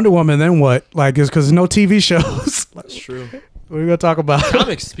 after Wonder Woman, then what? Like, it's because there's no TV shows. That's true. What are we gonna talk about?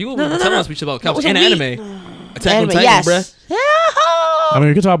 Comics. People were telling us we should talk about comics So and we- anime. Attack on Anime, Titan, yes. bruh. I mean,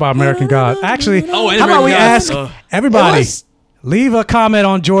 we can talk about American God. Actually, Oh, and how about we American ask Gods. everybody, It was- leave a comment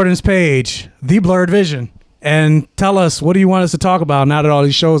on Jordan's page, The Blurred Vision, and tell us what do you want us to talk about now that all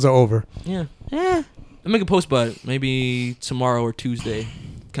these shows are over. Yeah. Yeah. I'll make a post about it maybe tomorrow or Tuesday.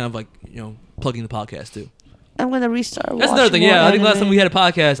 Kind of like, plugging the podcast too. I'm gonna restart. That's another thing. Yeah, I think last time we had a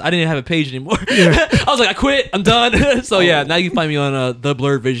podcast, I didn't have a page anymore. I was like, I quit. I'm done. So yeah, now you can find me on The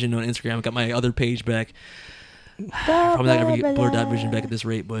Blurred Vision on Instagram. I got my other page back. Probably not gonna get Blurred.vision back at this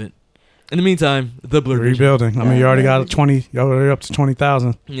rate, but in the meantime, The Blurred Vision. Rebuilding. I mean, you already got 20. You're already up to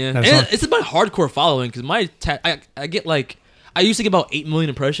 20,000. Yeah, That's and all. it's about hardcore following because I get like I used to get about 8 million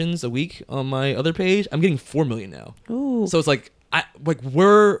impressions a week on my other page. I'm getting 4 million now. Ooh. So it's like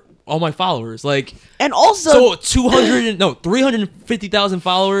where all my followers like, And also, so 350,000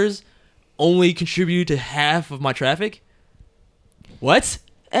 followers only contribute to half of my traffic. What?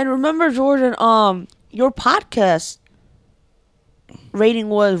 and remember, Jordan, your podcast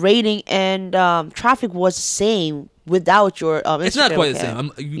rating and traffic was the same without your Instagram It's not quite the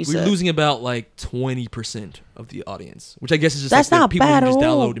account, same. you We're said. losing about like 20% of the audience, which I guess is just That's like the not people bad who just at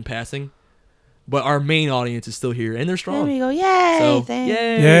all. download in passing. But our main audience is still here, and they're strong. There we go. Yay! So, Thanks.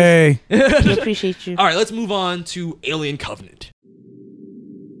 yay. We appreciate you. All right, let's move on to Alien Covenant.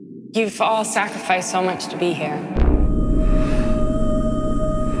 You've all sacrificed so much to be here.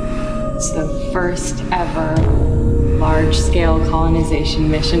 It's the first ever large-scale colonization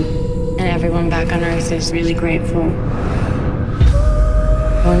mission. And everyone back on Earth is really grateful.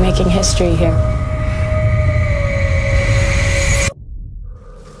 We're making history here.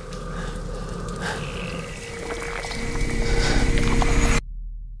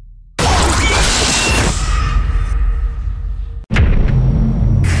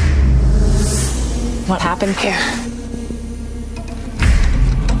 What happened here?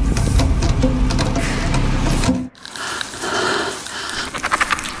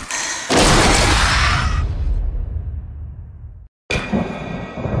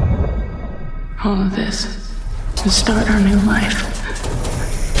 All of this to start our new life.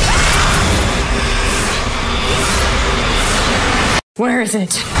 Where is it?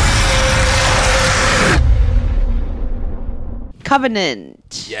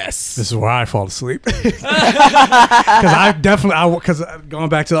 Covenant. Yes. This is where I fall asleep. Because I definitely, because going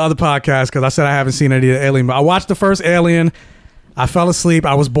back to the other podcast, because I said I haven't seen any of the Alien, but I watched the first Alien. I fell asleep.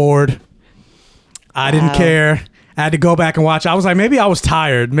 I was bored. I didn't care. I had to go back and watch. I was like, maybe I was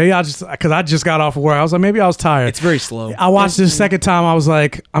tired. Maybe because I just got off of work. I was like, maybe I was tired. It's very slow. I watched it the second time. I was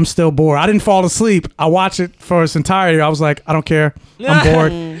like, I'm still bored. I didn't fall asleep. I watched it for its entirety. I was like, I don't care. I'm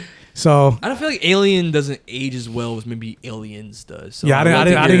bored. So I don't feel like Alien doesn't age as well as maybe Aliens does. So yeah,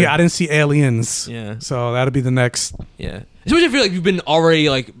 I didn't see Aliens. Yeah. So that'll be the next. Yeah. Especially I feel like you've been already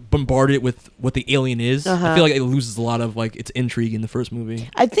like bombarded with what the alien is. I Uh-huh. feel like it loses a lot of like its intrigue in the first movie.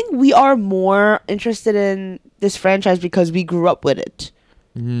 I think we are more interested in this franchise because we grew up with it.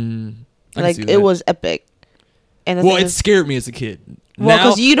 I can Like see it that. was epic. And the Well, thing it is- scared me as a kid. well, Now,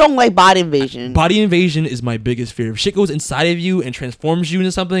 because you don't like body invasion. body invasion is my biggest fear. If shit goes inside of you and transforms you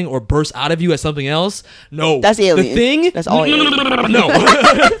into something or bursts out of you as something else, no. That's Alien. The Thing? That's all Alien. No.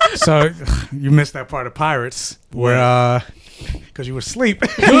 So you missed that part of Pirates where because you were asleep.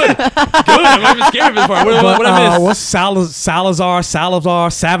 Good. I'm not even scared of this part. What I missed? What's Salazar,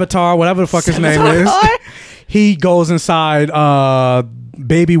 Savitar, whatever the fuck his name is. He goes inside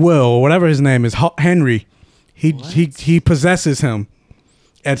Baby Will, or whatever his name is, Henry. He possesses him.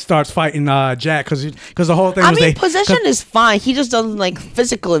 and starts fighting Jack because the whole thing I was mean, they possession is fine. He just doesn't like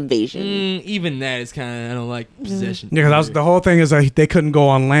physical invasion. Even that is kind of I don't like possession. Yeah, because the whole thing is they couldn't go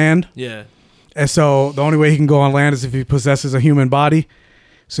on land. Yeah. And so the only way he can go on land is if he possesses a human body.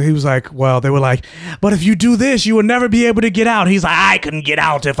 So he was like, well, they were like, but if you do this, you will never be able to get out. He's like, I can get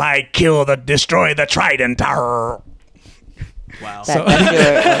out if I destroy the Trident. Wow.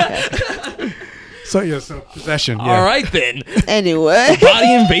 So possession. Yeah. All right then. Anyway.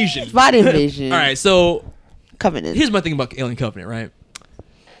 Body invasion. Body invasion. All right, so Covenant. Here's my thing about Alien Covenant, right?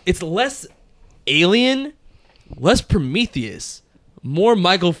 It's less Alien, less Prometheus, more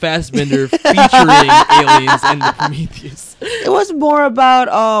Michael Fassbender featuring aliens and the Prometheus. It was more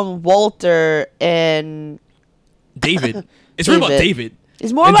about Walter and David. It's really about David.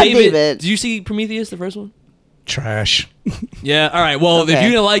 It's more about David. Did you see Prometheus, the first one? Trash. Yeah. All right. Well, Okay. if you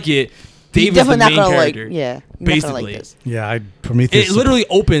didn't like it, David's the main character. Basically. Yeah, Prometheus. It literally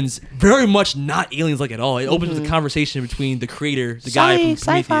opens very much not aliens like at all. It opens with a conversation between the creator, the guy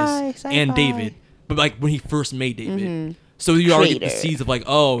from Prometheus, and David. But like when he first made David. So you already get the seeds of like,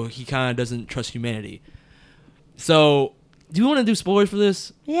 oh, he kind of doesn't trust humanity. So, do you want to do spoilers for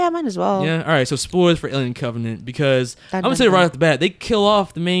this? Yeah, might as well. Yeah. All right. So spoilers for Alien Covenant because I'm gonna say right off the bat, they kill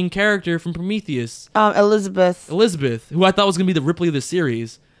off the main character from Prometheus, Elizabeth, who I thought was gonna be the Ripley of the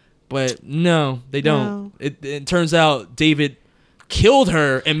series, but no, they don't. No. It turns out David killed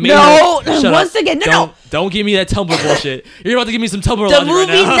her and made her. Shut once up. again, Don't give me that Tumblr bullshit. You're about to give me some Tumblr The logic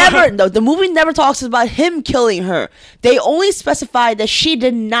movie right now. the movie never talks about him killing her. They only specify that she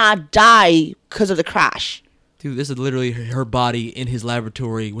did not die because of the crash. Dude, this is literally her body in his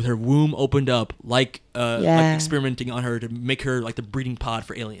laboratory with her womb opened up, like experimenting on her to make her like the breeding pod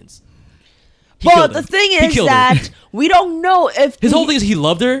for aliens. But the thing is that we don't know if his whole thing is he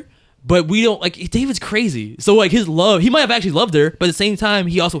loved her, but we don't like. David's crazy, so like his love, he might have actually loved her, but at the same time,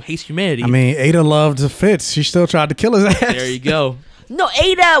 he also hates humanity. I mean, Ada loved Fitz. She still tried to kill his ass. There you go. No,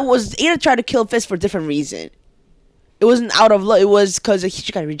 Ada tried to kill Fitz for a different reason. It wasn't out of love. It was because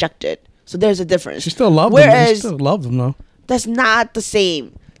she got rejected. So there's a difference. She still loved him. She still loved him though. That's not the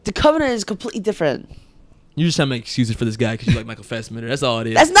same. The Covenant is completely different. You just have to make excuses for this guy because you like Michael Fassbender. That's all it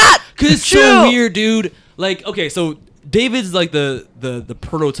is. That's not because it's true. So weird, dude. Like, okay, so David's like the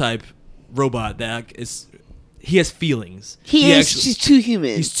prototype robot that is. He has feelings. He's too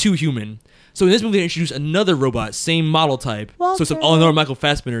human. He's too human. So in this movie, they introduce another robot, same model type. Walter. So it's another Michael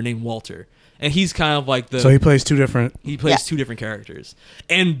Fassbender named Walter, and he's kind of like the. So he plays two different. He plays two different characters,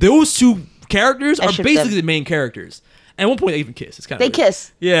 and those two characters are basically the main characters. And at one point, they even kiss. It's kind of weird.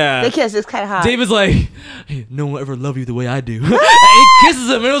 Kiss. Yeah, they kiss. It's kind of hot. David's like, hey, no one will ever love you the way I do. And he kisses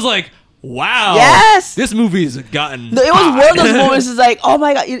him, and it was like, wow. Yes. This movie has gotten. No, it was one of those moments. It's like, oh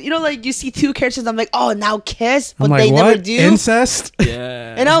my god, you know, like you see two characters. I'm like, oh, now kiss, but like, they what? never do. Incest.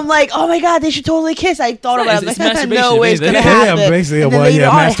 Yeah. And I'm like, oh my god, they should totally kiss. I thought about it. It's I'm like, masturbation, no way, it's gonna happen. Yeah, basically, and then well, later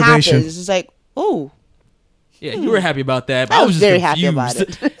on, masturbation. It happens. It's like, oh. Yeah, you were happy about that. But I I was just very confused. happy about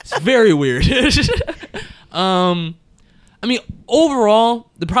it. It's very weird. I mean, overall,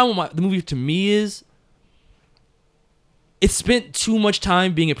 the problem with the movie to me is it spent too much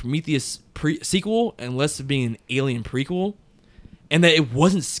time being a Prometheus sequel and less of being an Alien prequel, and that it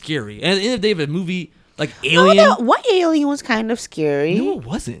wasn't scary. And at the end of the day, of a movie like Alien, what Alien was kind of scary. No, it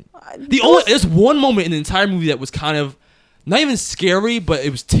wasn't. There's one moment in the entire movie that was kind of not even scary, but it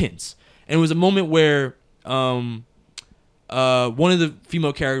was tense. And it was a moment where one of the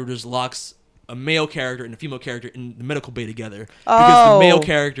female characters locks a male character and a female character in the medical bay together because the male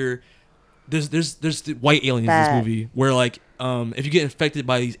character there's the white aliens in this movie where like if you get infected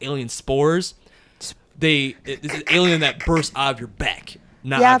by these alien spores, it's an alien that bursts out of your back,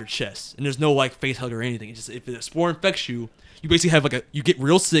 not out of your chest, and there's no like face hug or anything. It's just if the spore infects you, you basically have you get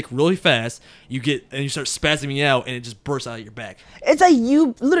real sick really fast. You start spasming out, and it just bursts out of your back. It's like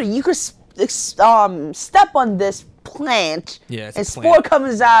you could step on this plant, and spore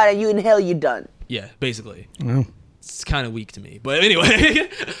comes out, and you inhale, you're done. Yeah, basically. Oh. It's kind of weak to me, but anyway.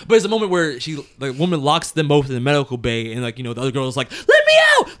 But it's a moment where the woman locks them both in the medical bay, and the other girl is like, "Let me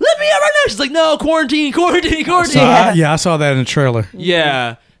out right now!" She's like, "No, quarantine." So I saw that in the trailer.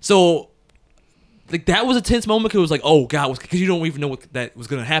 Yeah, so that was a tense moment because it was like, oh god, because you don't even know what that was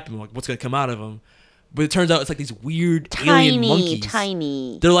gonna happen, like what's gonna come out of them. But it turns out it's like these weird alien monkeys.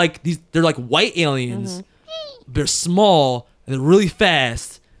 Tiny. They're like white aliens. Mm-hmm. They're small and they're really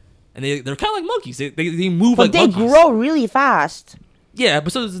fast. And they're kind of like monkeys. They move like monkeys. But they grow really fast. Yeah,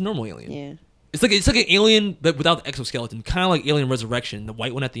 but so does a normal alien. Yeah. It's like an alien, but without the exoskeleton. Kind of like Alien Resurrection, the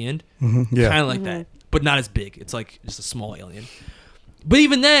white one at the end. Mm-hmm, yeah. Kind of like that, but not as big. It's like just a small alien. But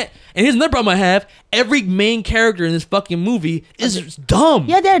even that, And here's another problem I have. Every main character in this fucking movie is just dumb.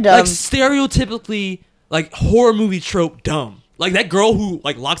 Yeah, they're dumb. Like stereotypically, like horror movie trope dumb. Like that girl who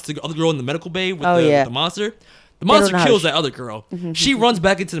like locks the other girl in the medical bay with the monster. The monster kills that other girl. She runs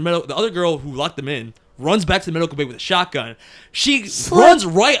back into the other girl who locked them in, runs back to the medical bay with a shotgun. She runs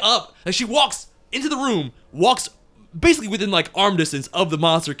right up. Like she walks into the room, walks basically within like arm distance of the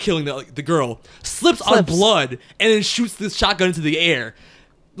monster killing the girl, slips on blood, and then shoots this shotgun into the air.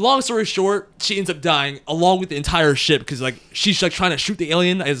 Long story short, she ends up dying along with the entire ship because like she's like trying to shoot the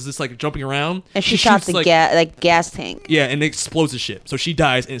alien as it's like jumping around, and she shot the gas tank. Yeah, and it explodes the ship, so she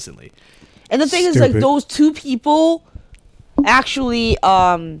dies instantly. And the thing is, like, those two people actually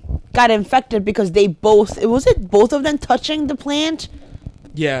got infected because they both both of them touching the plant.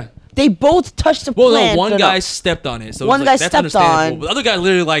 Yeah. They both touched the plant. Well, no, one guy stepped on it. So one guy stepped on. But the other guy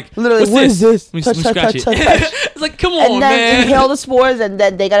literally like, what is this? Touch. It's like, come on, and then inhaled the spores, and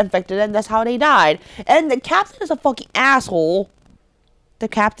then they got infected, and that's how they died. And the captain is a fucking asshole. The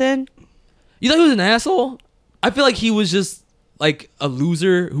captain. You thought he was an asshole? I feel like he was just like a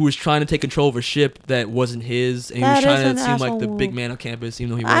loser who was trying to take control of a ship that wasn't his, and he was trying to seem like the big man on campus,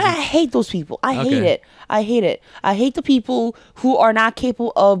 even though he wasn't. I hate those people. I hate it. I hate the people who are not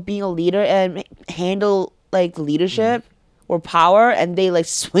capable of being a leader and handle like leadership or power, and they like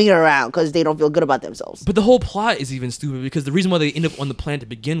swing it around because they don't feel good about themselves. But the whole plot is even stupid because the reason why they end up on the planet to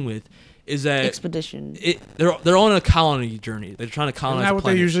begin with is that expedition. They're on a colony journey. They're trying to colonize. Isn't that the what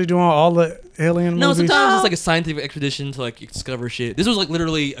planet. they usually do on all the alien No, movies? sometimes it's like a scientific expedition to like discover shit. This was like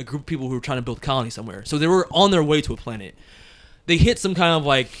literally a group of people who were trying to build a colony somewhere. So they were on their way to a planet. They hit some kind of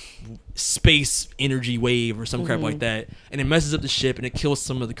like space energy wave or some crap like that, and it messes up the ship and it kills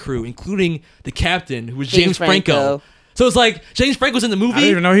some of the crew, including the captain, who was James Franco. So it's like James Franco's in the movie. I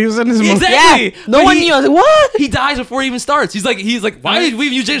didn't even know he was in this movie. Exactly. Yeah, no one knew. I was like, what? He dies before he even starts. He's like, why did we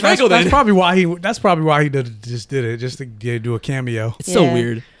use James Franco then? That's probably why he just did it just to do a cameo. It's so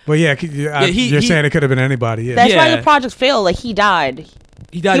weird. But you're saying it could have been anybody. Yeah. That's why the project failed. Like he died.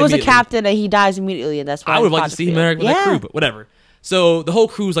 He died. He was a captain and he dies immediately, and that's why I would like to see him interact with that crew, but whatever. So the whole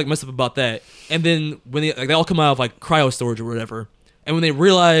crew's like messed up about that, and then when they all come out of like cryo storage or whatever, and when they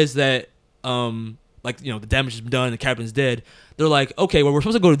realize that the damage has been done and the captain's dead, they're like, okay, well, we're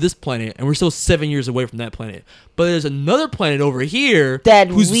supposed to go to this planet, and we're still 7 years away from that planet. But there's another planet over here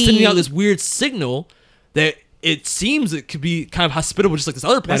who's sending out this weird signal that it seems it could be kind of hospitable, just like this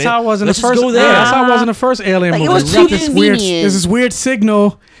other planet. That's how it was in Let's the first. just go there. That's how it was in the first Alien movie. It was too convenient. There's this weird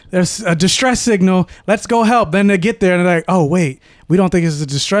signal. There's a distress signal. Let's go help. Then they get there and they're like, oh wait, we don't think it's a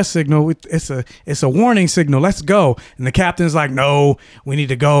distress signal. It's a warning signal. Let's go. And the captain's like, no, we need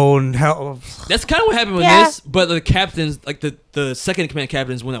to go and help. That's kind of what happened with this. But the captain's like the second in command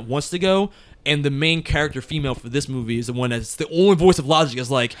captain is one that wants to go. And the main character female for this movie is the one that's the only voice of logic. Is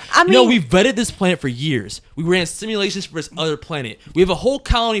like, we've vetted this planet for years. We ran simulations for this other planet. We have a whole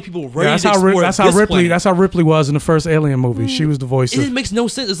colony of people ready to explore this planet. That's how Ripley was in the first Alien movie. She was the voice. It makes no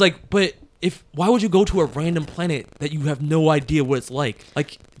sense. It's like, but why would you go to a random planet that you have no idea what it's like?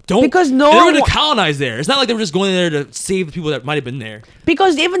 Like, they're going to colonize there. It's not like they were just going there to save the people that might have been there.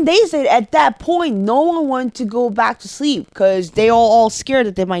 Because even they said at that point, no one wanted to go back to sleep because they all scared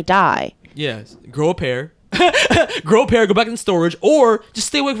that they might die. Yes, grow a pair, go back in storage, or just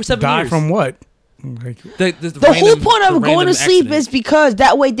stay awake for 7 years. Die from what? The whole point of going to sleep is because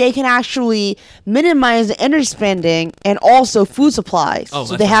that way they can actually minimize the energy spending and also food supplies.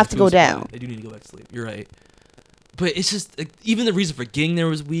 So they have to go down. They do need to go back to sleep. You're right. But it's just, like, even the reason for getting there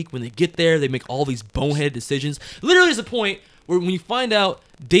was weak. When they get there, they make all these bonehead decisions. Literally, there's a point where when you find out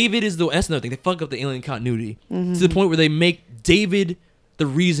David is that's another thing. They fuck up the alien continuity to the point where they make David the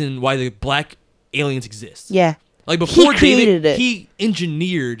reason why the black aliens exist. Yeah. Like before David, he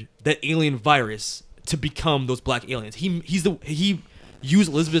engineered that alien virus to become those black aliens. He used what's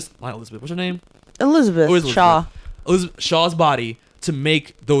her name? Elizabeth Shaw. Elizabeth Shaw's body to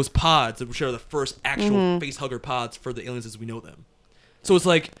make those pods, which are the first actual face hugger pods for the aliens as we know them. So it's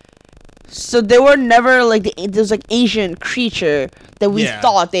like, so they were never like there's like ancient creature that we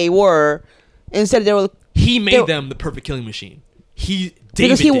thought they were. Instead, they were. He made them the perfect killing machine.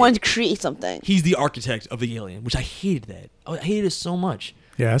 Because he wanted to create something. He's the architect of the alien, which I hated that. I hated it so much.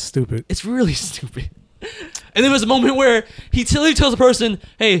 Yeah, that's stupid. It's really stupid. And there was a moment where he literally tells a person,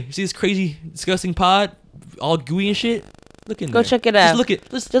 hey, you see this crazy, disgusting pod? All gooey and shit? Look in there. Go check it out. Just look it.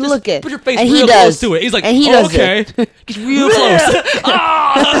 Just look it. Put your face and real close to it. He's like, okay. Get real close.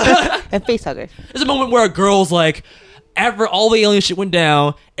 And face hugger. There's a moment where a girl's like, after all the alien shit went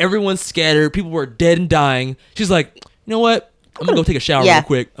down, everyone's scattered, people were dead and dying. She's like, you know what? I'm gonna go take a shower real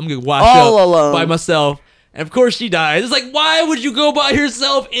quick. I'm gonna wash up by myself. And of course she dies. It's like, why would you go by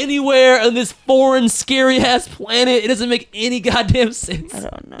yourself anywhere on this foreign, scary ass planet? It doesn't make any goddamn sense. I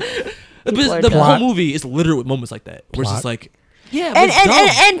don't know. The whole movie is littered with moments like that. Where it's just like, yeah,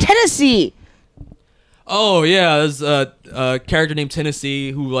 and Tennessee. Oh yeah, there's a character named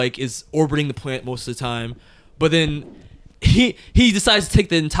Tennessee who like is orbiting the planet most of the time, but then he decides to take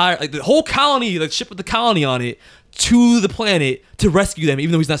the entire the whole colony, like ship with the colony on it, to the planet to rescue them,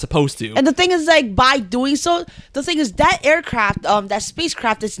 even though he's not supposed to. And the thing is, like, by doing so, the thing is that aircraft, that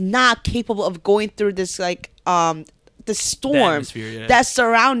spacecraft is not capable of going through this like the storm that's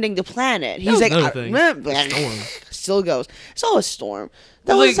surrounding the planet. He's like, storm still goes. It's all a storm.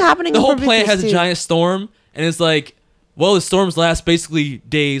 That was happening. The whole planet has a giant storm, and it's like, well, the storms last basically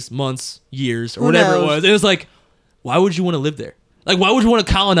days, months, years, or whatever it was. And it's like, why would you want to live there? Like, why would you want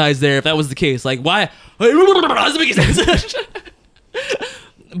to colonize there if that was the case? Like, why? Doesn't make sense.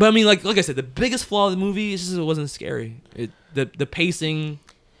 But I mean, like I said, the biggest flaw of the movie is just it wasn't scary. The pacing.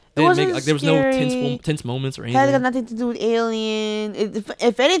 There was no tense moments or anything. It had nothing to do with Alien.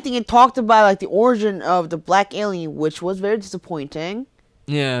 If anything, it talked about like the origin of the black alien, which was very disappointing.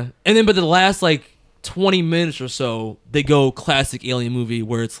 Yeah, and then but the last like 20 minutes or so, they go classic Alien movie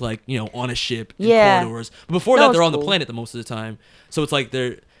where it's like, you know, on a ship in corridors. But before that they're on the planet the most of the time. So it's like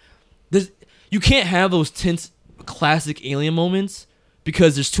you can't have those tense classic Alien moments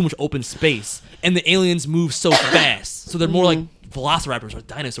because there's too much open space and the aliens move so fast. So they're more like velociraptors or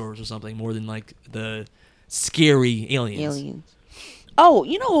dinosaurs or something more than like the scary aliens. Oh,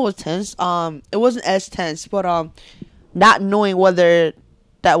 you know what was tense? It wasn't as tense, but not knowing whether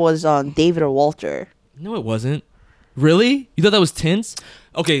that was David or Walter. No, it wasn't. Really? You thought that was tense?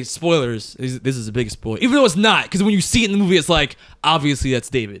 Okay, spoilers. This is a big spoiler. Even though it's not, because when you see it in the movie, it's like, obviously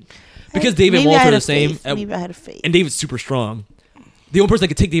that's David. Because David and Walter are the same. Maybe I had a faith. And David's super strong. The only person that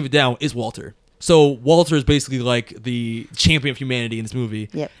can take David down is Walter. So Walter is basically like the champion of humanity in this movie.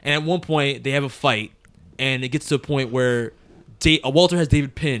 Yep. And at one point, they have a fight, and it gets to a point where Walter has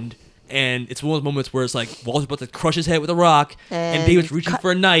David pinned, and it's one of those moments where it's like Walter's about to crush his head with a rock, and David's reaching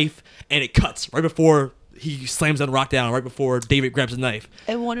for a knife, and it cuts right before he slams that rock down, right before David grabs a knife.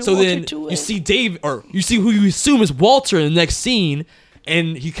 So then you see Dave, or you see who you assume is Walter in the next scene,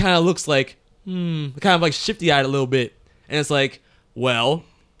 and he kind of looks like, kind of like shifty-eyed a little bit, and it's like, well,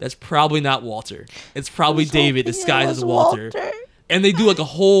 that's probably not Walter. It's probably David disguised as Walter. And they do like a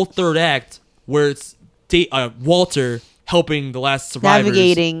whole third act where it's Walter helping the last survivors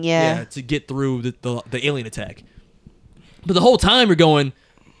navigating, to get through the alien attack. But the whole time you're going,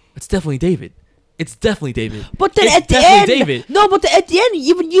 it's definitely David. It's definitely David. But then at the end, David. No, but at the end,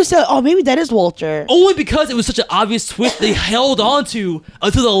 even you said, "Oh, maybe that is Walter." Only because it was such an obvious twist they held on to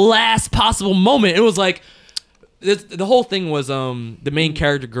until the last possible moment. It was like the whole thing was the main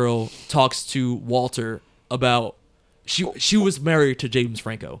character girl talks to Walter about she was married to James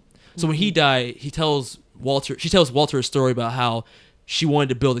Franco. So when he died, she tells Walter a story about how she wanted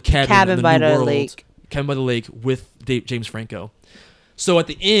to build a cabin in the New World, cabin by the lake with James Franco. So at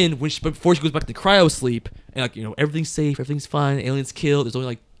the end, before she goes back to cryo sleep, and like, you know, everything's safe, everything's fine, aliens killed. There's only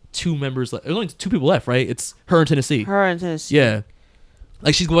like two members left. There's only two people left, right? It's her and Tennessee. Yeah.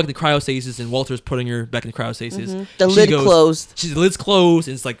 Like she's going back to cryostasis, and Walter's putting her back in cryostasis. Mm-hmm. The lid's closed,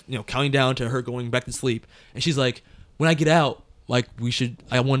 and it's like, you know, counting down to her going back to sleep. And she's like, "When I get out, like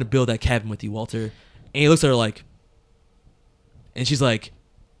I want to build that cabin with you, Walter." And he looks at her like, and she's like,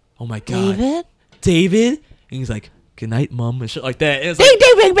 "Oh my God, David?" And he's like, "Good night, Mom," and shit like that. And it's like,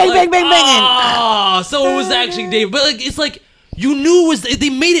 bang. Oh, so it was actually David. But like, it's like, you knew they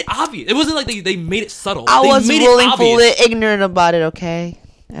made it obvious. It wasn't like they made it subtle. I was willfully ignorant about it, okay?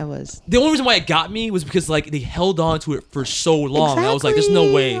 I was. The only reason why it got me was because like they held on to it for so long. Exactly. I was like, there's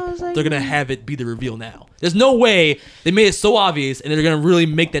no way they're going to have it be the reveal now. There's no way they made it so obvious and they're going to really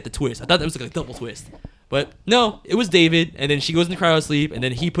make that the twist. I thought that was like a double twist. But no, it was David, and then she goes into cryo sleep, and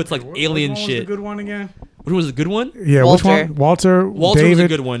then he puts like alien shit. Which one was the good one again? Which was the good one? Yeah, Walter. Which one? Walter David was the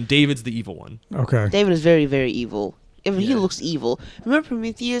good one. David's the evil one. Okay. David is very, very evil. He looks evil. Remember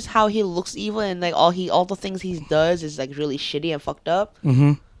Prometheus? How he looks evil, and like all the things he does is like really shitty and fucked up.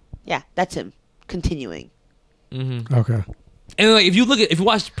 Mm-hmm. Yeah, that's him. Continuing. Mm-hmm. Okay. And like if you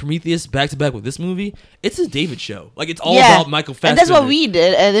watch Prometheus back to back with this movie, it's a David show. Like it's all about Michael Fassbender. And that's what we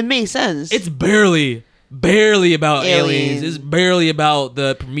did, and it makes sense. It's barely about aliens. It's barely about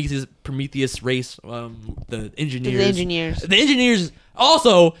the Prometheus race. The engineers. The engineers.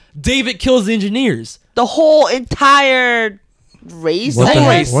 Also, David kills the engineers. The whole entire race. What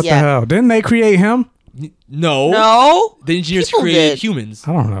the hell? Didn't they create him? No. The engineers created humans.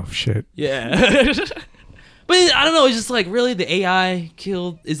 I don't know shit. Yeah. But I don't know. It's just like really the AI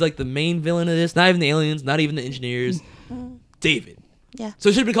is like the main villain of this. Not even the aliens. Not even the engineers. David. Yeah. So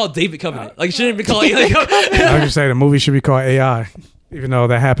it should have been called David Covenant. Like it shouldn't have been called Alien Covenant. I was just say the movie should be called AI, even though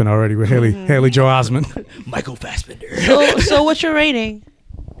that happened already with Haley Joel Osment. Michael Fassbender. So what's your rating?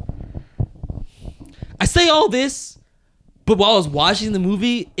 I say all this, but while I was watching the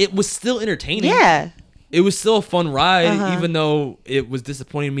movie, it was still entertaining. Yeah. It was still a fun ride, Uh-huh. even though it was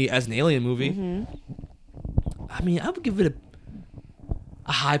disappointing me as an Alien movie. Mm-hmm. I mean, I would give it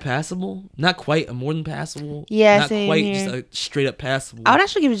a high passable. Not quite a more than passable. Yeah, Not same quite here. just a straight up passable. I would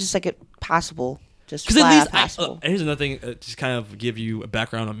actually give it just like a passable. Just Because at flat least, passable. and here's another thing, just kind of give you a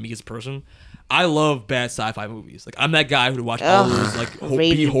background on me as a person. I love bad sci-fi movies. Like I'm that guy who would watch all those like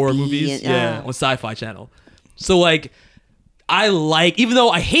Rated B horror B movies, and- on Sci-Fi Channel. So like, I like, even though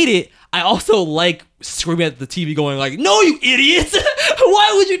I hate it, I also like screaming at the TV, going like, "No, you idiots!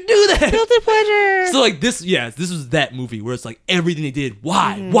 Why would you do that?" Guilty pleasure. So like this was that movie where it's like everything they did.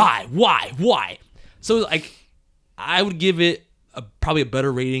 Why? Why? So like, I would give it probably a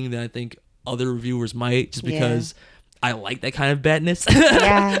better rating than I think other reviewers might, just because I like that kind of badness.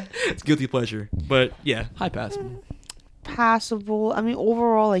 Yeah. It's guilty pleasure, but yeah, high pass. Passable. I mean,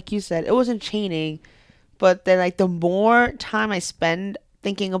 overall, like you said, it was entertaining, but then like the more time I spend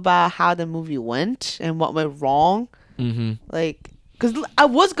thinking about how the movie went and what went wrong, like, because I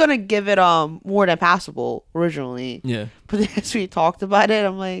was gonna give it more than passable originally, Yeah. but as we talked about it,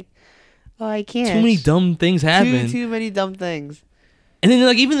 I'm like, oh, I can't. Too many dumb things happen. Too many dumb things. And then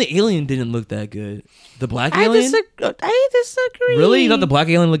like even the alien didn't look that good. The black I alien. disagree. Really? You thought the black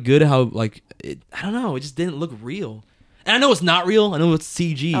alien looked good? How like I don't know. It just didn't look real. And I know it's not real. I know it's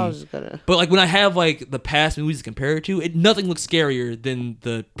CG. I was gonna. But like when I have like the past movies to compare it to, nothing looks scarier than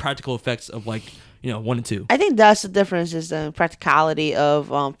the practical effects of like 1 and 2. I think that's the difference, is the practicality of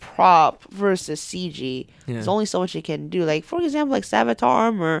prop versus CG. Yeah. There's only so much you can do. Like, for example, like Savitar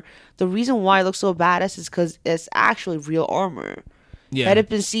armor, the reason why it looks so badass is because it's actually real armor. Yeah. Had it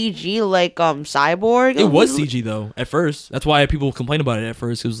been CG like Cyborg, It was CG though at first. That's why people complained about it at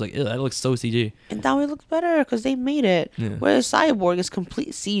first. It was like, ew, that looks so CG. and now it looks better because they made it. Yeah. Whereas Cyborg is complete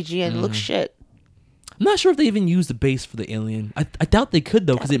CG and it looks shit. I'm not sure if they even used the base for the alien. I doubt they could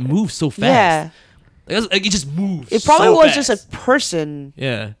though, because it moves so fast. Yeah. Like, it just moves. It probably so was fast. just a person.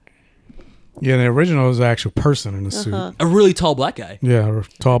 Yeah. Yeah, the original was an actual person in the suit. A really tall black guy. Yeah, a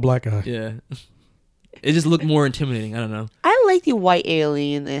tall black guy. Yeah. It just looked more intimidating. I don't know. I like the white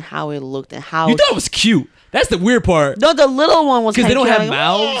alien and how it looked and how You thought it was cute. That's the weird part. No, the little one was Because they don't kinda have like,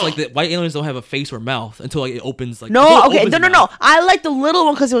 mouths. Like the white aliens don't have a face or mouth until like it opens. Like No, until it okay, opens no, the no, no. mouth. I like the little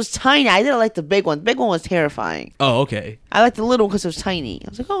one because it was tiny. I didn't like the big one. The big one was terrifying. Oh, okay. I like the little one because it was tiny. I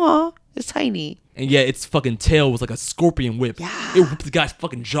was like, oh, it's tiny. And yeah, its fucking tail was like a scorpion whip. Yeah. It whipped the guy's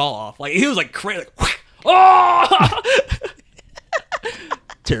fucking jaw off. Like it was like crazy. Like, oh!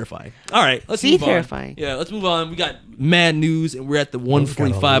 Terrifying. All right, let's See, move on. terrifying. Yeah, let's move on. We got mad news, and we're at the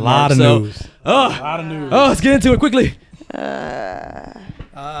 145 a mark. lot of so, news. Oh, A lot of news. Oh, let's get into it quickly.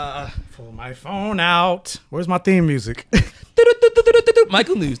 Pull my phone out. Where's my theme music?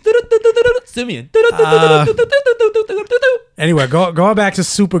 Michael News. Simeon. Anyway, going back to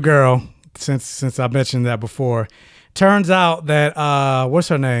Supergirl, since I mentioned that before, turns out that what's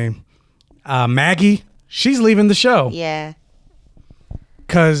her name, Maggie, she's leaving the show Yeah.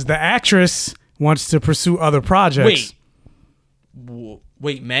 because the actress wants to pursue other projects.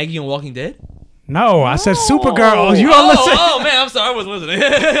 Wait, Maggie on Walking Dead? No, I said Supergirl. You don't listen. Oh man, I'm sorry, I wasn't listening.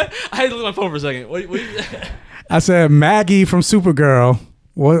 I had to look at my phone for a second. What I said Maggie from Supergirl.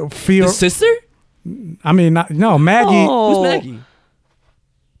 What feel? The sister? I mean, no, Maggie. Who's Maggie?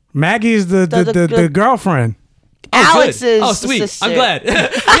 Maggie is the girlfriend. Alex's Oh, sweet. sister. I'm glad.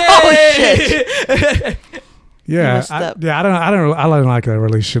 Oh, shit. Yeah, messed up. I don't like that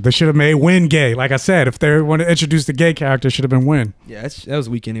relationship. They should have made Win gay. Like I said, if they want to introduce the gay character, it should have been Win. Yeah, that was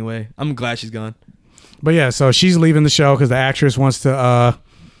weak anyway. I'm glad she's gone. But yeah, so she's leaving the show because the actress wants to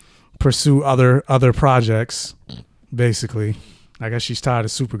pursue other projects. Basically, I guess she's tired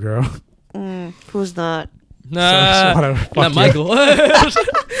of Supergirl. Who's not? Nah, whatever. Fuck not you. Michael.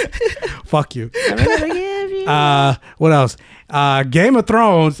 Fuck you. I'm gonna forgive you. What else? Game of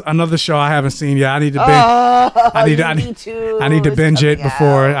Thrones, another show I haven't seen yet. I need to binge. I need to binge it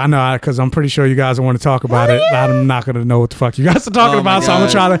before I know, because I'm pretty sure you guys want to talk about it. I'm not gonna know what the fuck you guys are talking about. So I'm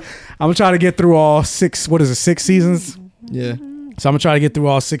gonna try to get through all 6. What is it? 6 seasons. Yeah. So I'm gonna try to get through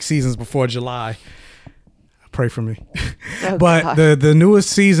all 6 seasons before July. Pray for me. Oh, But God. the newest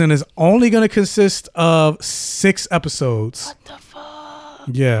season is only gonna consist of 6 episodes. What the fuck?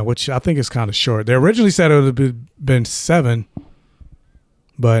 Yeah, which I think is kind of short. They originally said it would have been 7,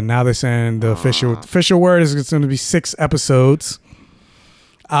 But now they're saying the official word is it's going to be 6 episodes.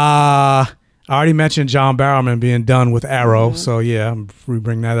 I already mentioned John Barrowman being done with Arrow, so yeah, we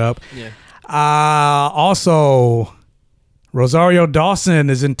bring that up. Yeah. Also, Rosario Dawson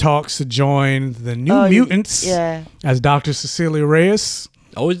is in talks to join the New Mutants as Dr. Cecilia Reyes.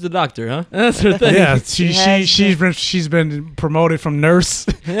 Always the doctor, huh? That's her thing. Yeah, she's been promoted from nurse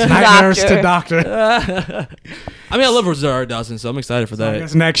to night nurse to doctor. I mean, I love Rosario Dawson, so I'm excited for that. I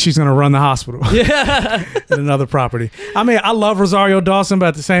guess next she's gonna run the hospital. Yeah, in another property. I mean, I love Rosario Dawson, but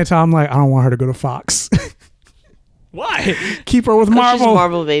at the same time, I'm like, I don't want her to go to Fox. Why? Keep her with Marvel. She's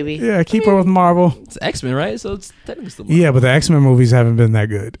Marvel, baby. Yeah, keep her with Marvel. It's X-Men, right? So it's technically still Marvel. Yeah, but the X-Men movies haven't been that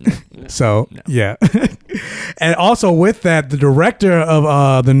good. Yeah. And also with that, the director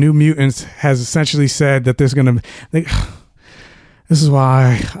of the New Mutants has essentially said that there's going to... This is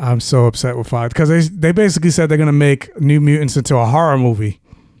why I'm so upset with Fox. Because they basically said they're going to make New Mutants into a horror movie.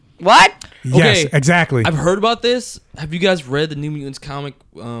 What? Yes, exactly. I've heard about this. Have you guys read the New Mutants comic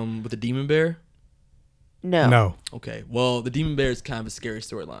with the Demon Bear? No. Okay. Well, the Demon Bear is kind of a scary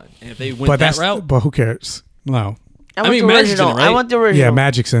storyline, and if they went that route, but who cares? No. I mean, Magic's in it, right? I want the original. Yeah,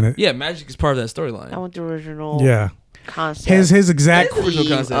 Magic's in it. Yeah, Magic is part of that storyline. I want the original. Yeah. Concept. His exact original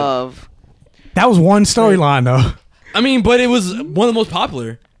concept. That was one storyline though. I mean, but it was one of the most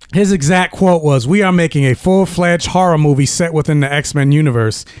popular. His exact quote was, "We are making a full-fledged horror movie set within the X-Men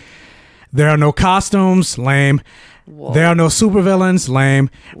universe. There are no costumes, lame. Whoa. There are no supervillains, lame.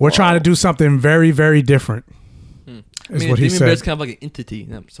 We're trying to do something very, very different." I mean, what he Demon said. Bear's kind of like an entity,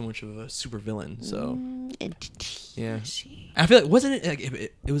 not so much of a supervillain. So, entity. Yeah, I feel like wasn't it like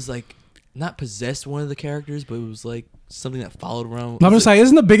it was like not possessed one of the characters, but it was like something that followed around. I'm just like,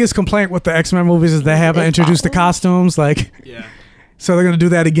 isn't the biggest complaint with the X-Men movies is they haven't introduced the costumes? Like, yeah. So they're gonna do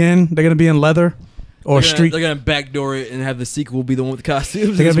that again. They're gonna be in leather or street. They're gonna backdoor it and have the sequel be the one with the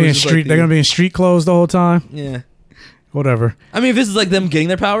costumes. They're gonna be in street. Like they're gonna be in street clothes the whole time. Yeah. Whatever. I mean, if this is like them getting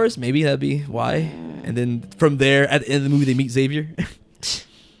their powers, maybe that'd be why. And then from there, at the end of the movie, they meet Xavier.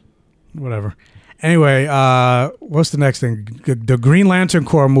 Whatever. Anyway, what's the next thing? The Green Lantern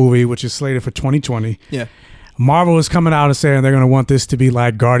Corps movie, which is slated for 2020. Yeah. Marvel is coming out and saying they're going to want this to be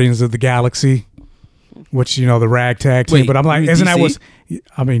like Guardians of the Galaxy, which, you know, the ragtag team. Wait, but I'm like, isn't that what's...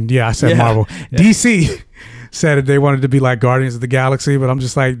 I mean, yeah, I said Marvel. Yeah. DC said that they wanted to be like Guardians of the Galaxy, but I'm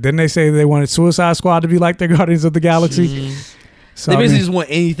just like, didn't they say they wanted Suicide Squad to be like their Guardians of the Galaxy? So, they basically just want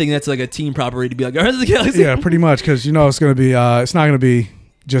anything that's like a team property to be like Guardians of the Galaxy. Yeah, pretty much, because you know it's going to be, it's not going to be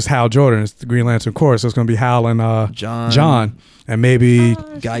just Hal Jordan. It's the Green Lantern Corps, so it's going to be Hal and John, and maybe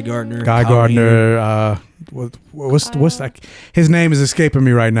Guy Gardner. What's that? His name is escaping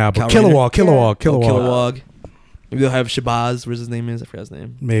me right now, but Kilowog. Maybe they'll have Shabazz. Where's his name is? I forgot his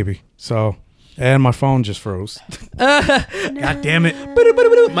name. Maybe. So, and my phone just froze. God damn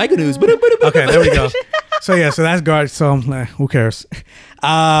it. Michael News. Okay, there we go. So yeah, so that's Guard. So who cares?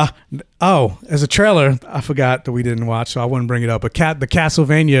 As a trailer, I forgot that we didn't watch, so I wouldn't bring it up. But the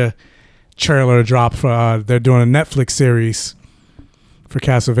Castlevania trailer dropped for. They're doing a Netflix series for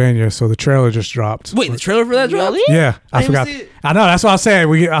Castlevania, so the trailer just dropped. Wait, the trailer for that dropped? Yeah, I forgot. I know, that's what I was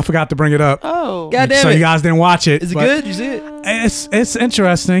saying. I forgot to bring it up. Oh, God damn it! So you guys didn't watch it. Is it good? You see it? It's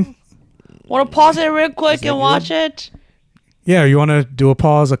interesting. Want to pause it real quick and watch it? Yeah, you want to do a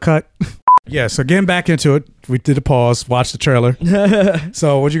pause, a cut? Yeah, so getting back into it, we did a pause, watched the trailer.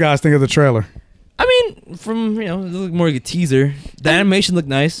 So what you guys think of the trailer? I mean, from, it looked more like a teaser. The animation looked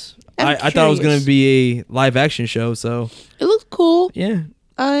nice. I thought it was going to be a live action show, so. It looked cool. Yeah.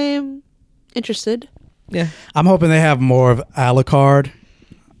 I'm interested. Yeah. I'm hoping they have more of Alucard.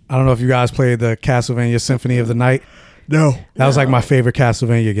 I don't know if you guys played the Castlevania Symphony of the Night. No. That was like my favorite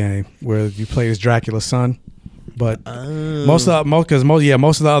Castlevania game, where you play as Dracula's son. But most of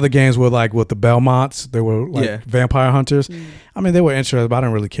the other games were like with the Belmonts. They were like vampire hunters. I mean, they were interesting, but I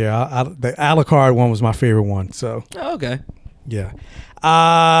didn't really care. The Alucard one was my favorite one. So okay, yeah.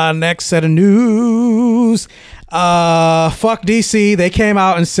 Next set of news. Fuck DC. They came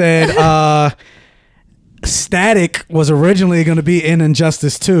out and said Static was originally going to be in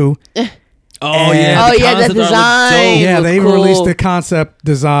Injustice 2. The design. Yeah, they even released the concept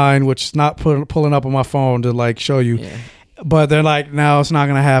design, which is not pulling up on my phone to like show you. Yeah. But they're like, no, it's not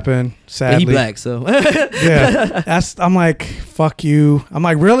gonna happen. Sadly, he black, so yeah. I'm like, fuck you. I'm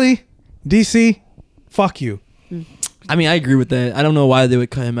like, really, DC? Fuck you. I mean, I agree with that. I don't know why they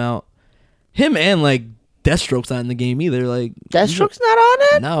would cut him out. Him and like Deathstroke's not in the game either. Like Deathstroke's not on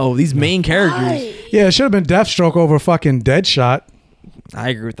it. No, these main characters. Yeah, it should have been Deathstroke over fucking Deadshot. I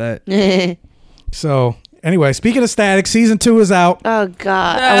agree with that. So, Anyway, speaking of Static, season 2 is out. Oh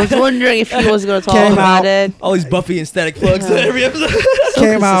God, I was wondering if he was going to talk Came about out. it. All these Buffy and Static plugs in every episode.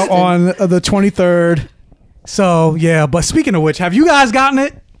 Came out on the 23rd. So yeah, but speaking of which, have you guys gotten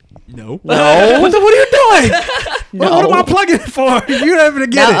it? No. What are you doing? What am I plugging it for? You're not even to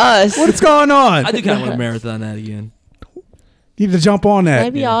get Not it. us. What's going on? I do kind of want to marathon that again. You need to jump on that. Can I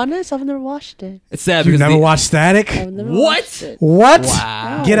be honest? I've never watched it. It's sad You because never watched Static? I've never What? watched it. What?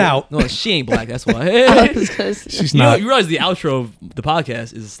 Wow. Get out. No, she ain't black. That's why. I was gonna say- She's You know, not. you realize the outro of the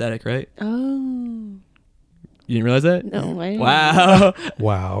podcast is Static, right? Oh. You didn't realize that? No way. Wow.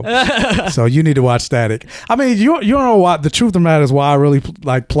 Wow. So you need to watch Static. I mean, you know what? The truth of the matter is why I really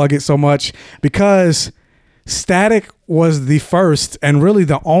like plug it so much, because Static was the first and really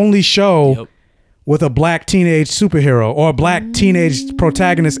the only show with a black teenage superhero or a black teenage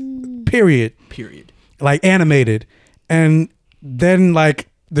protagonist, period. Like animated. And then like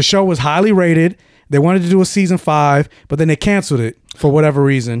the show was highly rated. They wanted to do a season 5, but then they canceled it for whatever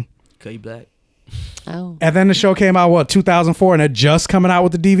reason. Okay, you black. Oh. And then the show came out 2004, and they're just coming out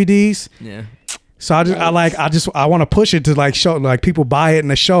with the DVDs. Yeah. So I want to push it to like show like people buy it in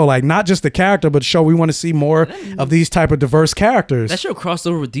the show, like not just the character, but show we want to see more of these type of diverse characters. That show crossed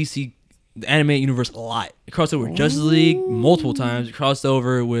over with DC, the animated universe, a lot. It crossed over with Justice League multiple times. It crossed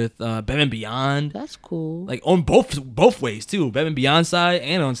over with Batman Beyond. That's cool. Like on both ways too. Batman Beyond side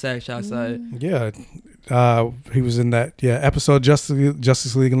and on Static Shock side. Yeah. He was in that episode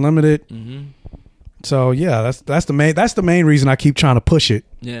Justice League Unlimited. Mm-hmm. So yeah, that's the main reason I keep trying to push it.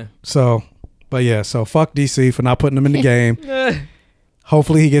 Yeah. So, but yeah, so fuck DC for not putting him in the game.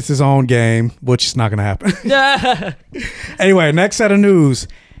 Hopefully he gets his own game, which is not gonna happen. Anyway, next set of news: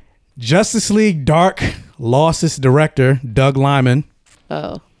 Justice League Dark lost its director Doug Liman.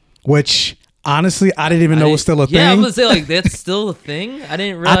 Oh. Which honestly I didn't even know was still a thing. Yeah, I was gonna say like that's still a thing. I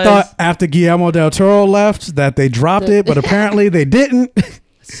didn't realize. I thought after Guillermo del Toro left that they dropped it, but apparently they didn't.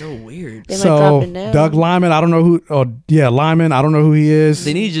 It's so weird. They might drop it now. Doug Liman, I don't know who. Oh yeah, Liman, I don't know who he is.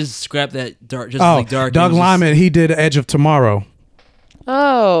 They need to just scrap that Justice League Dark. Doug Liman, he did Edge of Tomorrow.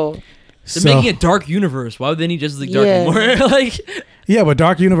 Oh. They're making a dark universe. Why would they need Justice League Dark anymore? Like, yeah, but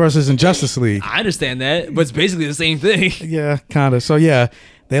Dark Universe is in Justice League. I understand that, but it's basically the same thing. Yeah, kind of. So yeah,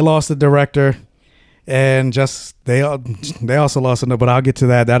 they lost the director, and they also lost another. But I'll get to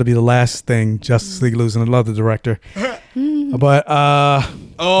that. That'll be the last thing. Justice League losing another director. But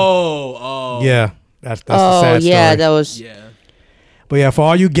yeah, that's the sad story. Yeah, that was. But yeah, for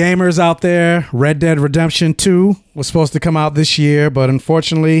all you gamers out there, Red Dead Redemption 2 was supposed to come out this year, but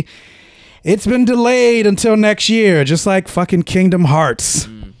unfortunately, it's been delayed until next year, just like fucking Kingdom Hearts.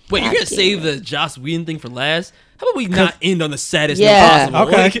 Wait, you're gonna save the Joss Whedon thing for last? How about we not end on the saddest Yeah. note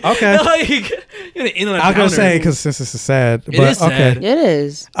possible? Okay, okay. Like, you're gonna end on a I was gonna downer. say because since this is sad, It but is sad. It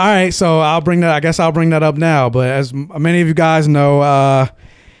is. All right, so I guess I'll bring that up now. But as many of you guys know,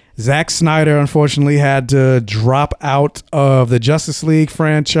 Zack Snyder unfortunately had to drop out of the Justice League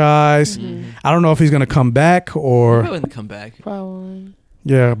franchise. I don't know if he's gonna come back or Probably gonna come back. Probably.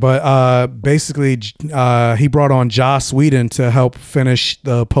 yeah, but basically he brought on Joss Whedon to help finish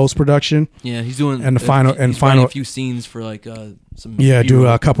the post production. Yeah, he's doing and he's writing a few scenes for like some. Yeah, do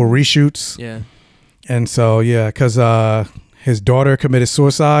B-roll. a couple reshoots. Yeah. And so yeah, because his daughter committed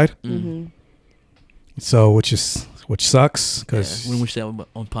suicide. So which sucks because Wouldn't wish that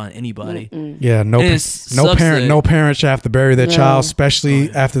upon anybody. yeah, no And it sucks parent should have to bury their No. child,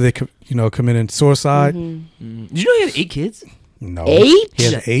 especially after they committed suicide. Did you know he had 8 kids? No, 8? He He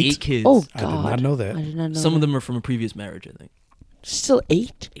had had 8. kids. Oh I God, did not know that. I did not know. Some of them are from a previous marriage, I think. Still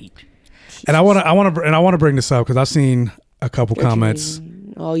 8. 8. And I want to bring this up because I've seen a couple comments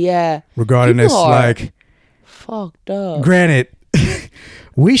Oh yeah. regarding People this. are Like, fucked up. granted,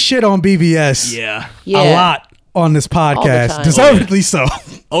 we shit on BVS Yeah. a lot on this podcast, time. deservedly so.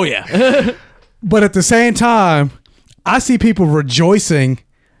 Oh yeah. But at the same time, I see people rejoicing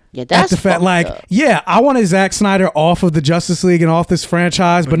Yeah, at that's the fact, fucked like, up. yeah, I wanted Zack Snyder off of the Justice League and off this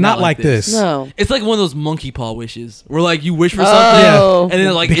franchise, but not like this. No. It's like one of those monkey paw wishes, where like you wish for Oh. something, Yeah. and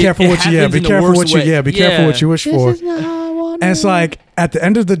then like Be careful what you, happens be in the careful worst what you, way. yeah, be careful what you wish This for. is not how I want And it's like, at the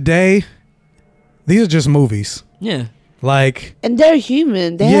end of the day, these are just movies. Yeah. Like, and they're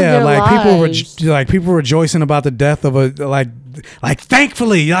human. They have yeah, their like lives. people rejoicing about the death of a like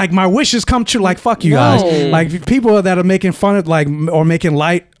thankfully, like my wishes come true. Like fuck you guys. No. Like people that are making fun of or making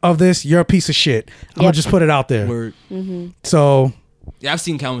light of this, you're a piece of shit. I'm gonna just put it out there. Word. So Yeah, I've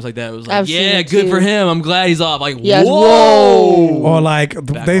seen comments like that. It was like, I've seen yeah, it good too. for him. I'm glad he's off. Like, Yes, whoa. whoa. or like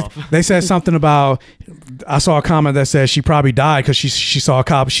off. they said something about. I saw a comment that said she probably died because she saw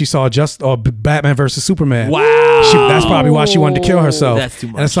Batman versus Superman. Wow. That's probably why she wanted to kill herself. That's too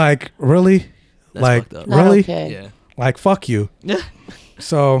much. And it's like, really? That's like, fucked up. really? Okay. Yeah. Like, fuck you.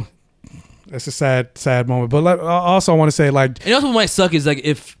 So it's a sad moment. But also I want to say, like, and also what might suck is like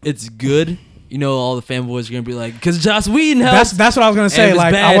if it's good, you know, all the fanboys are gonna be like, because Joss Whedon helps. That's what I was gonna say.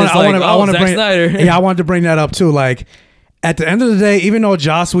 Like, I want to bring. Yeah, I wanted to bring that up too. Like, at the end of the day, even though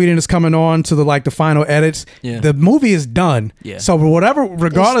Joss Whedon is coming on to the final edits, the movie is done. Yeah. So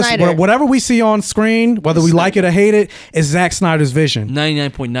regardless, whatever we see on screen, whether we like it or hate it, is Zack Snyder's vision.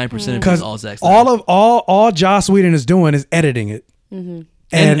 99.9% of it is all Zack Snyder. all Joss Whedon is doing is editing it. Mm-hmm.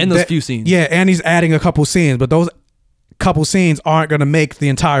 And those few scenes. Yeah, and he's adding a couple scenes, but those couple scenes aren't going to make the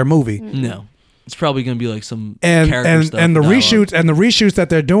entire movie. No, it's probably going to be like some and character stuff. And the reshoots that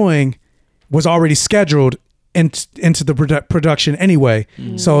they're doing was already scheduled into the production anyway.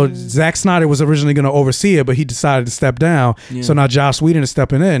 So Zack Snyder was originally going to oversee it, but he decided to step down. Yeah. So now Joss Whedon is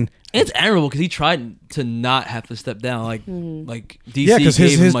stepping in. And it's admirable because he tried to not have to step down. Like DC. Yeah, because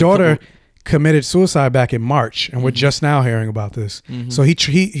his gave him, daughter committed suicide back in March, and we're just now hearing about this. So he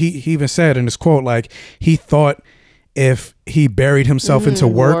even said in his quote, like, he thought if he buried himself into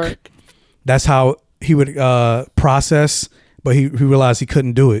work, that's how he would process. But he realized he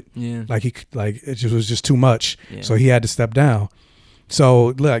couldn't do it. Yeah, it was just too much. Yeah. So he had to step down.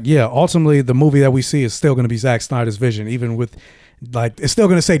 So ultimately the movie that we see is still going to be Zack Snyder's vision, even with it's still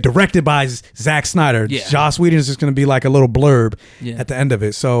going to say directed by Zack Snyder. Yeah. Joss Whedon is just going to be like a little blurb at the end of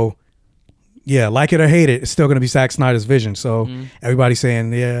it. So like it or hate it, it's still going to be Zack Snyder's vision. So everybody's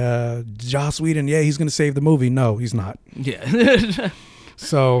saying, Joss Whedon, he's going to save the movie. No, he's not. Yeah.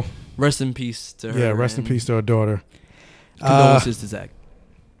 So rest in peace to her. Yeah, rest in peace to her daughter. Condolences to Zach.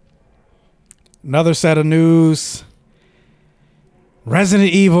 Another set of news.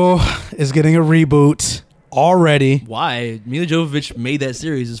 Resident Evil is getting a reboot already. Why? Mila Jovovich made that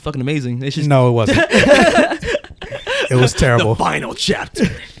series. It's fucking amazing. No, it wasn't. It was terrible. The final chapter.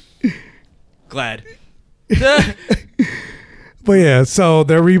 Glad. But yeah, so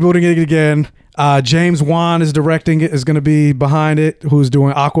they're rebooting it again. James Wan is directing it, is going to be behind it, who's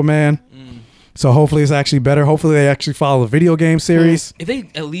doing Aquaman. So hopefully it's actually better. Hopefully they actually follow the video game series. If they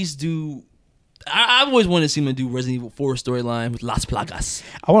at least do... I've always wanted to see them do Resident Evil 4 storyline with Las Plagas.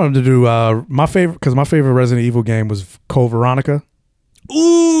 I wanted to do my favorite Resident Evil game was Code Veronica.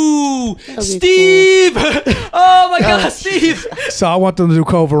 Ooh, Steve! Cool. Oh my God, Steve! So I want them to do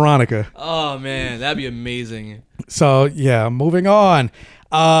Code Veronica. Oh man, that'd be amazing. So yeah, moving on.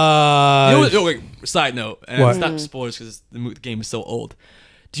 Wait, side note, and what? It's not spoilers because the game is so old.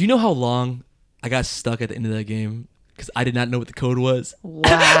 Do you know how long I got stuck at the end of that game? Because I did not know what the code was. Wow.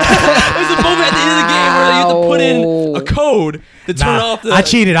 There's a moment at the end of the game where you have to put in a code to turn off the... I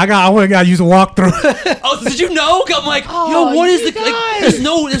cheated. I went and got to use a walkthrough. Oh, so did you know? I'm like, what is the... Like,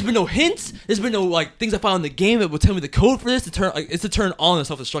 there's been no hints. There's been no like things I found in the game that will tell me the code for this to turn... Like, it's to turn on the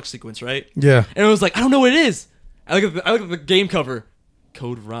self-destruct sequence, right? Yeah. And it was like, I don't know what it is. I look at the game cover.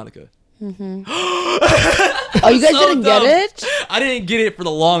 Code Veronica. Mm-hmm. Oh, you guys didn't get it? I didn't get it for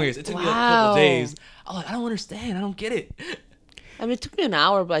the longest. It took me like a couple days. I'm like, I don't understand. I don't get it. I mean, it took me an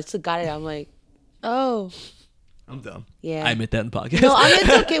hour, but I still got it. I'm like, oh. I'm dumb. Yeah. I admit that in the podcast. No, I mean, it's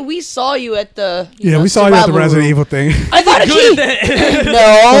okay. We saw you at the we saw you at the Resident Evil thing. I thought it.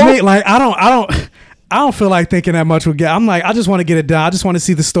 No. For me, like I don't feel like thinking that much would get. I'm like, I just want to get it done. I just want to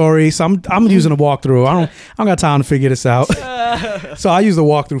see the story. So I'm using a walkthrough. I don't got time to figure this out. So I use the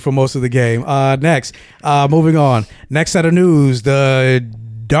walkthrough for most of the game. Next, moving on. Next set of news: the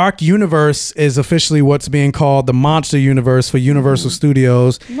Dark Universe is officially what's being called the Monster Universe for Universal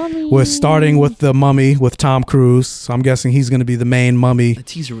Studios. We're starting with the Mummy with Tom Cruise. So I'm guessing he's going to be the main mummy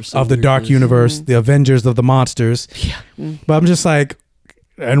of the Dark Universe, the Avengers of the monsters. Yeah. But I'm just like.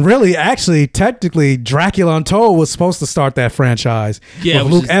 And really, actually, technically, Dracula Untold was supposed to start that franchise with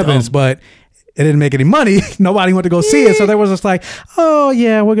Luke Evans, but it didn't make any money. Nobody went to go see it, so they was just like, "Oh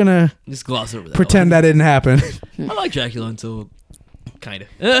yeah, we're gonna just gloss over that. Pretend that didn't happen." I like Dracula Untold, kind of.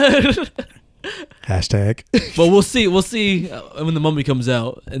 Hashtag. But we'll see. We'll see when the Mummy comes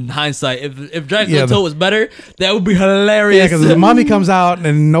out. In hindsight, if Dracula Untold was better, that would be hilarious. Yeah, because if the Mummy comes out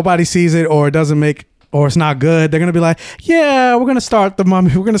and nobody sees it, or it doesn't make. Or it's not good, they're going to be like, yeah, we're going to start the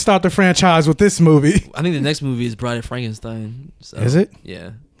Mummy. We're going to start the franchise with this movie. I think the next movie is Bride of Frankenstein. So, is it? Yeah.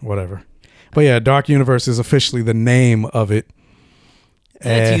 Whatever. But yeah, Dark Universe is officially the name of it.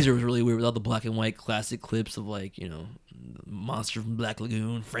 That teaser was really weird with all the black and white classic clips of like, Monster from Black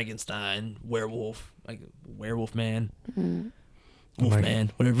Lagoon, Frankenstein, werewolf, like Werewolf Man,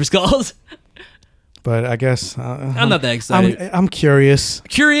 Wolfman, whatever it's called. But I guess I'm not that excited. I'm curious.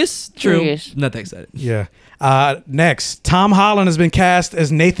 Curious? True. Curious. Not that excited. Yeah. Next, Tom Holland has been cast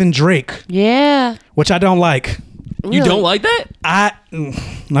as Nathan Drake. Yeah. Which I don't like. You don't like that? Let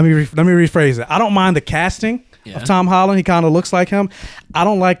me rephrase it. I don't mind the casting of Tom Holland. He kind of looks like him. I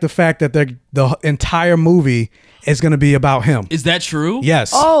don't like the fact that the entire movie is going to be about him. Is that true?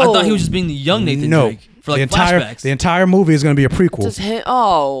 Yes. I thought he was just being the young Nathan Drake for like flashbacks. The entire movie is going to be a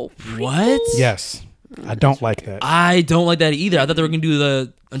prequel. What? Yes. I don't like that. I don't like that either. I thought they were going to do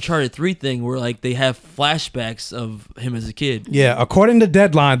the Uncharted 3 thing where like they have flashbacks of him as a kid. Yeah, according to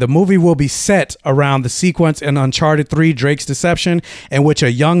Deadline, the movie will be set around the sequence in Uncharted 3, Drake's Deception, in which a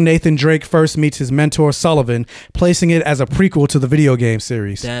young Nathan Drake first meets his mentor Sullivan, placing it as a prequel to the video game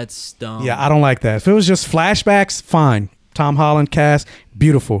series. That's dumb. Yeah, I don't like that. If it was just flashbacks, fine. Tom Holland cast,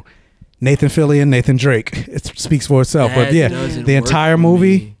 beautiful. Nathan Fillion, Nathan Drake. It speaks for itself. But yeah, the entire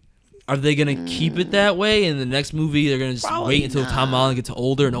movie... Are they going to keep it that way? In the next movie, they're going to just wait until Tom Holland gets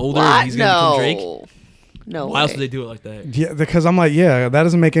older and older and he's going to become Drake? No. Why else would they do it like that? Yeah, because I'm like, that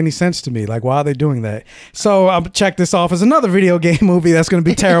doesn't make any sense to me. Like, why are they doing that? So I'll check this off as another video game movie that's going to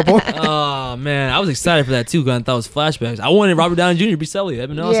be terrible. Oh, man. I was excited for that, too, because I thought it was flashbacks. I wanted Robert Downey Jr. to be Sully. That'd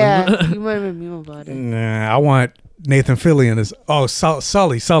been awesome. Yeah, you might have been meme about it. Nah, I want Nathan Fillion as... Oh,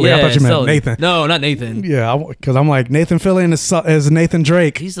 Sully. Yeah, I thought you meant Sully. Nathan. No, not Nathan. Yeah, because I'm like, Nathan Fillion is Nathan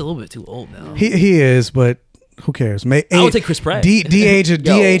Drake. He's a little bit too old now. He is, but who cares? I would take Chris Pratt.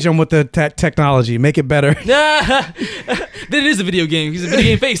 De-age him with the technology. Make it better. Then it is a video game. He's a video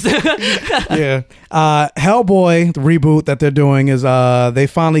game face. Yeah. Hellboy, the reboot that they're doing is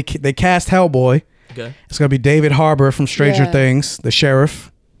they cast Hellboy. Okay. It's going to be David Harbour from Stranger Things, the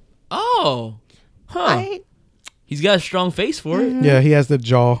sheriff. Oh. Huh. He's got a strong face for it. Yeah, he has the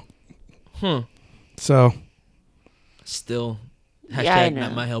jaw. So. Still. I know.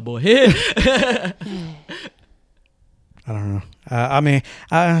 Not my Hellboy. I don't know. I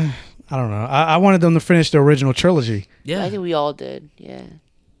don't know. I wanted them to finish the original trilogy. Yeah. I think we all did. Yeah.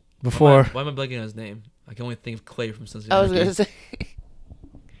 Before. Why am I blanking on his name? I can only think of Clay from Sons of I was Anarchy. going to say.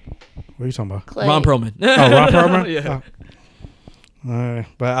 What are you talking about? Clay. Ron Perlman. Oh, Ron Perlman? Yeah. Oh. All right.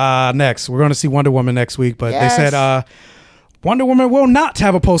 But next, we're going to see Wonder Woman next week. But they said Wonder Woman will not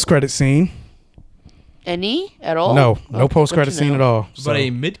have a post-credit scene. Any at all? No post-credit scene at all. But a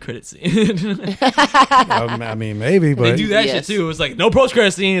mid-credit scene. I mean, maybe, but they do that shit too. It's like no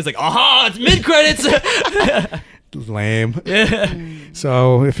post-credit scene. It's like, it's mid-credits. Lame. Yeah.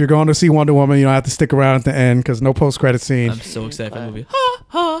 So if you're going to see Wonder Woman, you don't have to stick around at the end because no post-credit scene. I'm so excited for the movie.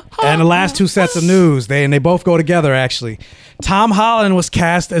 And the last two sets of news, they both go together actually. Tom Holland was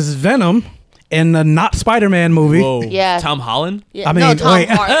cast as Venom in the not Spider-Man movie. Whoa. Yeah. Tom Holland? Yeah. I mean, Tom wait.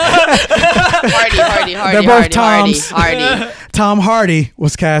 Hardy. They're both Toms. Hardy. Tom Hardy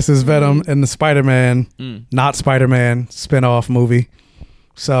was cast as Venom in the Spider-Man, not Spider-Man spin-off movie.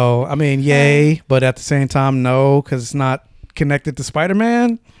 So, I mean, yay, but at the same time, no, because it's not connected to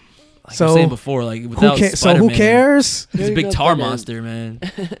Spider-Man. Like I was saying before, like without Spider-Man, who cares? He's a big tar monster, man.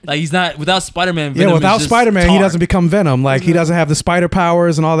 Like he's not without Spider-Man. Yeah, without Spider-Man, he doesn't become Venom. Like he doesn't have the spider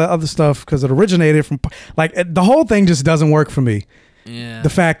powers and all that other stuff because it originated from. Like the whole thing just doesn't work for me. Yeah.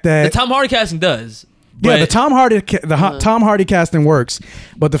 The fact that the Tom Hardy casting does. Yeah, the Tom Hardy casting works,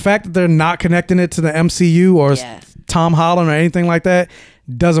 but the fact that they're not connecting it to the MCU or Tom Holland or anything like that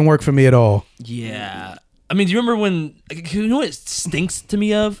doesn't work for me at all. Yeah, I mean, do you remember when? You know what it stinks to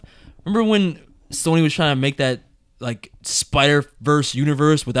me of? Remember when Sony was trying to make that like Spider-Verse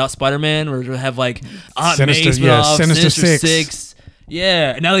universe without Spider-Man, or have like Aunt May spin-off, Sinister Six.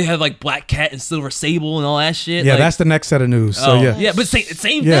 Yeah, and now they have like Black Cat and Silver Sable and all that shit. Yeah, like, that's the next set of news. So yeah, but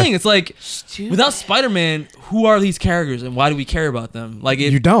same thing. It's like without Spider-Man, who are these characters and why do we care about them? Like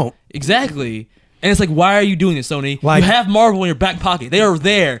you don't exactly. And it's like, why are you doing this, Sony? Like, you have Marvel in your back pocket. They are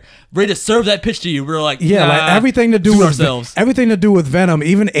there, ready to serve that pitch to you. We're like, like everything to do with ourselves. Everything to do with Venom,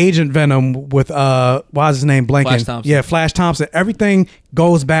 even Agent Venom with what's his name, blanking. Flash Thompson. Yeah, Flash Thompson. Everything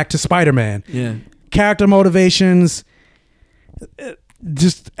goes back to Spider-Man. Yeah, character motivations,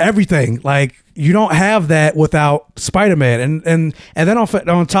 just everything. Like you don't have that without Spider-Man, and then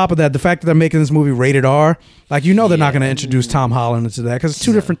on top of that, the fact that they're making this movie rated R, like they're not going to introduce Tom Holland into that because it's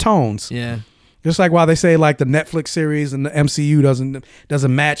two different tones. Yeah. Just like why they say like the Netflix series and the MCU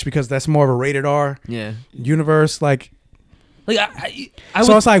doesn't match because that's more of a rated R universe. Like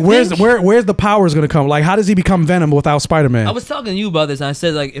so it's like where's the powers gonna come? Like how does he become Venom without Spider-Man? I was talking to you about this and I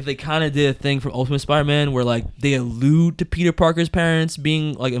said like if they kind of did a thing from Ultimate Spider-Man where like they allude to Peter Parker's parents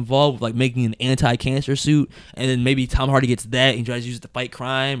being like involved with like making an anti-cancer suit and then maybe Tom Hardy gets that and he tries to use it to fight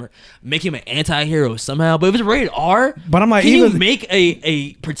crime or make him an anti-hero somehow. But if it's rated R, but I'm like, can you make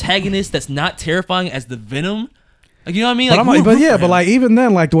a protagonist that's not terrifying as the Venom? Like you know what I mean? But like even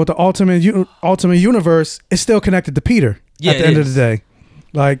then, like with the Ultimate Universe, it's still connected to Peter. At the end of the day,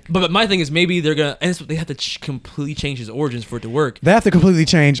 Like, but my thing is maybe they're gonna, and they have to completely change his origins for it to work. They have to completely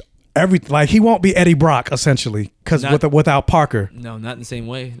change everything. Like, he won't be Eddie Brock essentially because without Parker. No, not in the same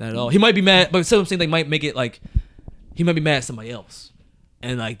way, not at all. He might be mad, but so I'm saying they might make it like he might be mad at somebody else,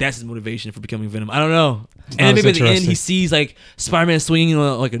 and like that's his motivation for becoming Venom. I don't know. And then maybe at the end he sees like Spider-Man swinging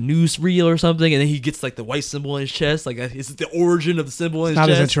on like a news reel or something, and then he gets like the white symbol in his chest. Like, is it the origin of the symbol in his chest?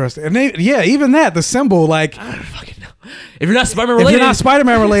 Not as interesting. And even that, the symbol, like, I don't fucking know. If you're not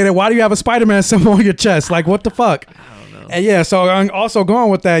Spider-Man related, why do you have a Spider-Man symbol on your chest? Like, what the fuck? I don't know. And yeah, so I'm also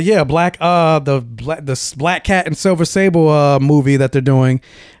going with that. Yeah, the Black Cat and Silver Sable movie that they're doing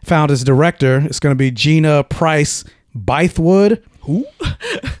found its director. It's going to be Gina Price Bythewood. Who?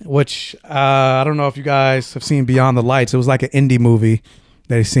 Which I don't know if you guys have seen Beyond the Lights. It was like an indie movie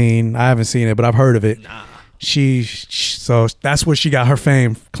that you've seen. I haven't seen it, but I've heard of it. Nah. So that's where she got her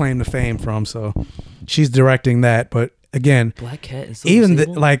claim to fame from. So she's directing that. But again, Black Cat and Silver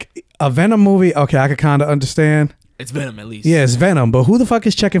Sable? Like a Venom movie, okay, I could kind of understand. It's Venom at least. Yeah, it's Venom. But who the fuck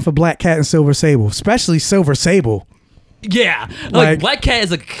is checking for Black Cat and Silver Sable? Especially Silver Sable. Yeah. Like Black Cat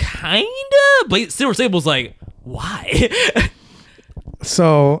is a kinda, but Silver Sable's like, why?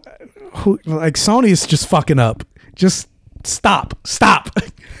 So, Sony is just fucking up. Just stop.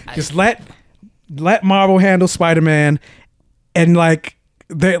 Just let Marvel handle Spider-Man, and like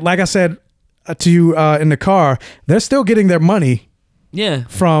I said to you in the car, they're still getting their money. Yeah.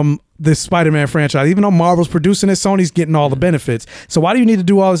 From this Spider-Man franchise, even though Marvel's producing it, Sony's getting all the benefits. So why do you need to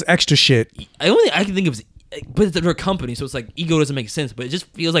do all this extra shit? The only thing I can think of is, but it's their company, so it's like ego doesn't make sense, but it just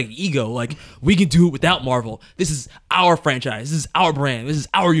feels like ego. Like, we can do it without Marvel. This is our franchise. This is our brand. This is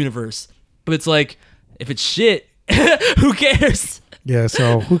our universe. But it's like, if it's shit, who cares? Yeah,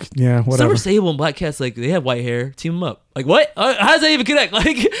 so whatever. Silver Sable and Black Cat's like, they have white hair. Team them up. Like, what? How does that even connect?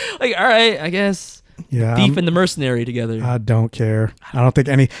 Like, all right, I guess. Yeah, Thief and the Mercenary together. I don't care. I don't think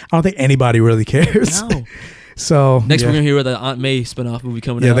anybody really cares. No. So next, we're gonna hear about the Aunt May spinoff movie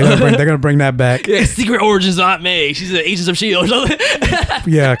coming out. Yeah, they're gonna bring that back. Yeah, Secret Origins of Aunt May. She's the Agents of S.H.I.E.L.D. or something.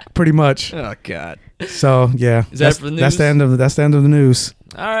 Yeah, pretty much. Oh God. So yeah, is that for the news? That's the end of the news.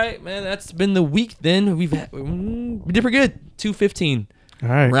 All right, man. That's been the week. Then we did pretty good. 2:15. All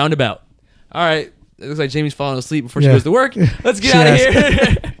right. Roundabout. All right. It looks like Jamie's falling asleep before she goes to work. Let's get out of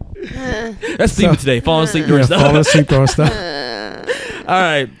here. That's sleeping today. Falling asleep doing stuff. Falling asleep doing stuff. All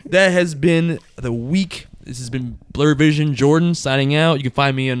right. That has been the week. This has been Blurred Vision. Jordan signing out. You can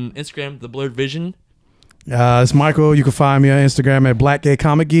find me on Instagram, The Blurred Vision. It's Michael. You can find me on Instagram at Black Gay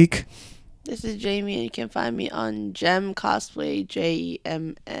Comic Geek. This is Jamie, and you can find me on Gem Cosplay,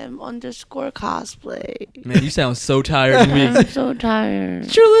 JEMM_cosplay. Man, you sound so tired and weak. I'm so tired.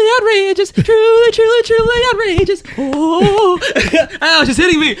 Truly outrageous. Truly outrageous. Oh, ow, she's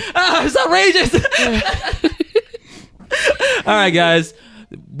hitting me. Oh, it's outrageous. All right, guys.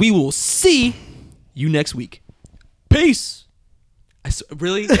 We will see you next week. Peace.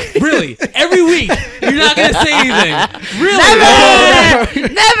 Really? Every week, you're not going to say anything. Really?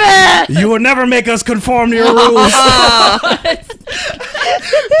 Never. You will never make us conform to your rules. Just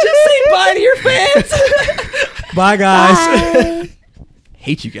say bye to your fans. Bye, guys.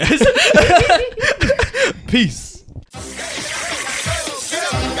 Hate you guys. Peace.